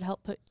if I should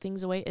help put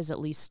things away is at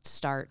least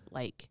start,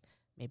 like,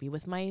 maybe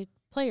with my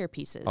player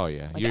pieces. Oh,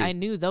 yeah. Like, You're- I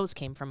knew those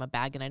came from a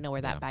bag, and I know where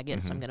Yeah. that bag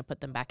is, so I'm Mhm. going to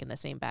put them back in the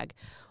same bag.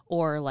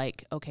 Or,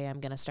 like, okay, I'm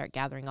going to start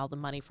gathering all the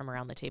money from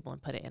around the table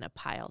and put it in a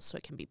pile so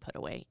it can be put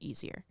away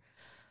easier.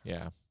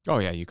 Yeah. Oh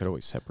yeah, you could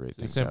always separate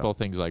The things simple out.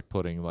 things like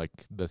putting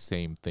like the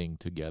same thing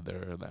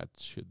together, that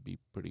should be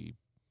pretty,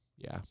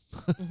 yeah,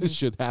 Mhm. it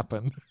should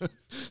happen.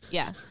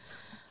 Yeah.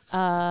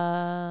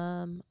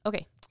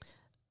 Okay.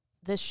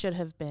 This should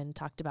have been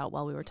talked about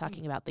while we were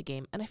talking about the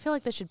game, and I feel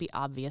like this should be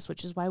obvious,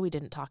 which is why we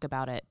didn't talk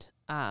about it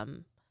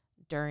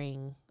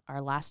during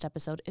our last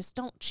episode, is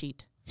don't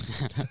cheat.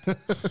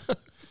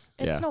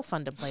 It's Yeah. no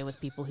fun to play with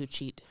people who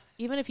cheat.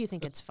 Even if you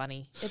think it's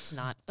funny, it's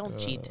not. Don't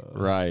cheat.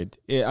 Right.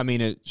 I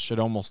mean, it should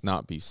almost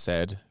not be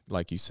said.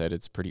 Like you said,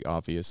 it's pretty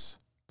obvious,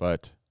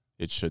 but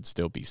it should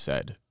still be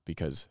said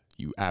because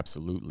you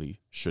absolutely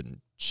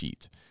shouldn't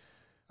cheat.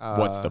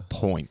 What's the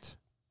point?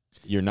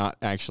 You're not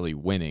actually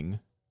winning.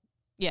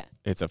 Yeah.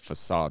 It's a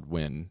facade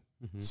win.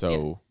 Mhm.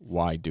 So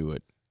why do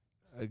it?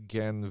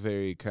 Again,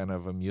 very kind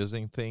of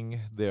amusing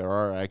thing. There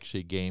are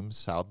actually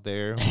games out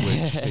there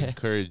which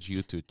encourage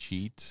you to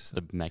cheat. It's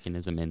the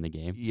mechanism in the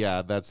game.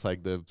 Yeah, that's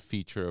like the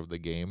feature of the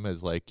game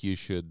is like you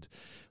should,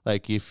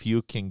 like if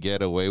you can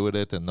get away with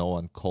it and no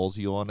one calls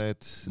you on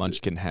it.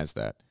 Munchkin has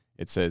that.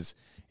 It says,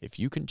 if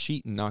you can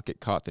cheat and not get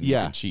caught, then you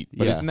Yeah, can cheat.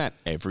 But yeah. isn't that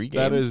every game?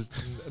 That is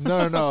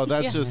no.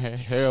 That's Yeah. just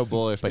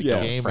terrible. If a Yeah.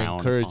 game Frown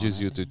encourages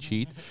upon you it. to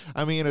cheat,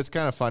 I mean, it's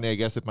kind of funny. I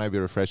guess it might be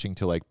refreshing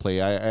to like play.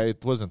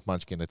 It wasn't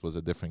Munchkin. It was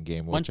a different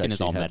game. Which Munchkin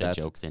is all actually had meta that.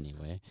 jokes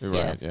anyway.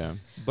 Right, yeah.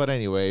 But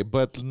anyway,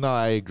 but no,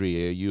 I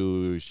agree.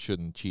 You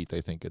shouldn't cheat.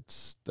 I think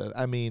it's.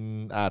 I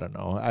mean, I don't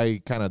know.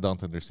 I kind of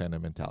don't understand the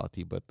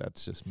mentality, but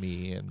that's just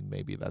me, and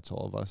maybe that's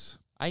all of us.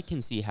 I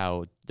can see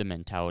how the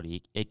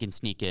mentality, it can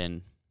sneak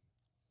in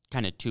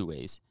kind of two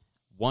ways.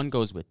 One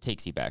goes with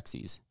takesy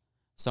backsies.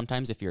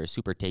 Sometimes if you're a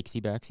super takesy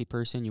backsy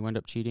person, you end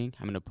up cheating.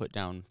 I'm going to put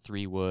down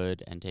 3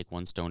 wood and take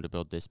 1 stone to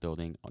build this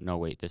building. Oh, no,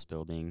 wait, this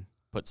building.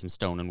 Put some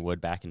stone and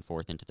wood back and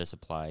forth into the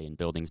supply and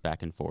buildings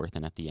back and forth.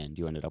 And at the end,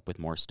 you ended up with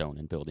more stone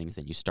and buildings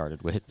than you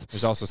started with.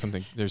 There's also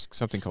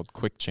something called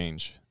quick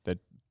change that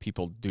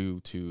people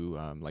do to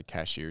like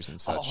cashiers and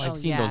such. I've Oh,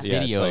 seen yeah. those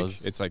Yeah,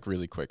 videos. it's like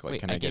really quick. Like, Wait,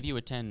 can I I gave get? you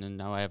a 10 and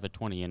now I have a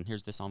 20 and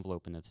here's this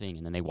envelope and the thing.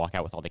 And then they walk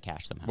out with all the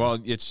cash somehow. Well,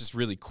 it's just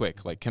really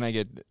quick. Like, can I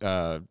get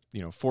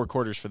 4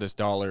 quarters for this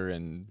dollar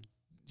and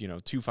 2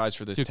 5s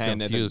for this To 10?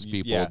 confuse and then,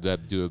 people yeah.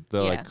 that do it Yeah.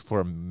 like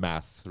for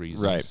math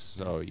reasons. Right.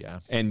 So yeah.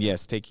 And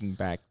yes, taking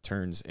back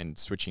turns and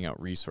switching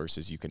out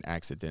resources, you can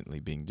accidentally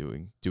be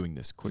doing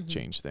this quick Mhm.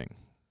 change thing,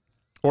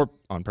 or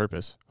on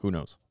purpose. Who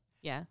knows?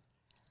 Yeah.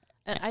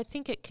 And I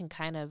think it can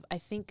I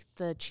think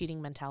the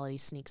cheating mentality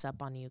sneaks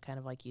up on you, kind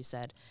of like you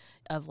said,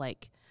 of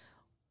like,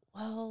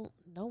 well,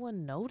 no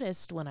one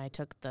noticed when I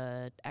took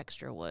the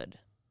extra wood.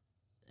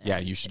 Yeah,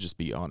 And you should just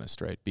be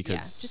honest, right?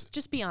 Because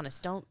just be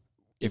honest. Don't,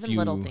 if even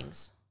little you-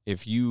 things.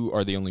 if you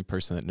are the only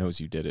person that knows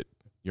you did it,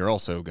 you're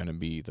also going to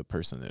be the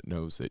person that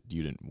knows that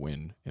you didn't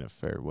win in a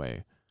fair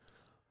way.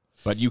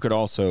 But you could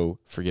also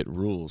forget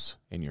rules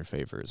in your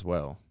favor as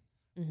well.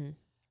 Mm-hmm.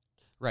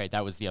 Right,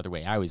 that was the other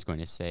way I was going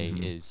to say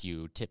Mhm. is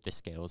you tip the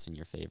scales in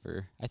your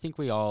favor. I think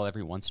we all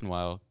every once in a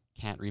while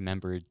can't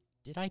remember,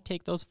 did I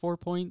take those 4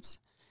 points?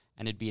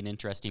 And it'd be an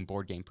interesting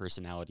board game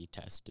personality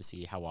test to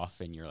see how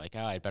often you're like,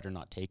 I'd better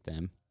not take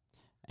them.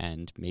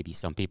 And maybe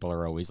some people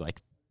are always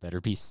like,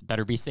 better be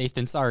safe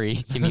than sorry.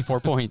 Give me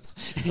 4 points.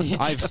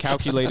 I've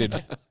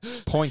calculated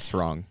points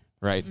wrong,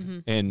 right? Mm-hmm.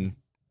 And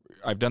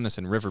I've done this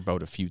in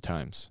Riverboat a few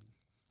times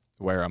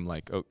where I'm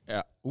like,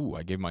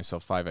 I gave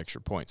myself 5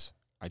 extra points.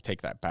 I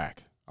take that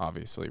back,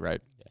 obviously,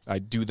 right? Yes. I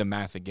do the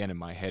math again in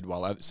my head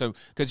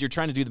because you're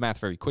trying to do the math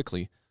very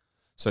quickly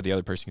so the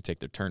other person can take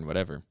their turn,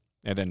 whatever.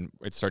 And then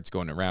it starts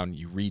going around.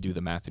 You redo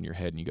the math in your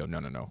head and you go,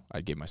 no,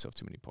 I gave myself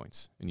too many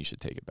points and you should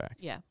take it back.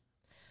 Yeah.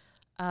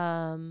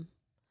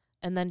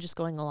 And then just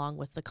going along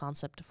with the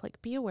concept of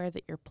like, be aware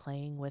that you're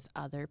playing with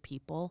other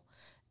people.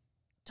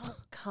 Don't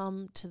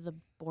come to the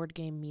board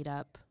game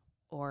meetup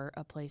or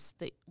a place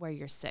where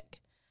you're sick.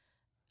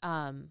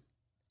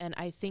 And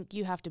I think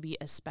you have to be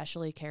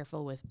especially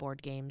careful with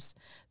board games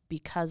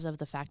because of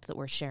the fact that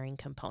we're sharing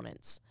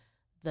components.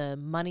 The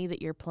money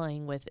that you're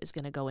playing with is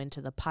going to go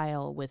into the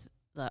pile with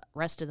the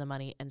rest of the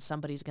money, and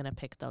somebody's going to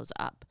pick those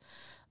up.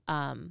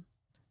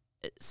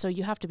 So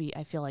you have to be,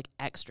 I feel like,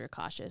 extra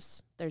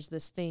cautious. There's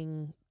this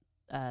thing,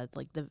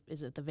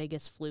 is it the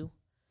Vegas flu?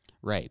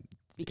 Right.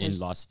 Because In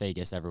Las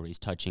Vegas, everybody's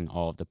touching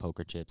all of the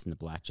poker chips and the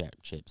blackjack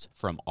chips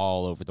from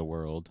all over the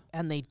world.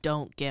 and they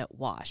don't get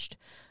washed.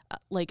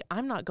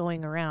 I'm not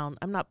going around,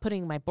 I'm not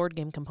putting my board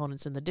game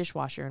components in the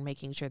dishwasher and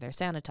making sure they're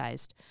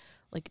sanitized.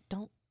 Like,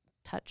 don't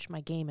touch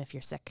my game if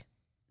you're sick.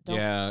 Don't.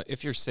 Yeah,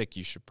 if you're sick,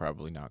 you should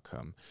probably not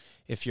come.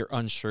 If you're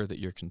unsure that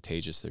you're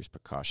contagious, there's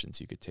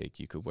precautions you could take.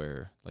 You could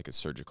wear like a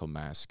surgical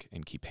mask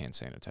and keep hand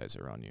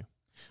sanitizer on you.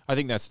 I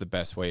think that's the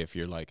best way if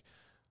you're like,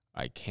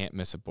 I can't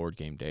miss a board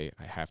game day.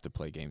 I have to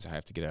play games. I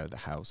have to get out of the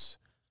house.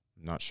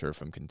 I'm not sure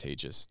if I'm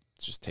contagious.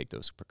 Just take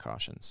those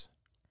precautions.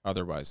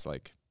 Otherwise,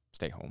 like,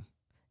 stay home.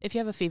 If you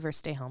have a fever,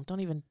 stay home. Don't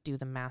even do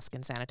the mask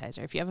and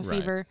sanitizer. If you have a Right.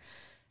 fever,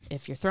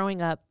 if you're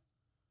throwing up,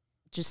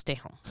 just stay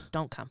home.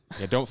 Don't come.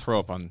 Yeah, don't throw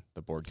up on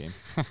the board game.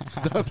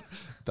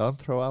 Don't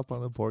throw up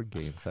on a board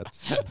game.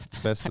 That's the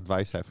best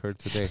advice I've heard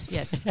today.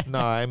 Yes. No,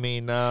 I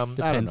mean, I don't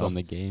Depends know. on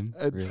the game,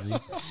 really.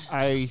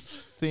 I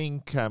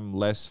think I'm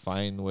less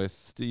fine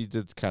with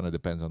it. Kind of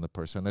depends on the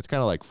person. It's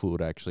kind of like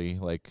food, actually.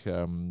 Like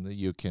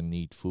you can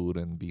eat food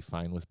and be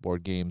fine with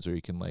board games, or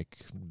you can like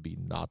be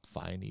not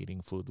fine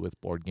eating food with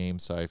board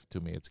games. So to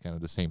me, it's kind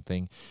of the same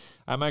thing.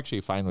 I'm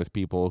actually fine with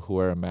people who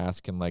wear a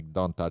mask and like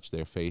don't touch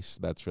their face.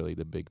 That's really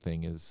the big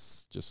thing.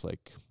 Is just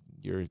like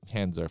your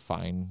hands are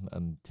fine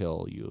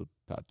until you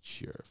touch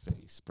your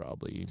face,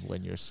 probably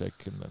when you're sick,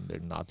 and then they're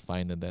not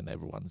fine, and then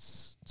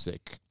everyone's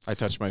sick. I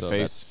touch my So face.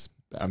 that's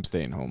bad. I'm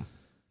staying home.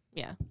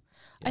 Yeah.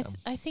 Yeah.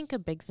 I think a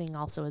big thing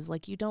also is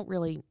like you don't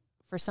really,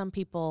 for some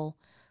people,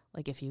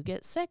 like if you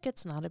get sick,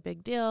 it's not a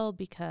big deal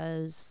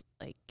because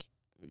like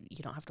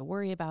you don't have to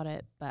worry about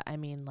it. But I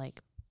mean,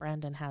 like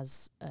Brandon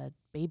has a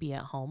baby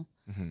at home.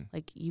 Mm-hmm.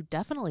 Like you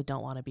definitely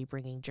don't want to be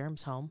bringing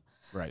germs home.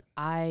 Right.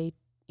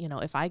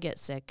 If I get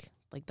sick,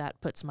 like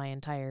that puts my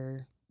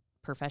entire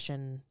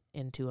profession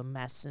into a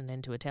mess and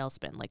into a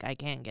tailspin. Like I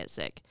can get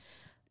sick.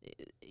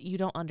 You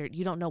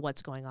don't know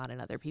what's going on in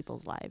other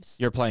people's lives.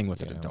 You're playing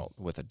with Yeah.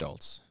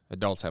 adults.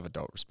 Adults have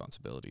adult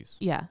responsibilities.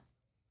 Yeah,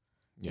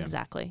 Yeah.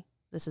 exactly.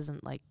 This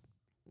isn't like,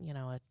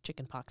 a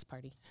chicken pox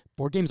party.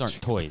 Board games aren't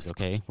toys,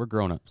 okay? We're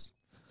grown-ups.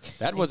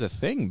 That was a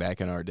thing back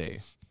in our day.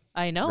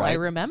 I know. I Right?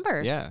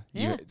 remember. Yeah.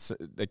 Yeah.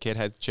 The kid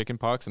has chicken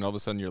pox, and all of a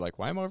sudden you're like,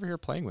 why am I over here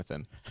playing with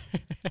him?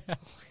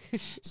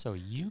 So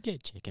you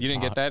get chicken You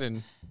didn't get that pox.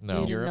 in. No, You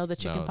didn't Europe? know the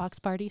chicken No. pox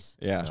parties?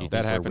 Yeah, Do you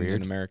that think we're happened weird?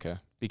 in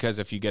America. Because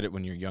if you get it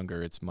when you're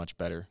younger, it's much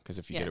better. Because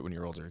if you Yeah. get it when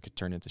you're older, it could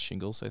turn into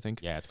shingles, I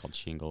think. Yeah, it's called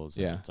shingles.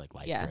 Yeah. And it's like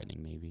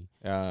life-threatening, maybe.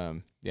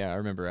 Yeah, I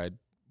remember I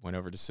went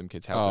over to some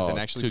kids' houses and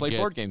actually to played get-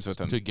 board games with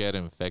them. to get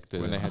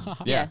infected. When they and-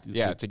 had,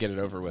 Yeah. to get it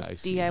over with. I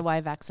see. DIY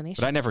vaccination.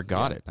 But I never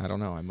got Yeah. it. I don't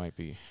know. I might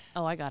be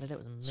Oh, I got it. It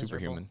was miserable.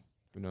 superhuman.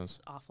 Who knows?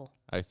 Awful.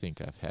 I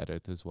think I've had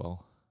it as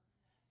well.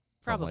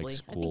 From, like, Probably. I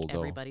school, think though.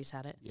 everybody's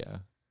had it. Yeah,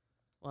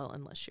 Well,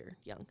 unless you're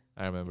young.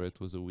 I remember it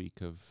was a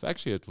week of.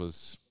 Actually, it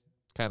was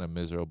kind of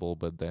miserable,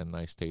 but then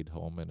I stayed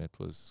home and it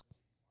was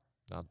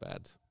not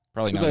bad.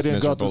 Probably not 'Cause as I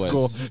didn't go to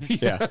miserable school.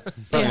 as yeah, probably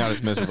Yeah. not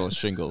as miserable as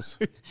shingles.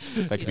 That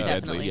could be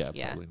Definitely. deadly. Yeah,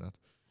 Yeah. probably not.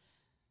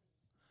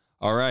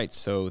 All right,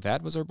 so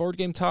that was our board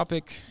game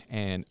topic,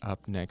 and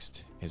up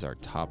next is our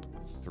top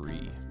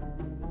 3.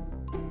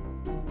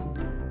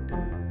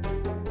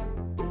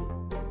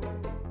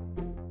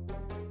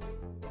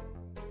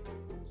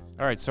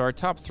 All right, so our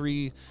top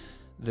 3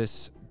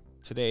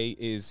 today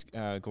is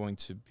going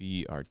to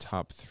be our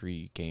top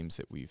 3 games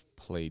that we've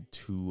played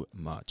too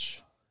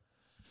much.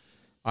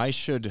 I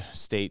should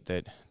state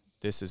that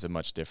this is a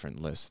much different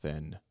list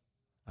than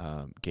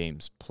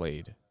games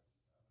played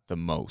the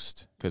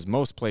most, because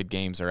most played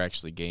games are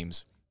actually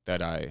games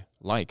that I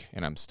like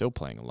and I'm still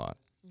playing a lot.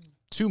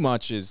 Too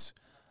much is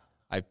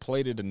I've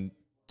played it in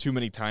too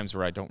many times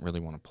where I don't really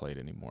want to play it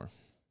anymore.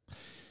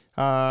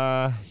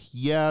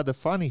 Yeah, the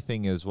funny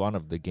thing is one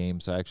of the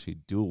games I actually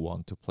do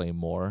want to play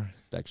more.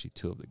 Actually,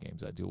 2 of the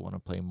games I do want to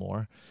play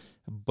more.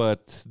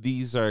 But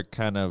these are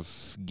kind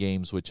of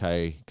games which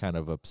I kind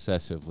of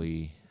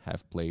obsessively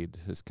have played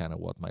is kind of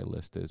what my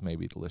list is.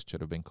 Maybe the list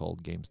should have been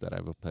called games that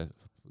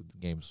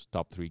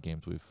top 3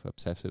 games we've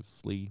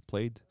obsessively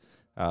played.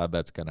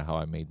 That's kind of how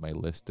I made my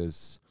list.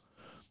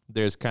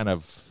 There's kind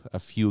of a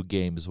few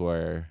games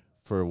where,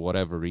 for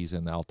whatever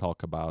reason, I'll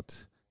talk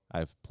about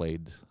I've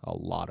played a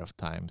lot of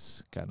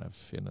times, kind of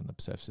in an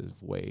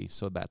obsessive way.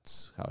 So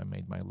that's how I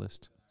made my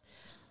list.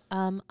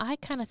 I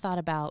kind of thought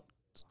about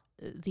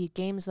the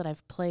games that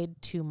I've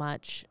played too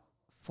much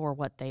for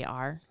what they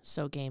are.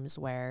 So games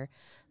where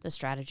the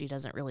strategy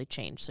doesn't really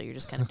change. So you're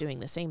just kind of doing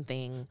the same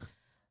thing,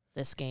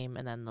 this game,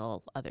 and then the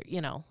other,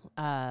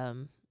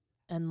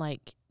 and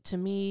like, to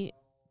me,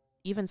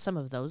 even some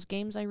of those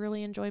games I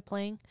really enjoy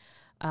playing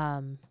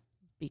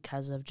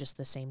because of just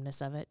the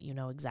sameness of it. You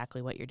know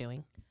exactly what you're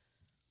doing.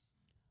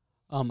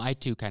 I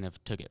too kind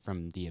of took it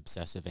from the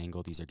obsessive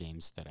angle. These are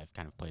games that I've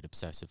kind of played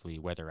obsessively,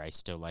 whether I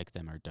still like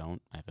them or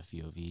don't. I have a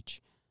few of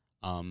each.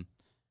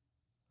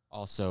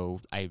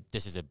 Also,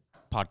 this is a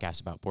podcast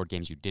about board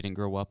games you didn't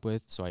grow up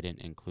with, so I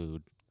didn't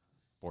include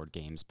board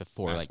games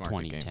before Mass like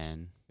market 2010.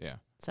 games. Yeah.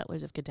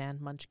 Settlers of Catan,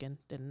 Munchkin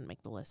didn't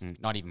make the list.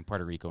 Not even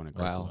Puerto Rico and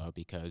Agricola, Wow.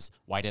 because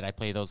why did I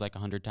play those like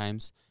 100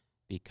 times?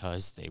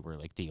 Because they were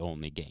like the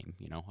only game,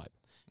 If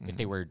Mm-hmm.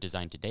 they were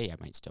designed today, I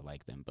might still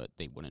like them, but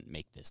they wouldn't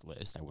make this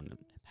list. I wouldn't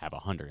have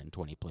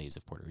 120 plays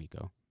of Puerto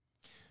Rico.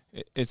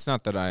 It's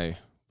not that I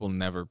will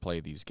never play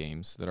these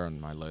games that are on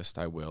my list.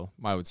 I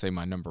would say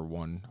my number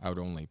 1, I would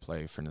only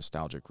play for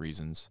nostalgic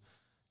reasons.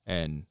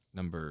 And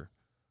number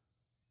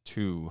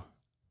 2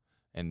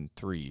 and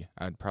 3,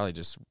 I'd probably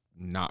just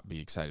not be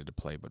excited to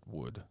play, but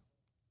would.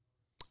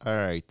 All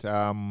right.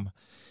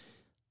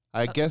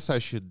 I guess I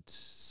should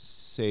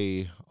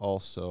say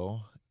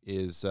also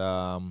is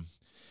I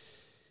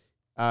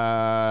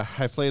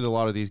played a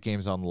lot of these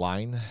games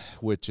online,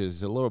 which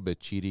is a little bit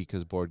cheaty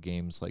because board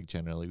games, like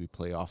generally we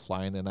play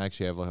offline. And I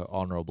actually have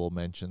honorable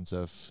mentions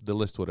of the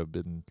list would have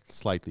been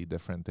slightly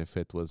different if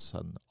it was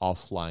an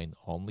offline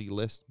only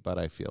list, but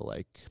I feel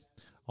like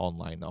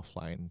online,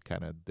 offline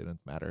kind of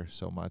didn't matter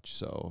so much.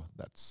 So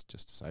that's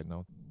just a side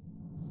note.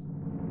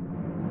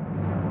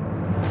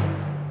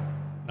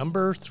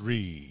 Number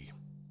 3.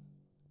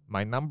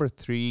 My number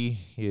 3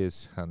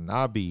 is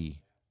Hanabi.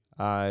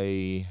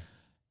 I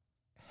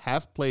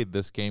have played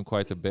this game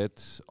quite a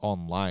bit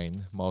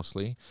online,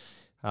 mostly.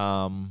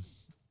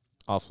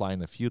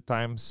 Offline a few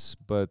times,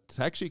 but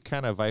actually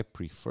I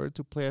prefer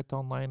to play it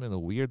online in a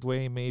weird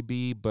way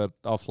maybe, but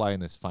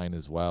offline is fine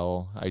as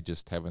well. I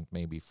just haven't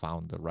maybe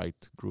found the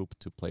right group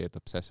to play it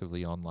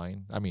obsessively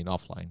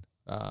offline.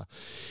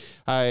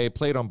 I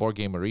played on Board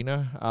Game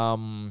Arena.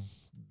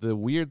 The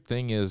weird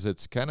thing is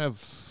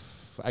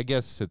I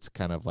guess it's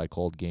kind of like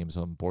old games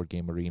on Board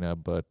Game Arena,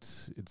 but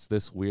it's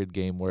this weird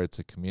game where it's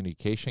a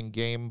communication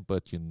game,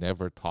 but you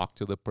never talk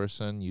to the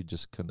person. You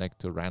just connect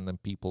to random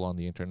people on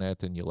the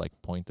internet and you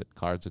like point at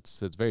cards.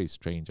 It's very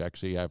strange,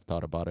 actually. I've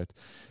thought about it.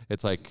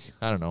 It's like,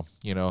 I don't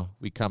know,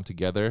 we come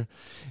together.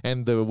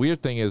 And the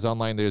weird thing is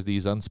online there's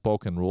these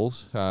unspoken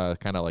rules,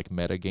 kind of like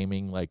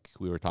metagaming, like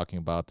we were talking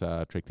about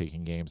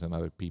trick-taking games and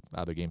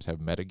other games have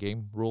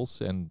metagame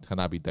rules, and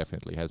Hanabi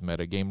definitely has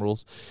metagame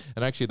rules.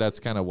 And actually that's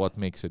kind of what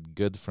makes it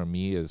good for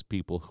me is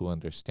people who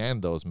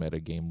understand those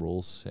metagame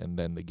rules, and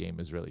then the game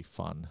is really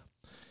fun.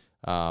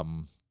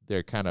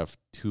 They're kind of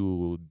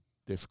too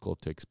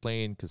difficult to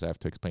explain because I have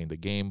to explain the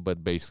game,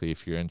 but basically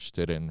if you're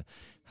interested in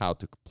how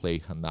to play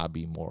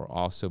Hanabi more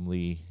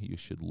awesomely, you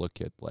should look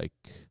at like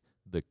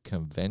the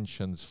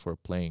conventions for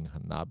playing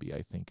Hanabi,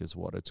 I think is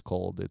what it's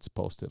called. It's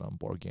posted on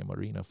Board Game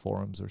Arena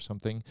forums or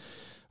something.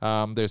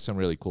 There's some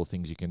really cool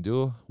things you can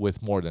do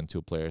with more than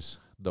 2 players.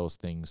 Those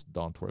things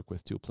don't work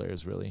with 2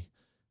 players really.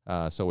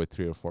 So with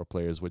 3 or 4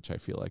 players, which I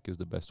feel like is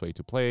the best way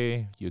to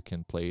play, you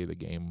can play the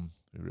game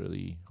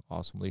really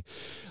awesomely.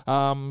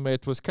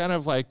 It was kind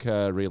of like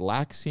a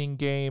relaxing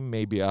game,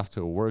 maybe after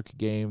a work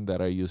game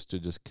that I used to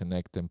just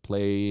connect and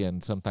play.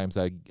 And sometimes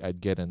I'd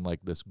get in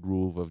like this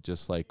groove of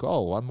just like,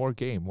 oh, one more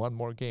game.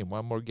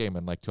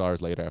 And like 2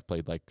 hours later, I've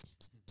played like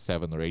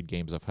 7 or 8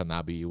 games of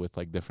Hanabi with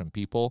like different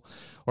people.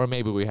 Or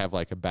maybe we have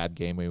like a bad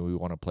game and we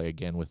want to play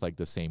again with like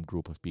the same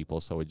group of people.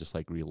 So we just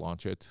like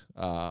relaunch it.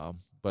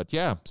 But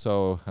yeah,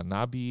 so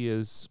Hanabi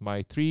is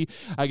my 3.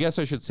 I guess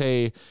I should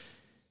say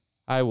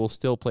I will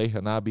still play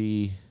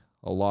Hanabi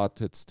a lot.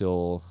 It's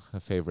still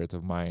a favorite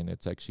of mine.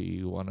 It's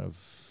actually one of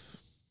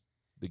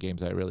the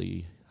games I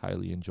really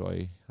highly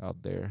enjoy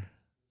out there.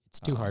 It's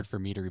too hard for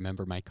me to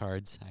remember my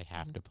cards. I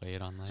have to play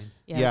it online.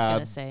 Yeah, I was going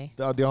to say.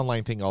 The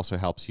online thing also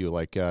helps you.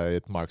 Like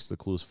it marks the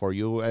clues for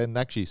you. And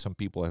actually some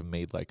people have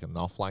made like an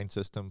offline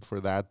system for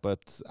that,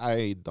 but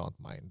I don't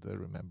mind the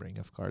remembering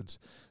of cards.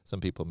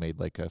 Some people made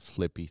like a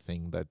flippy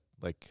thing that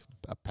like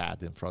a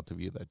pad in front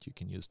of you that you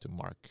can use to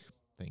mark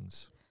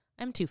things.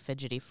 I'm too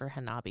fidgety for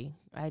Hanabi.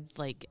 I'd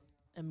like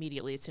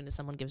immediately, as soon as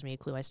someone gives me a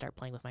clue, I start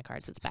playing with my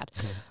cards. It's bad.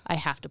 I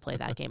have to play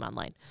that game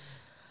online.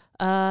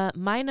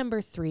 My number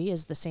 3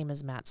 is the same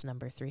as Matt's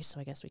number 3, so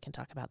I guess we can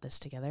talk about this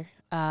together.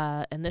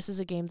 And this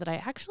is a game that I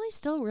actually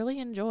still really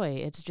enjoy.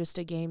 It's just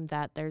a game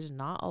that there's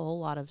not a whole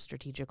lot of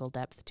strategical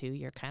depth to.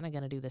 You're kind of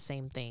going to do the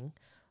same thing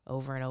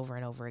over and over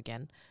and over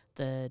again.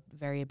 The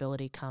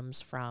variability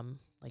comes from,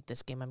 like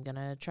this game, I'm going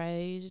to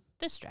try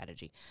this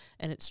strategy,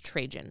 and it's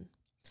Trajan.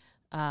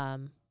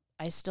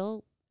 I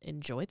still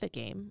enjoy the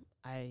game.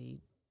 I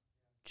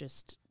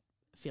just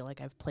feel like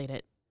I've played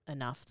it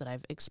enough that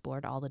I've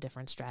explored all the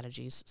different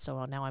strategies.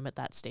 So now I'm at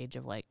that stage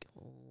of like,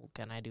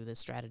 can I do this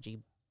strategy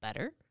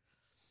better?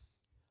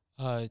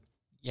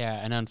 Yeah,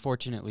 and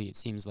unfortunately, it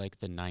seems like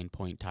the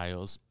 9-point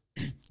tiles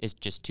is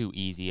just too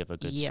easy of a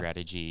good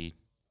strategy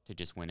to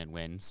just win and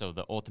win. So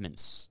the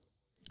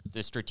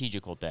the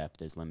strategical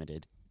depth is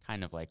limited,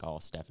 kind of like all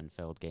Stefan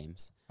Feld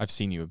games. I've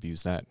seen you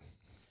abuse that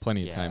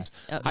plenty of times.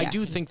 I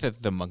do think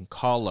that the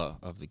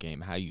Mancala of the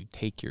game, how you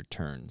take your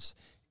turns,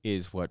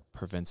 is what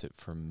prevents it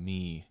from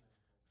me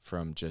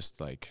from just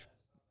like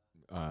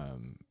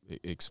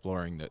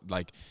exploring that.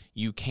 Like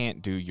you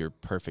can't do your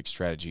perfect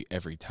strategy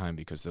every time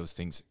because those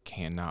things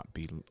cannot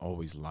be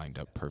always lined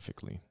up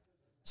perfectly.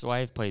 So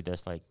I've played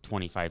this like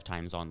 25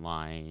 times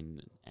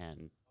online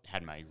and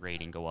had my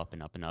rating go up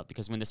and up and up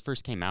because when this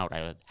first came out,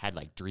 I had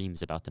like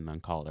dreams about the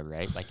Mancala,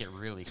 right? Like it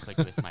really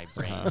clicked with my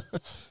brain.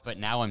 But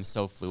now I'm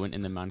so fluent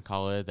in the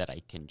Mancala that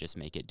I can just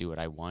make it do what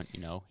I want,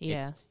 you know?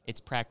 Yeah. It's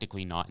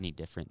practically not any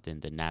different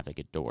than the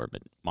Navigador,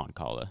 but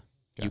Mancala.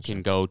 Gotcha. You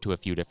can go to a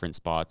few different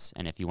spots,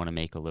 and if you want to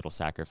make a little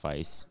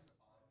sacrifice,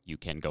 you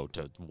can go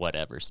to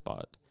whatever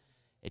spot.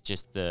 It's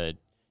just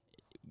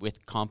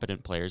with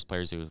competent players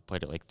who have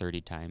played it like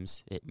 30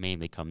 times, it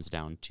mainly comes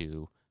down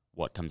to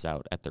what comes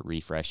out at the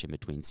refresh in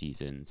between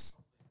seasons,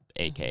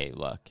 aka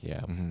luck.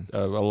 Yeah, Mhm. a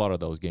lot of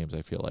those games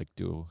I feel like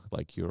do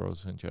like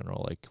Euros in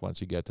general. Like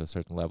once you get to a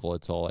certain level,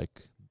 it's all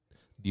like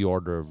the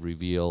order of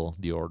reveal,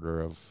 the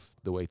order of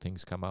the way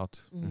things come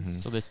out. Mm. Mhm.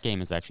 So this game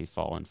has actually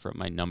fallen from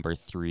my number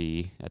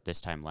 3 at this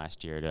time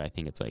last year to I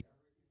think it's like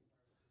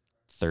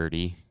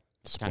 30.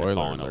 It's kind of Spoiler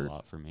fallen alert. a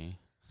lot for me.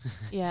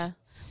 Yeah.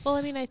 Well,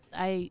 I mean,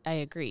 I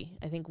agree.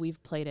 I think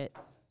we've played it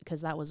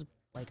because that was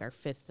like our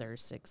 5th or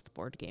 6th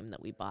board game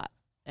that we bought,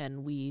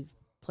 and we've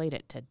played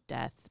it to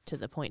death to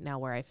the point now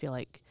where I feel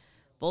like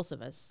both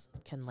of us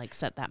can like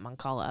set that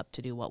Mancala up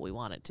to do what we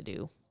want it to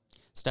do.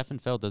 Stefan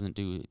Feld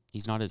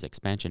he's not as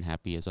expansion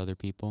happy as other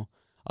people.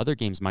 Other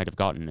games might have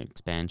gotten an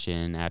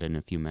expansion, added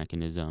a few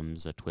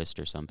mechanisms, a twist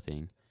or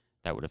something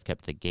that would have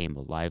kept the game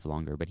alive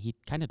longer, but he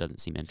kind of doesn't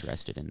seem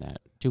interested in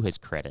that, to his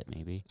credit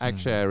maybe.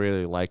 Actually, I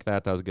really like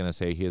that. I was going to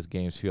say his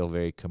games feel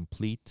very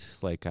complete.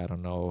 Like, I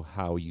don't know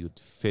how you'd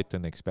fit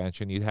an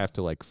expansion. You'd have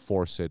to, like,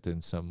 force it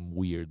in some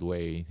weird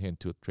way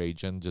into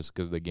Trajan just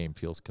because the game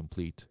feels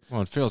complete. Well,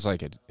 it feels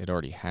like it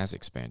already has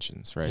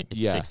expansions, right? It's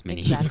Yeah. 6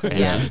 mini Exactly.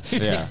 Yeah.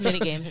 expansions. Yeah. 6 mini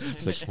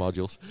games. 6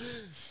 modules.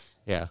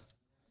 Yeah.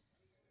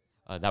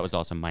 That was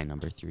also my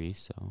number 3,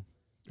 so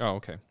Oh,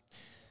 okay.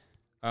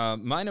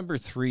 My number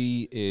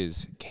 3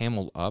 is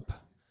Camel Up.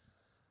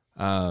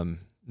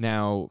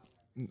 Now,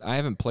 I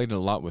haven't played it a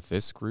lot with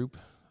this group.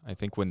 I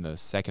think when the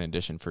second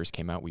edition first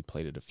came out, we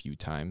played it a few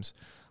times.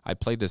 I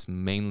played this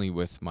mainly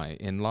with my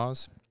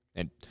in-laws.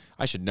 And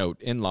I should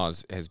note,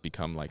 in-laws has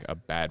become like a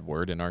bad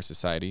word in our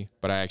society,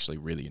 but I actually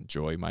really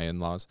enjoy my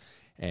in-laws.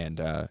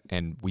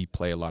 And we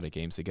play a lot of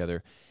games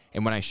together.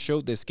 And when I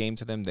showed this game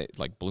to them, they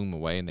like blew them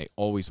away, and they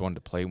always wanted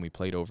to play, and we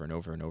played over and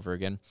over and over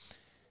again.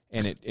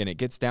 And it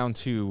gets down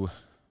to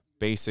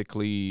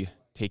basically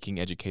taking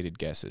educated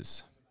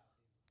guesses.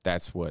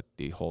 That's what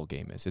the whole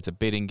game is. It's a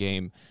bidding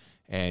game,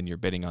 and you're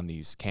bidding on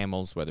these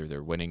camels, whether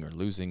they're winning or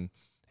losing,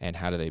 and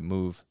how do they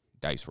move,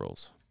 dice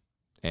rolls.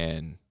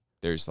 And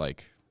there's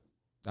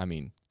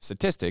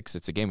statistics.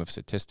 It's a game of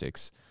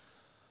statistics,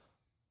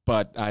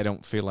 but I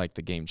don't feel like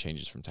the game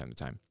changes from time to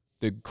time.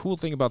 The cool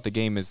thing about the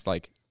game is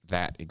like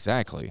that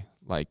exactly.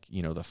 Like,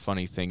 the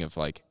funny thing of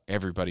like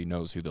everybody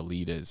knows who the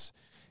lead is,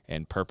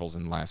 and purple's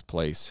in last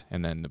place,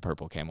 and then the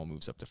purple camel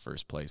moves up to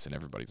first place, and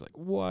everybody's like,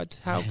 what?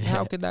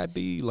 How could that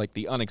be? Like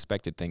the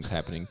unexpected things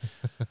happening.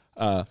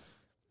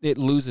 It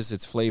loses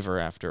its flavor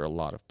after a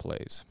lot of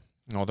plays.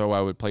 Although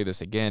I would play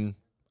this again,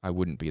 I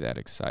wouldn't be that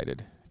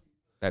excited.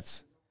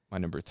 That's my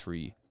number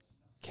 3,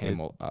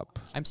 Camel Up.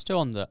 I'm still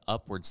on the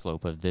upward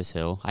slope of this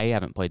hill. I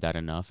haven't played that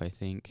enough, I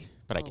think,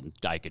 but Oh.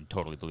 I could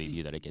totally believe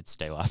you that it gets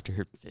stale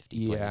after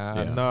 50 plays.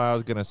 Yeah, no, I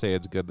was going to say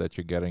it's good that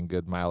you're getting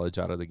good mileage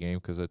out of the game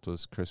because it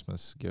was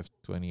Christmas gift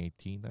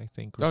 2018, I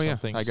think, or Oh, yeah.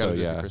 something. I got it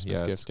as a yeah, Christmas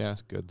yeah, gift, yeah.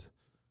 It's good.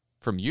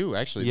 From you,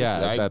 actually. Yeah,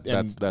 This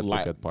is- that's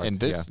the good part, And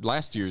this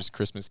last year's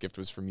Christmas gift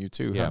was from you,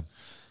 too. Yeah.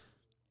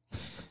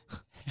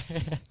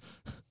 Huh?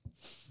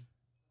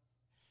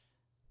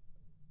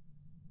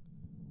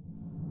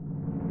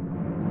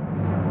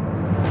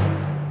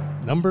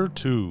 Number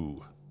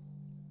 2.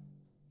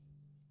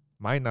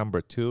 My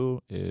number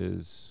 2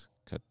 is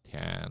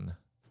Catan.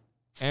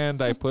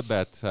 And I put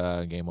that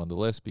game on the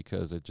list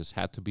because it just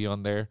had to be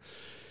on there.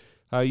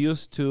 I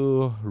used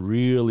to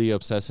really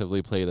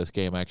obsessively play this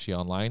game actually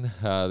online.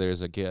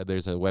 There's a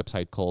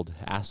website called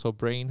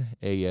ASOBrain,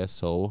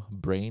 ASO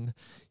Brain.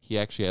 He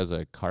actually has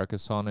a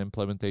Carcassonne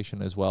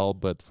implementation as well,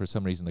 but for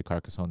some reason the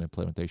Carcassonne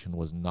implementation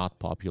was not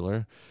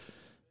popular.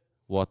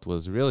 What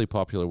was really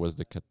popular was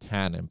the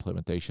Catan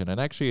implementation, and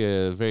actually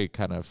a very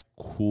kind of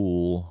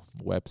cool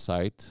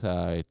website.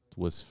 It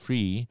was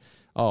free.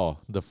 Oh,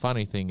 the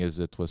funny thing is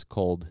it was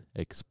called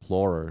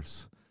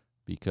Explorers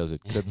because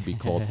it couldn't be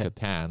called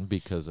Catan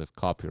because of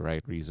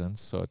copyright reasons.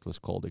 So it was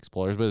called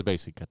Explorers, but it's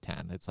basically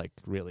Catan. It's like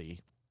really,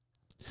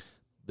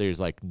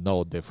 there's like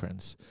no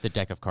difference. The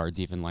deck of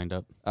cards even lined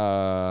up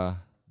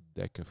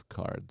Deck of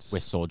cards.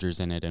 with soldiers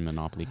in it and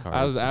Monopoly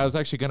cards. I was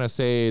actually gonna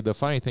say the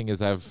funny thing is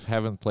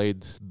haven't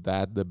played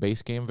the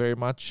base game very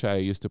much. I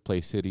used to play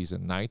Cities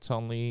and Knights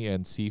only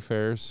and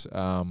Seafarers.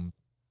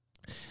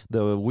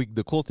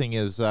 The cool thing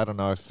is I don't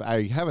know if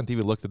I haven't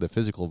even looked at the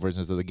physical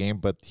versions of the game,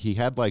 but he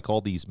had like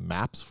all these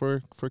maps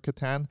for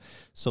Catan.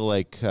 So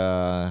like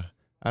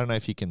I don't know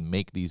if you can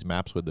make these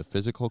maps with the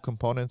physical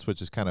components,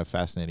 which is kind of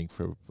fascinating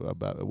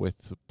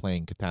with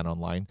playing Catan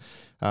online.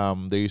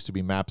 There used to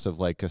be maps of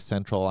like a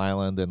central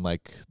island and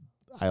like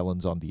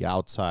islands on the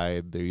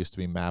outside. There used to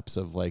be maps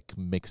of like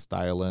mixed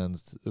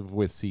islands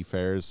with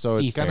seafarers. So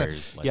it kind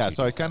of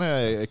so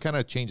it kind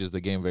of changes the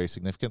game very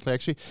significantly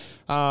actually.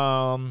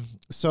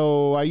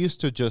 So I used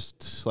to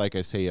just, like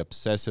I say,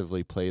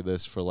 obsessively play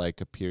this for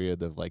like a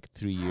period of like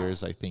 3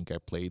 years. I think I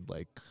played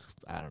like,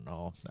 I don't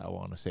know, I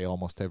want to say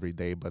almost every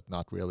day, but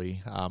not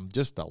really.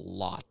 Just a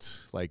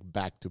lot, like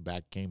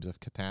back-to-back games of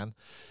Catan.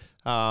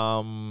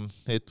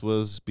 It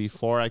was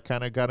before I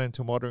kind of got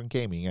into modern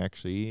gaming,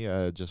 actually,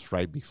 just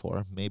right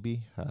before,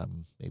 maybe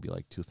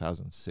like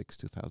 2006,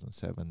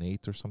 2007,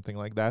 8 or something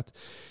like that.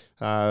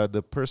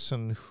 The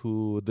person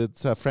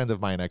that's a friend of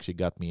mine actually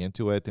got me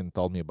into it and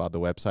told me about the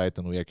website,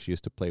 and we actually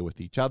used to play with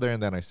each other,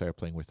 and then I started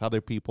playing with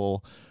other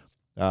people.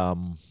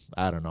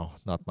 I don't know,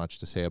 not much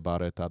to say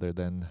about it other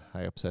than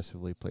I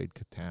obsessively played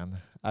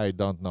Catan. I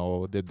don't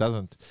know.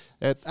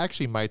 It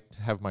actually might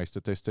have my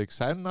statistics.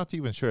 I'm not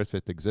even sure if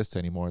it exists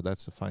anymore.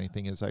 That's the funny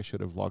thing, is I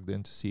should have logged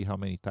in to see how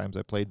many times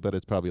I played, but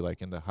it's probably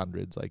like in the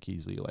hundreds, like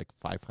easily like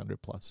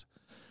 500 plus.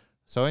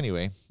 So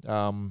anyway,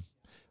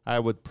 I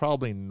would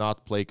probably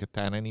not play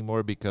Catan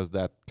anymore because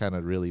that kind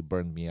of really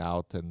burned me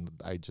out, and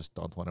I just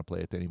don't want to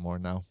play it anymore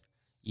now.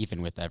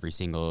 Even with every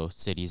single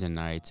Cities and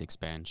Nights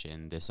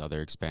expansion, this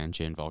other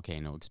expansion,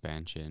 Volcano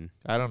expansion.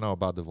 I don't know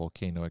about the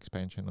Volcano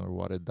expansion or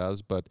what it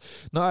does, but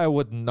no, I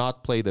would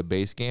not play the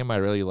base game. I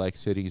really like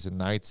Cities and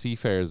Nights.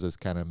 Seafarers is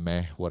kind of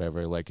meh,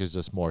 whatever. Like, it's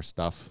just more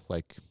stuff.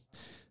 Like,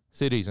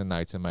 Cities and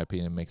Nights, in my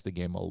opinion, makes the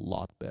game a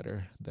lot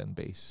better than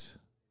base.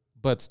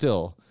 But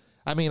still,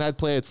 I mean, I'd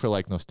play it for,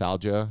 like,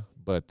 nostalgia,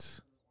 but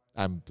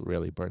I'm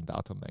really burned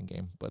out on that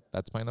game. But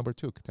that's my number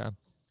 2, Catan.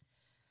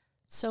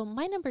 So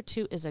my number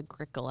 2 is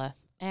Agricola.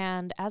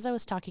 And as I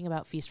was talking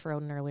about Feast for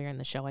Odin earlier in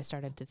the show, I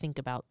started to think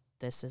about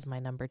this as my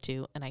number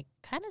 2. And I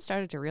kind of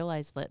started to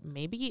realize that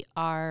maybe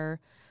our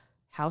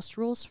house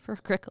rules for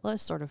Agricola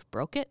sort of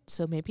broke it.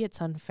 So maybe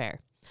it's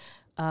unfair.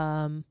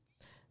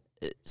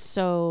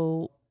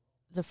 So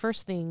the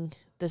first thing,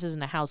 this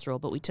isn't a house rule,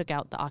 but we took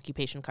out the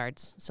occupation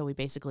cards. So we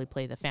basically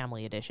play the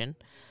family edition.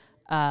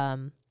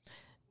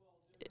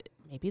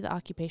 Maybe the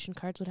occupation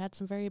cards would add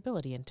some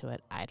variability into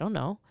it. I don't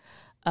know.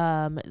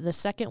 The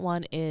second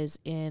one is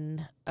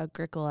in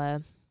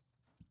Agricola,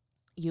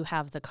 you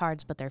have the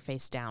cards, but they're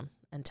face down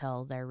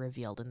until they're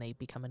revealed and they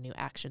become a new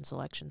action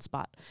selection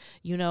spot.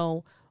 You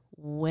know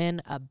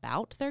when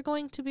about they're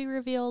going to be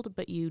revealed,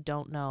 but you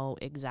don't know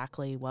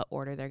exactly what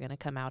order they're going to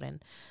come out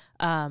in.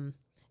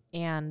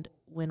 And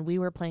when we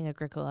were playing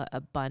Agricola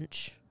a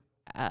bunch,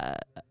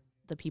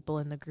 the people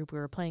in the group we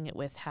were playing it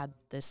with had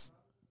this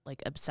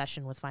like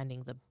obsession with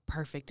finding the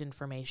perfect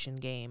information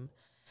game.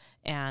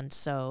 And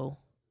so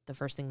the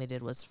first thing they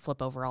did was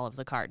flip over all of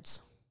the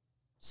cards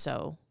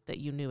so that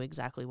you knew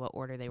exactly what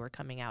order they were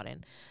coming out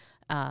in.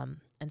 And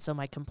so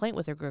my complaint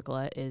with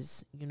Agricola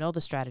is, you know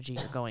the strategy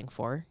you're going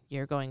for.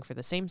 You're going for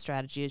the same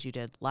strategy as you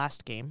did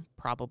last game,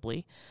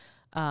 probably.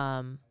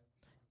 And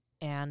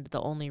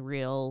the only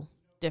real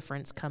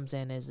difference comes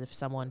in is if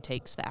someone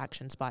takes the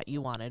action spot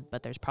you wanted,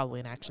 but there's probably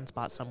an action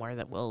spot somewhere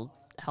that will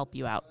help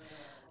you out.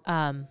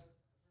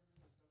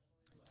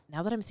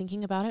 Now that I'm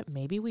thinking about it,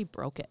 maybe we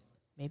broke it.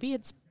 Maybe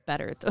it's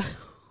better the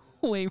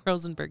way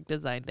Rosenberg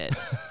designed it.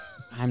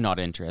 I'm not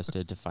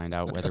interested to find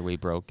out whether we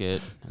broke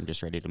it. I'm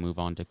just ready to move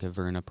on to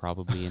Caverna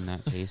probably in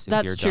that case. If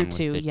That's you're true done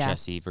too, with the yeah.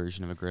 Jesse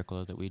version of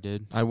Agricola that we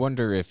did. I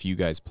wonder if you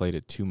guys played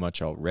it too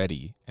much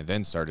already and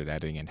then started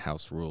adding in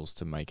house rules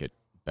to make it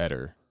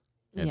better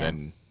and Yeah.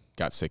 then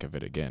got sick of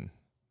it again.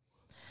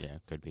 Yeah,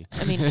 could be.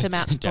 I mean, to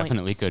Matt's point,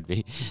 Definitely could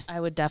be.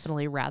 I would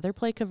definitely rather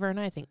play Caverna.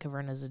 I think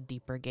Caverna is a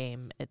deeper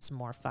game. It's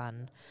more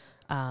fun.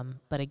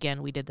 But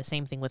again, we did the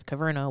same thing with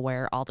Caverna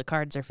where all the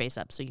cards are face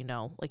up. So, you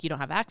know, like you don't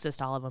have access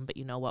to all of them, but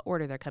you know what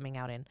order they're coming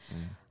out in.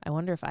 I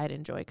wonder if I'd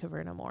enjoy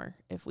Caverna more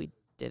if we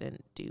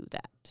didn't do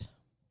that.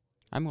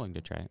 I'm willing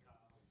to try it.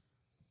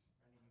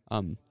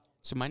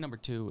 So my number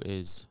 2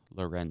 is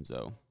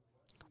Lorenzo.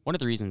 One of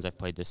the reasons I've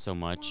played this so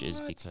much is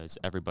because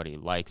everybody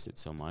likes it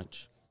so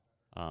much.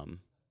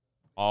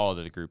 All of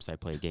the groups I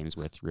play games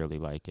with really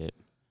like it.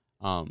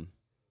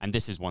 And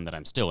this is one that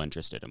I'm still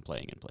interested in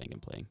playing.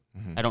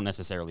 Mm-hmm. I don't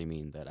necessarily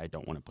mean that I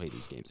don't want to play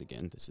these games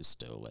again. This is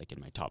still like in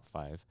my top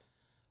 5.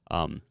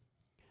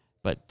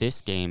 But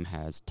this game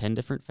has 10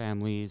 different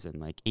families and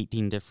like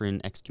 18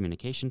 different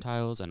excommunication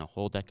tiles and a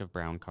whole deck of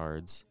brown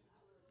cards.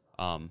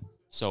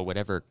 So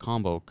whatever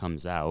combo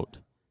comes out,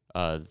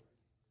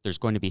 there's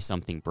going to be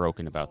something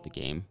broken about the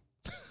game.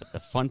 But the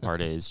fun part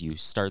is you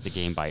start the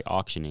game by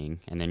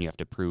auctioning, and then you have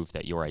to prove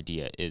that your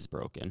idea is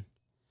broken.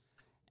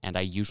 And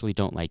I usually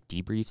don't like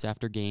debriefs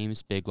after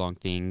games, big long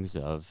things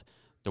of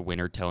the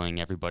winner telling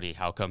everybody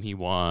how come he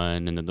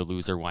won, and then the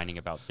loser whining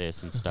about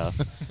this and stuff.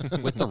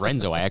 With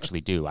Lorenzo, I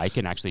actually do. I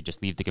can actually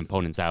just leave the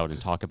components out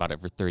and talk about it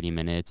for 30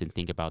 minutes and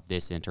think about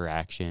this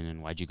interaction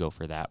and why'd you go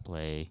for that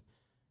play.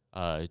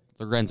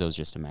 Lorenzo's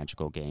just a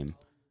magical game.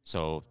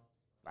 So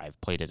I've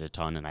played it a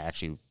ton, and I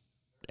actually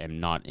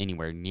am not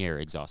anywhere near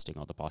exhausting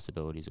all the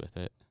possibilities with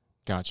it.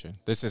 Gotcha.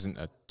 This isn't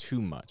a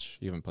too much.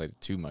 You haven't played it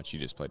too much. You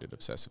just played it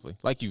obsessively,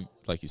 like you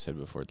said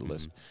before the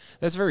list.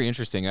 That's very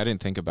interesting. I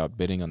didn't think about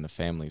bidding on the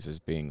families as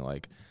being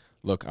like,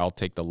 look, I'll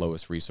take the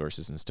lowest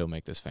resources and still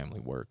make this family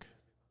work.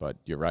 But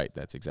you're right.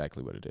 That's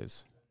exactly what it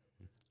is.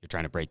 You're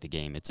trying to break the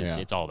game.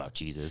 It's all about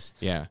cheeses.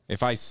 Yeah.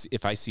 If I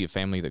see a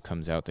family that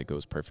comes out that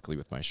goes perfectly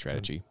with my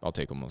strategy, I'll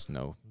take almost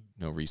no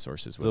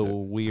resources with The it.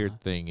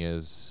 weird thing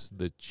is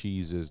the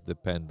cheeses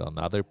depend on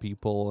other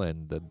people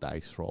and the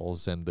dice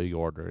rolls and the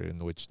order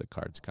in which the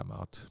cards come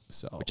out.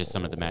 So, which is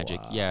some of the magic.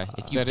 Yeah,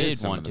 if you That is did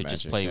some of want the to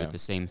just magic, play yeah. with the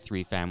same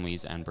 3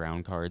 families and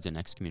brown cards and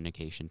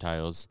excommunication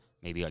tiles,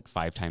 maybe like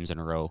 5 times in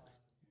a row,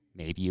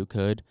 maybe you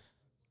could.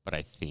 But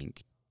I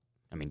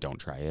mean, don't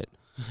try it.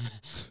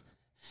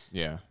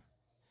 Yeah.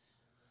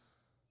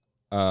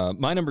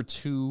 My number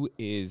 2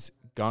 is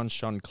Ganz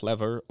schön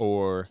clever,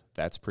 or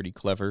That's Pretty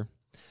Clever.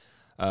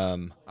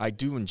 I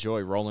do enjoy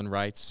roll and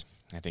rights.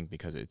 I think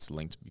because it's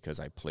linked because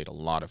I played a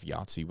lot of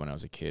Yahtzee when I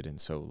was a kid, and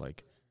so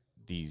like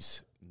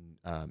these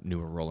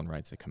newer roll and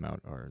rights that come out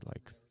are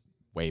like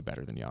way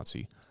better than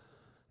Yahtzee.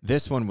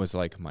 This one was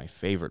like my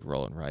favorite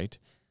roll and write.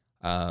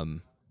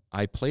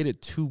 I played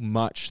it too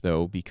much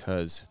though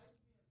because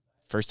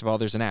first of all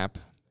there's an app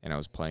and I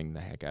was playing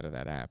the heck out of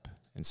that app,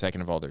 and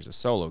second of all there's a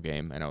solo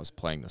game and I was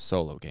playing the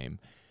solo game,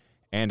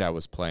 and I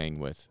was playing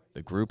with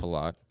the group a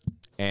lot,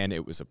 and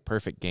it was a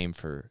perfect game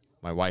for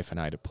my wife and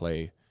I to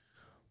play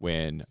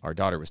when our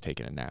daughter was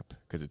taking a nap,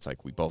 because it's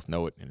like we both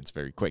know it and it's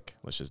very quick.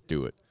 Let's just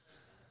do it.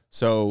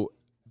 So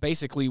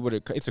basically,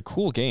 it's a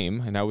cool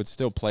game, and I would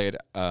still play it.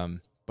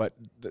 But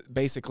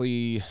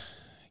basically,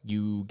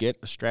 you get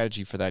a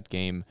strategy for that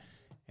game,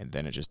 and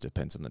then it just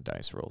depends on the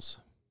dice rolls.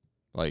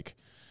 Like,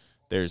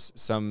 there's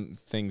some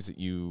things that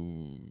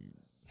you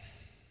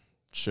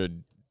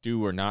should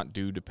do or not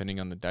do depending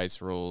on the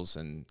dice rolls,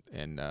 and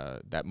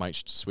that might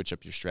switch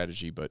up your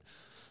strategy, but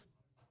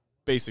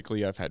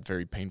basically, I've had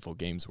very painful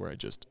games where I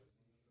just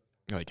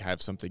like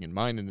have something in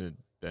mind, and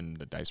then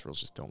the dice rolls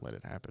just don't let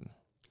it happen.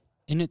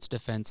 In its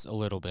defense, a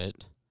little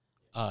bit,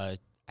 I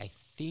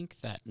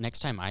think that next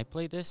time I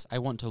play this, I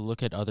want to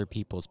look at other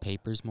people's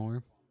papers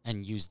more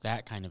and use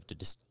that kind of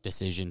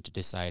decision to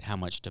decide how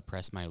much to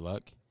press my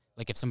luck.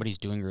 Like if somebody's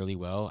doing really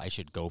well, I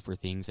should go for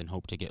things and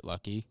hope to get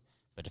lucky.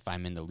 But if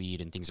I'm in the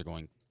lead and things are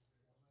going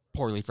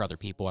poorly for other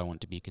people, I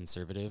want to be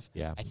conservative.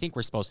 Yeah. I think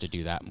we're supposed to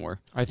do that more.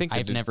 I think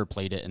I've never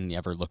played it and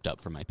never looked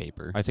up from my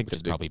paper. I think which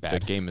is that probably the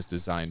bad. game is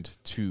designed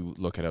to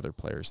look at other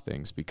players'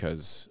 things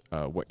because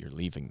what you're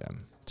leaving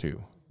them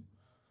to.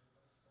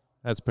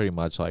 That's pretty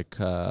much like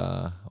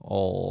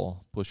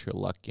all push your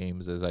luck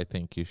games. Is I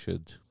think you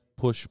should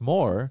push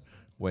more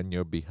when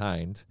you're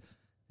behind,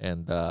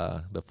 and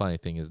the funny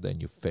thing is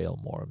then you fail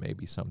more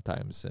maybe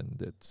sometimes,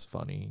 and it's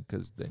funny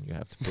because then you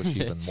have to push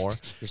even more.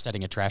 You're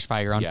setting a trash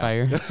fire on Yeah.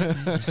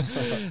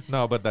 fire.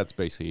 No, but that's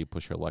basically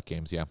push your luck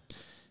games. Yeah.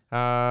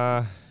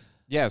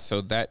 Yeah,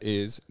 so that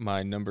is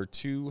my number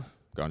 2,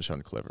 Ganz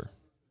schön clever.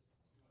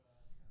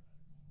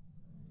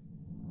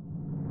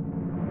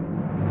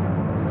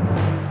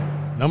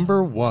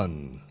 Number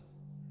 1.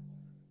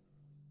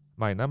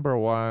 My number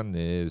 1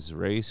 is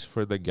Race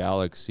for the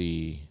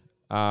Galaxy.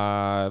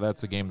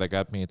 That's a game that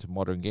got me into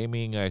modern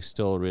gaming. I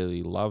still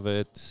really love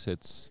it.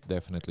 It's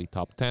definitely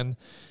top 10.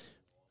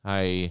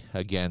 I,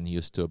 again,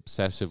 used to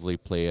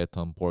obsessively play it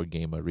on Board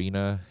Game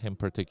Arena in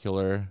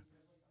particular.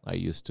 I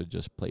used to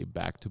just play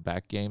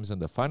back-to-back games.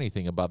 And the funny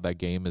thing about that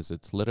game is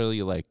it's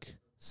literally like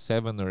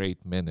 7 or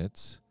 8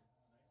 minutes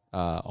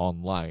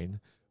online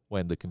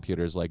when the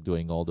computer is like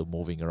doing all the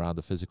moving around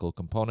the physical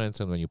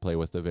components, and when you play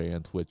with the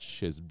variant,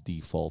 which is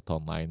default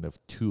online of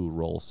 2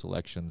 role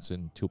selections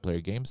in 2-player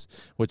games,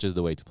 which is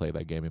the way to play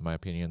that game in my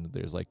opinion.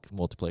 There's like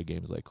multiplayer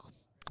games like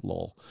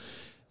LOL.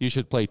 You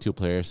should play 2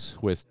 players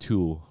with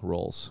 2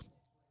 roles,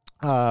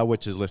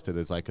 which is listed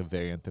as like a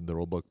variant in the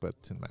rulebook, but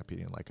in my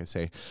opinion, like I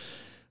say.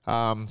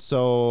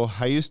 So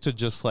I used to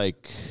just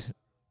like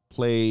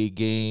play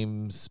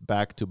games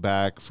back to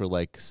back for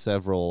like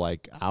several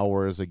like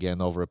hours again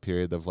over a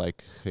period of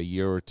like a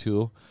year or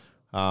 2.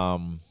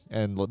 And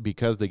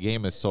because the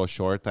game is so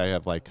short, I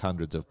have like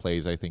hundreds of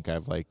plays. I think I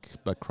have like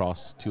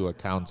across 2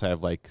 accounts, I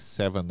have like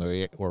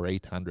 700 or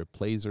 800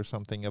 plays or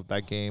something of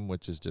that game,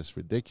 which is just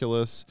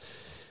ridiculous.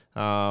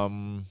 I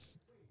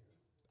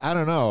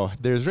don't know.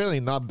 There's really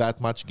not that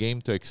much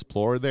game to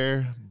explore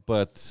there,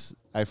 but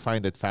I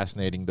find it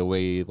fascinating the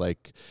way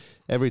like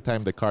every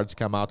time the cards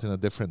come out in a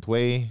different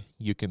way,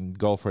 you can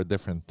go for a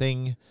different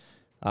thing.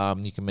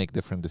 You can make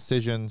different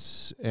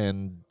decisions,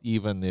 and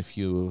even if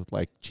you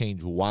like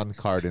change one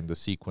card in the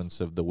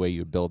sequence of the way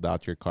you build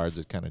out your cards,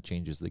 it kind of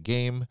changes the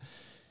game.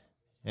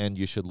 And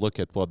you should look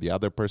at what the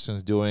other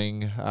person's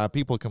doing.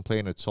 People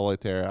complain it's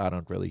solitaire. I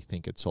don't really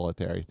think it's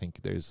solitaire. I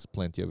think there's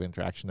plenty of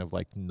interaction of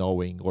like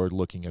knowing or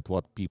looking at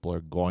what people are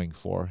going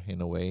for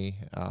in a way,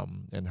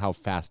 and how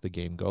fast the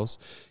game goes.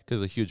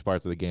 Because a huge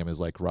part of the game is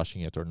like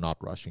rushing it or not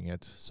rushing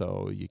it.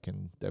 So you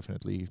can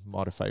definitely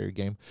modify your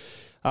game.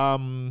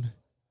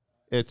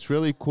 It's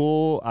really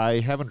cool.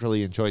 I haven't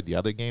really enjoyed the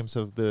other games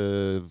of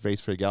the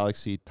Race for the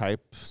Galaxy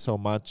type so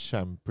much.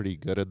 I'm pretty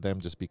good at them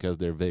just because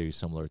they're very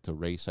similar to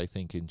Race, I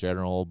think, in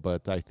general.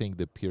 But I think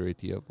the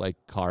purity of like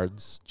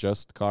cards,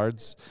 just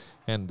cards,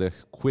 and the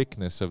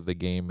quickness of the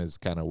game is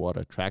kind of what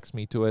attracts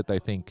me to it. I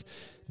think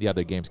the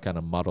other games kind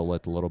of muddle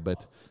it a little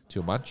bit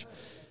too much.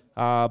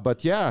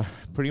 But yeah,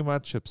 pretty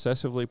much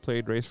obsessively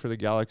played Race for the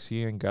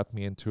Galaxy and got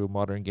me into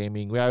modern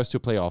gaming. I used to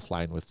play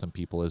offline with some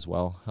people as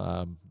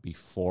well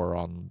before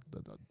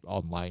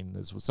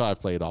online. So I've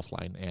played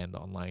offline and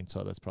online,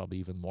 so that's probably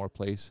even more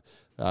plays.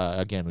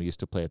 Again, we used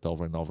to play it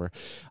over and over.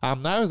 I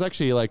was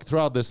actually like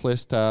throughout this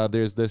list,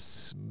 there's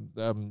this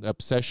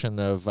obsession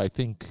of,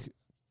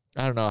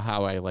 I don't know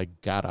how I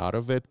like got out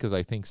of it, because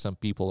I think some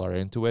people are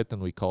into it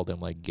and we call them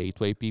like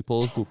gateway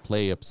people who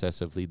play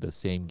obsessively the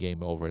same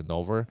game over and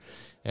over.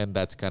 And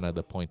that's kind of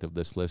the point of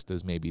this list,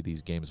 is maybe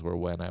these games were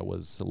when I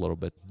was a little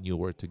bit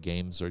newer to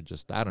games, or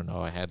just, I don't know,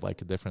 I had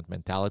like a different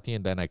mentality,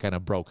 and then I kind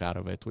of broke out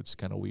of it, which is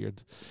kind of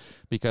weird,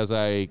 because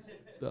a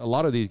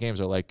lot of these games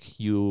are like,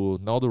 you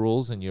know the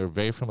rules and you're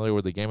very familiar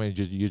with the game, and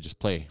you just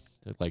play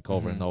like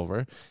over and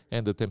over.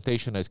 And the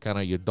temptation is kind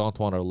of, you don't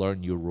want to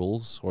learn new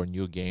rules or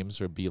new games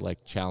or be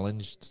like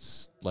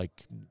challenged,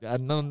 like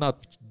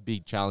not be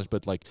challenged,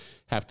 but like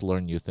have to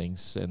learn new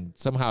things. And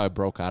somehow I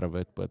broke out of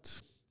it.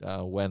 But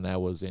when I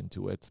was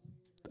into it,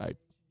 I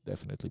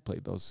definitely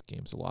played those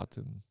games a lot.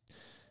 And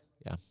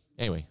yeah,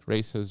 anyway,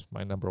 Race is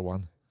my number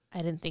one. I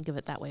didn't think of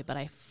it that way, but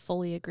I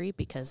fully agree,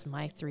 because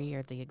my 3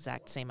 are the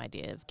exact same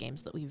idea of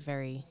games that we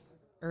very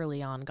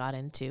early on got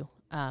into.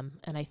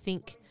 And I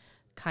think,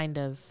 kind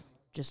of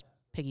just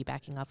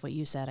piggybacking off what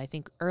you said, I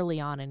think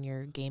early on in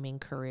your gaming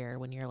career,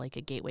 when you're like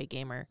a gateway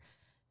gamer,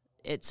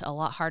 it's a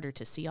lot harder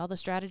to see all the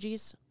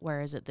strategies,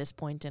 whereas at this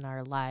point in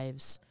our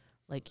lives,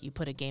 like, you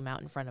put a game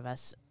out in front of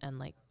us and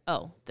like,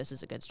 oh, this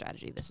is a good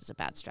strategy, this is a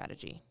bad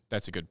strategy.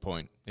 That's a good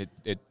point.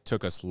 It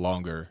took us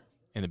longer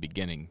in the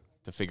beginning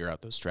to figure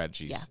out those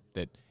strategies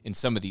that in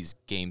some of these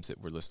games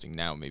that we're listing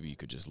now, maybe you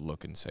could just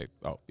look and say,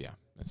 oh, yeah,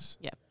 it's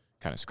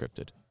kind of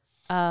scripted.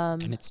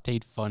 And it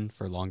stayed fun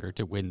for longer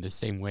to win the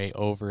same way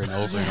over and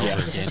over and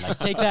over again. Like,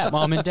 take that,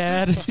 Mom and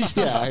Dad.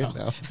 Yeah, I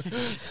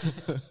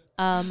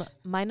know.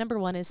 My number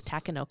 1 is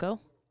Takenoko.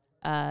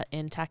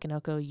 In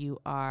Takenoko,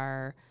 you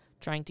are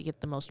trying to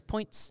get the most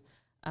points.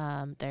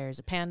 There's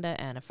a panda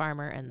and a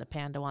farmer, and the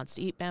panda wants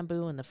to eat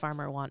bamboo and the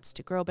farmer wants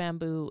to grow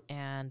bamboo,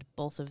 and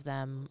both of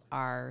them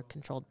are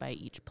controlled by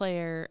each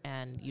player,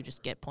 and you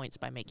just get points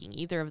by making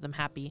either of them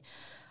happy.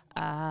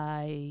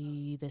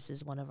 This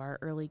is one of our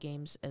early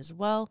games as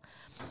well.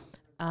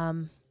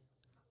 I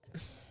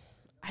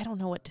don't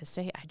know what to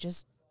say. I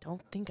just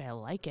don't think I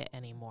like it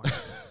anymore.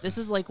 This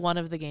is like one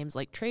of the games,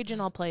 like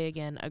Trajan I'll play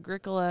again.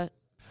 Agricola,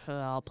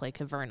 I'll play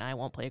Caverna. I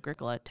won't play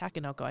Agricola.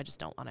 Takenoko, I just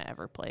don't want to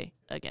ever play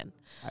again.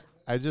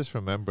 I just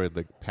remember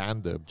the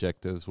panda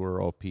objectives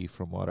were OP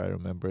from what I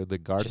remember. The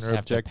gardener Just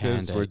have the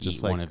objectives panda were just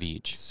eat like one of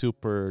each.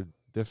 super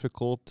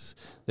difficult.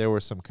 There were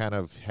some kind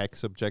of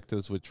hex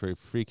objectives which were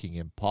freaking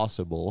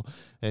impossible,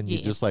 and you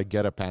just like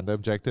get a panda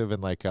objective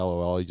and like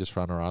LOL, you just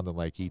run around and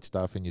like eat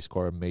stuff and you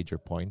score major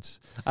points.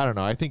 I don't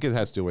know. I think it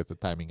has to do with the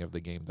timing of the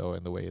game though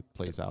and the way it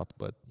plays out.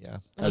 But yeah,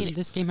 Doesn't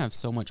this game have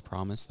so much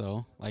promise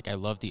though? Like, I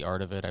love the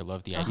art of it. I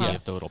love the idea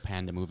of the little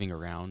panda moving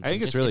around. I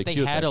think And it's just really if they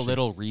cute, had actually. a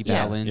little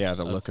rebalance. Yeah,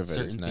 the look of it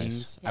certain is nice.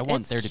 things. Yeah, I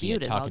want it's there to be a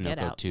cute as all get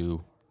Takenoko out.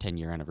 2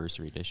 10-year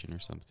anniversary edition or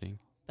something.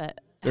 But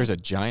There's a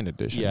giant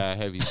edition. yeah.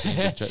 Have you seen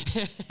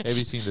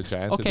the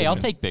giant? Okay, I'll edition?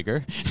 take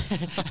bigger.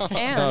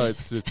 and No,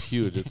 it's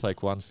huge. It's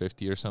like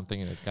 150 or something,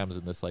 and it comes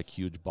in this like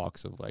huge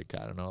box of like,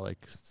 I don't know,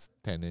 like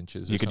 10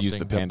 inches. You or could use the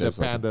something. panda as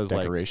like a panda's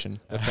like decoration.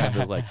 the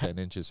panda's like 10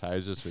 inches high.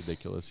 It's just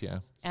ridiculous. Yeah.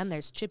 and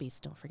there's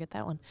chibis, don't forget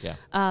that one. Yeah.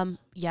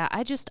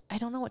 I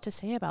don't know what to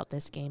say about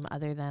this game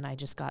other than I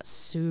just got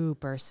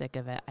super sick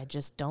of it. I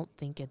just don't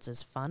think it's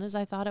as fun as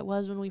I thought it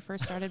was when we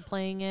first started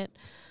playing it.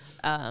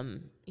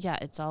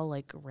 It's all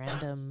like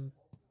random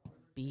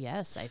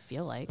BS, I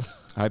feel like.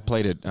 I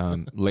played it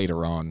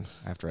later on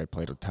after I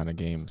played a ton of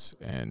games,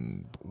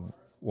 and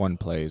one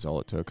play is all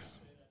it took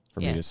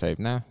for me to say,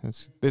 nah,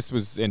 this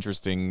was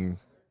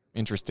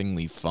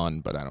interestingly fun,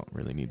 but I don't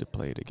really need to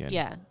play it again.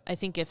 Yeah, I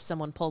think if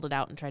someone pulled it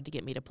out and tried to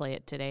get me to play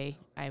it today,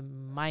 I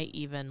might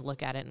even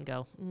look at it and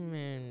go,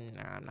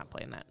 nah, I'm not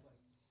playing that.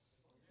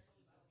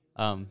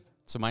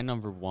 So my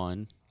number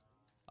 1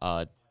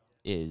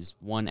 is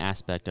one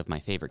aspect of my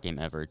favorite game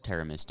ever,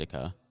 Terra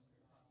Mystica.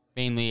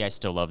 Mainly, I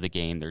still love the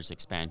game. There's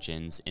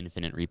expansions,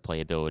 infinite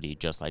replayability,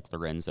 just like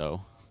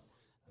Lorenzo.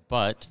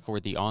 But for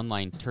the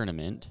online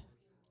tournament,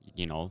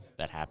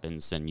 that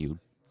happens, and you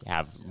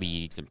have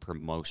leagues and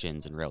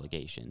promotions and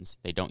relegations.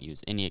 They don't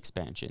use any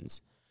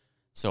expansions.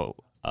 So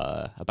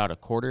about a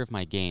quarter of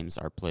my games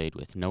are played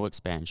with no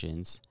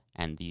expansions,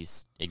 and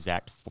these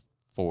exact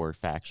 4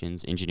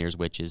 factions, Engineers,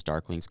 Witches,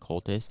 Darklings,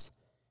 Cultists,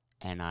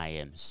 and I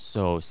am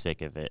so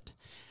sick of it.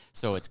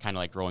 So it's kind of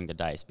like rolling the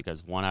dice,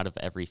 because 1 out of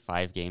every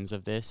 5 games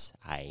of this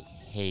I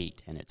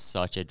hate, and it's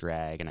such a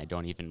drag, and I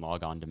don't even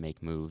log on to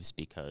make moves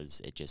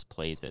because it just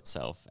plays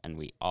itself, and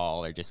we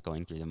all are just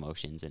going through the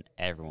motions, and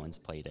everyone's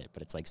played it,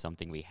 but it's like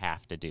something we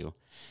have to do.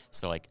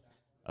 So like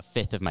a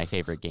fifth of my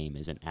favorite game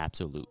is an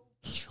absolute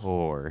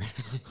chore,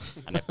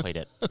 and I've played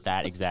it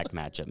that exact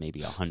matchup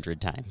maybe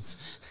 100 times.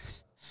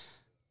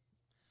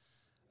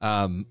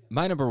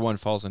 My number 1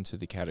 falls into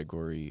the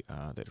category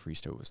that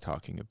Risto was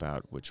talking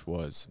about, which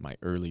was my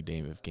early day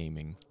of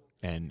gaming.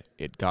 And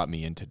it got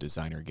me into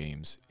designer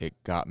games. It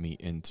got me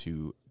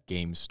into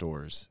game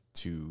stores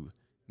to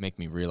make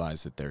me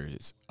realize that there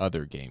is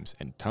other games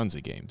and tons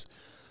of games.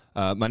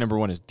 My number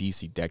one is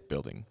DC Deck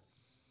Building.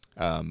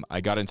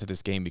 I got into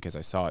this game because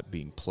I saw it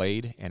being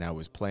played, and I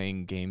was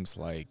playing games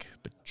like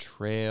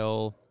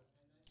Betrayal,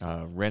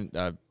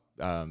 what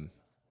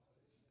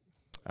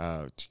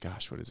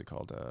is it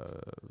called?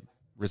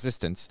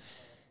 Resistance,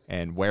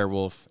 and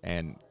Werewolf,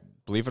 and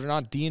believe it or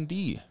not,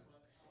 D&D.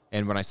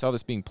 And when I saw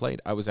this being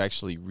played, I was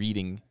actually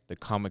reading the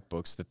comic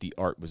books that the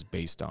art was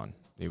based on.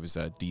 It was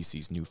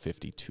DC's New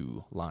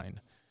 52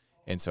 line.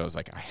 And so I was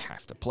like, I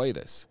have to play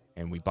this.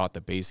 And we bought the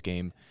base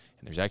game,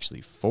 and there's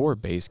actually 4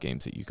 base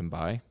games that you can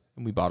buy,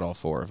 and we bought all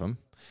 4 of them.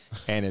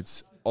 And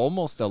it's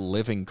almost a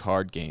living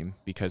card game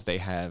because they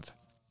had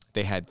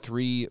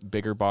 3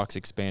 bigger box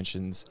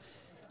expansions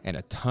and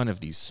a ton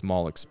of these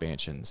small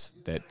expansions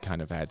that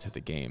kind of add to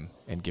the game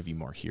and give you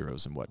more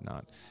heroes and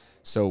whatnot.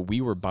 So we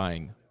were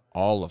buying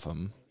all of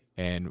them,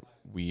 and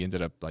we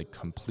ended up like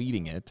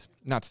completing it.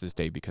 Not to this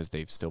day because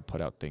they've still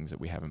put out things that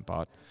we haven't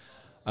bought.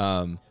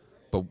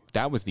 But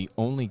that was the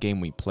only game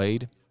we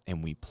played,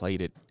 and we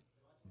played it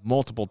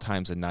multiple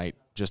times a night,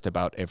 just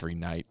about every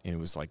night, and it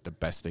was like the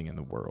best thing in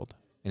the world.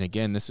 And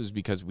again, this is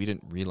because we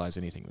didn't realize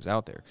anything was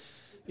out there.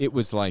 It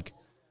was like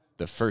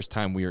the first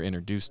time we were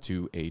introduced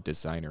to a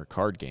designer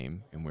card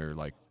game, and we were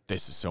like,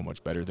 this is so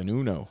much better than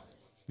Uno,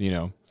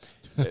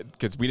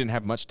 because we didn't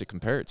have much to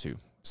compare it to.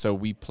 So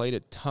we played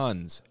it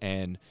tons,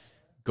 and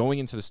going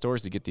into the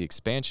stores to get the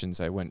expansions,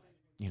 I went,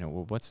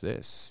 well, what's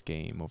this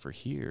game over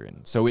here?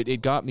 And so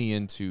it got me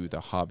into the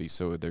hobby,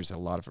 so there's a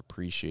lot of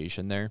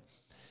appreciation there.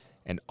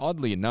 And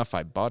oddly enough,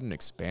 I bought an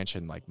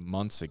expansion like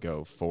months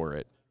ago for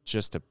it,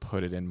 just to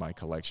put it in my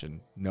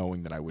collection,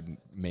 knowing that I would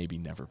maybe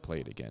never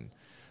play it again.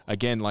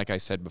 Again, like I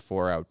said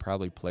before, I would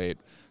probably play it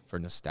for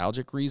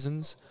nostalgic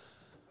reasons,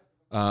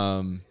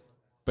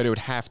 but it would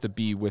have to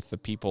be with the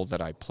people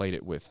that I played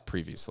it with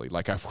previously.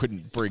 Like, I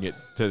wouldn't bring it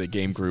to the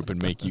game group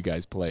and make you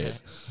guys play it.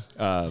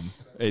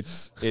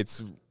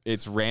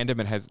 It's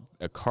random. It has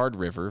a card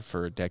river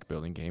for a deck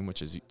building game,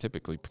 which is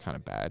typically kind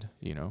of bad,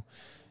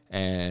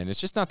 and it's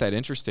just not that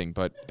interesting.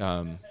 But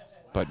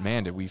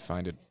man, did we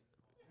find it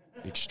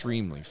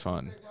extremely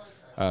fun.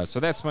 So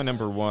that's my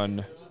number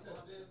one,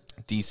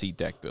 DC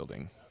Deck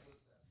Building.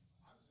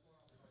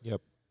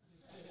 Yep.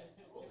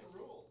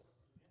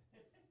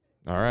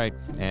 All right,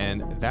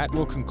 and that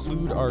will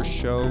conclude our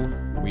show.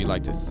 We'd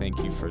like to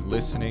thank you for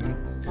listening.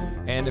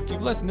 And if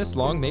you've listened this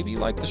long, maybe you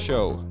like the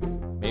show.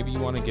 Maybe you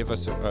want to give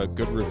us a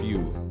good review.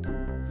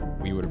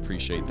 We would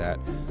appreciate that.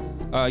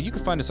 You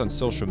can find us on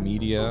social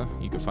media.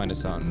 You can find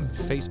us on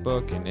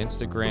Facebook and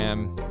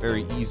Instagram.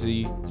 Very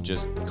easy,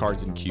 just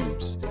Cards and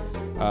Cubes.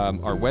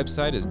 Our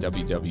website is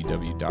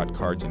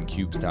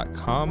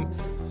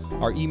www.cardsandcubes.com.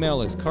 Our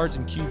email is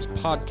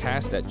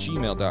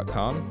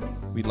cardsandcubespodcast@gmail.com.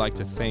 We'd like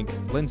to thank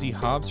Lindsay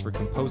Hobbs for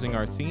composing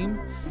our theme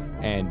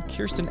and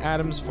Kirsten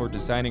Adams for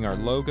designing our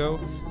logo.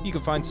 You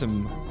can find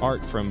some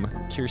art from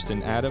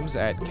Kirsten Adams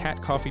at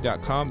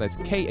catcoffee.com. That's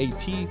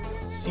KATCOFFEE.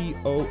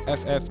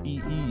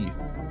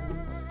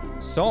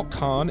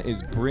 SaltCon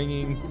is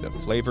bringing the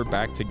flavor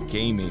back to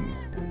gaming.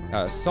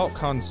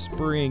 SaltCon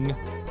Spring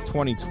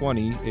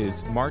 2020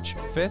 is March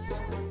 5th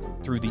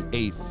through the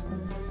 8th.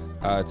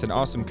 It's an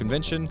awesome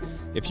convention.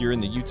 If you're in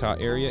the Utah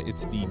area,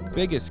 it's the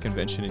biggest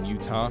convention in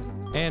Utah,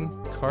 and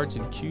Cards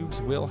and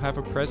Cubes will have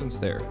a presence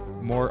there.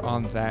 More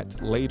on that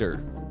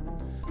later.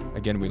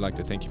 Again, we'd like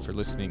to thank you for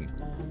listening,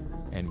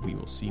 and we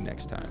will see you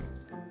next time.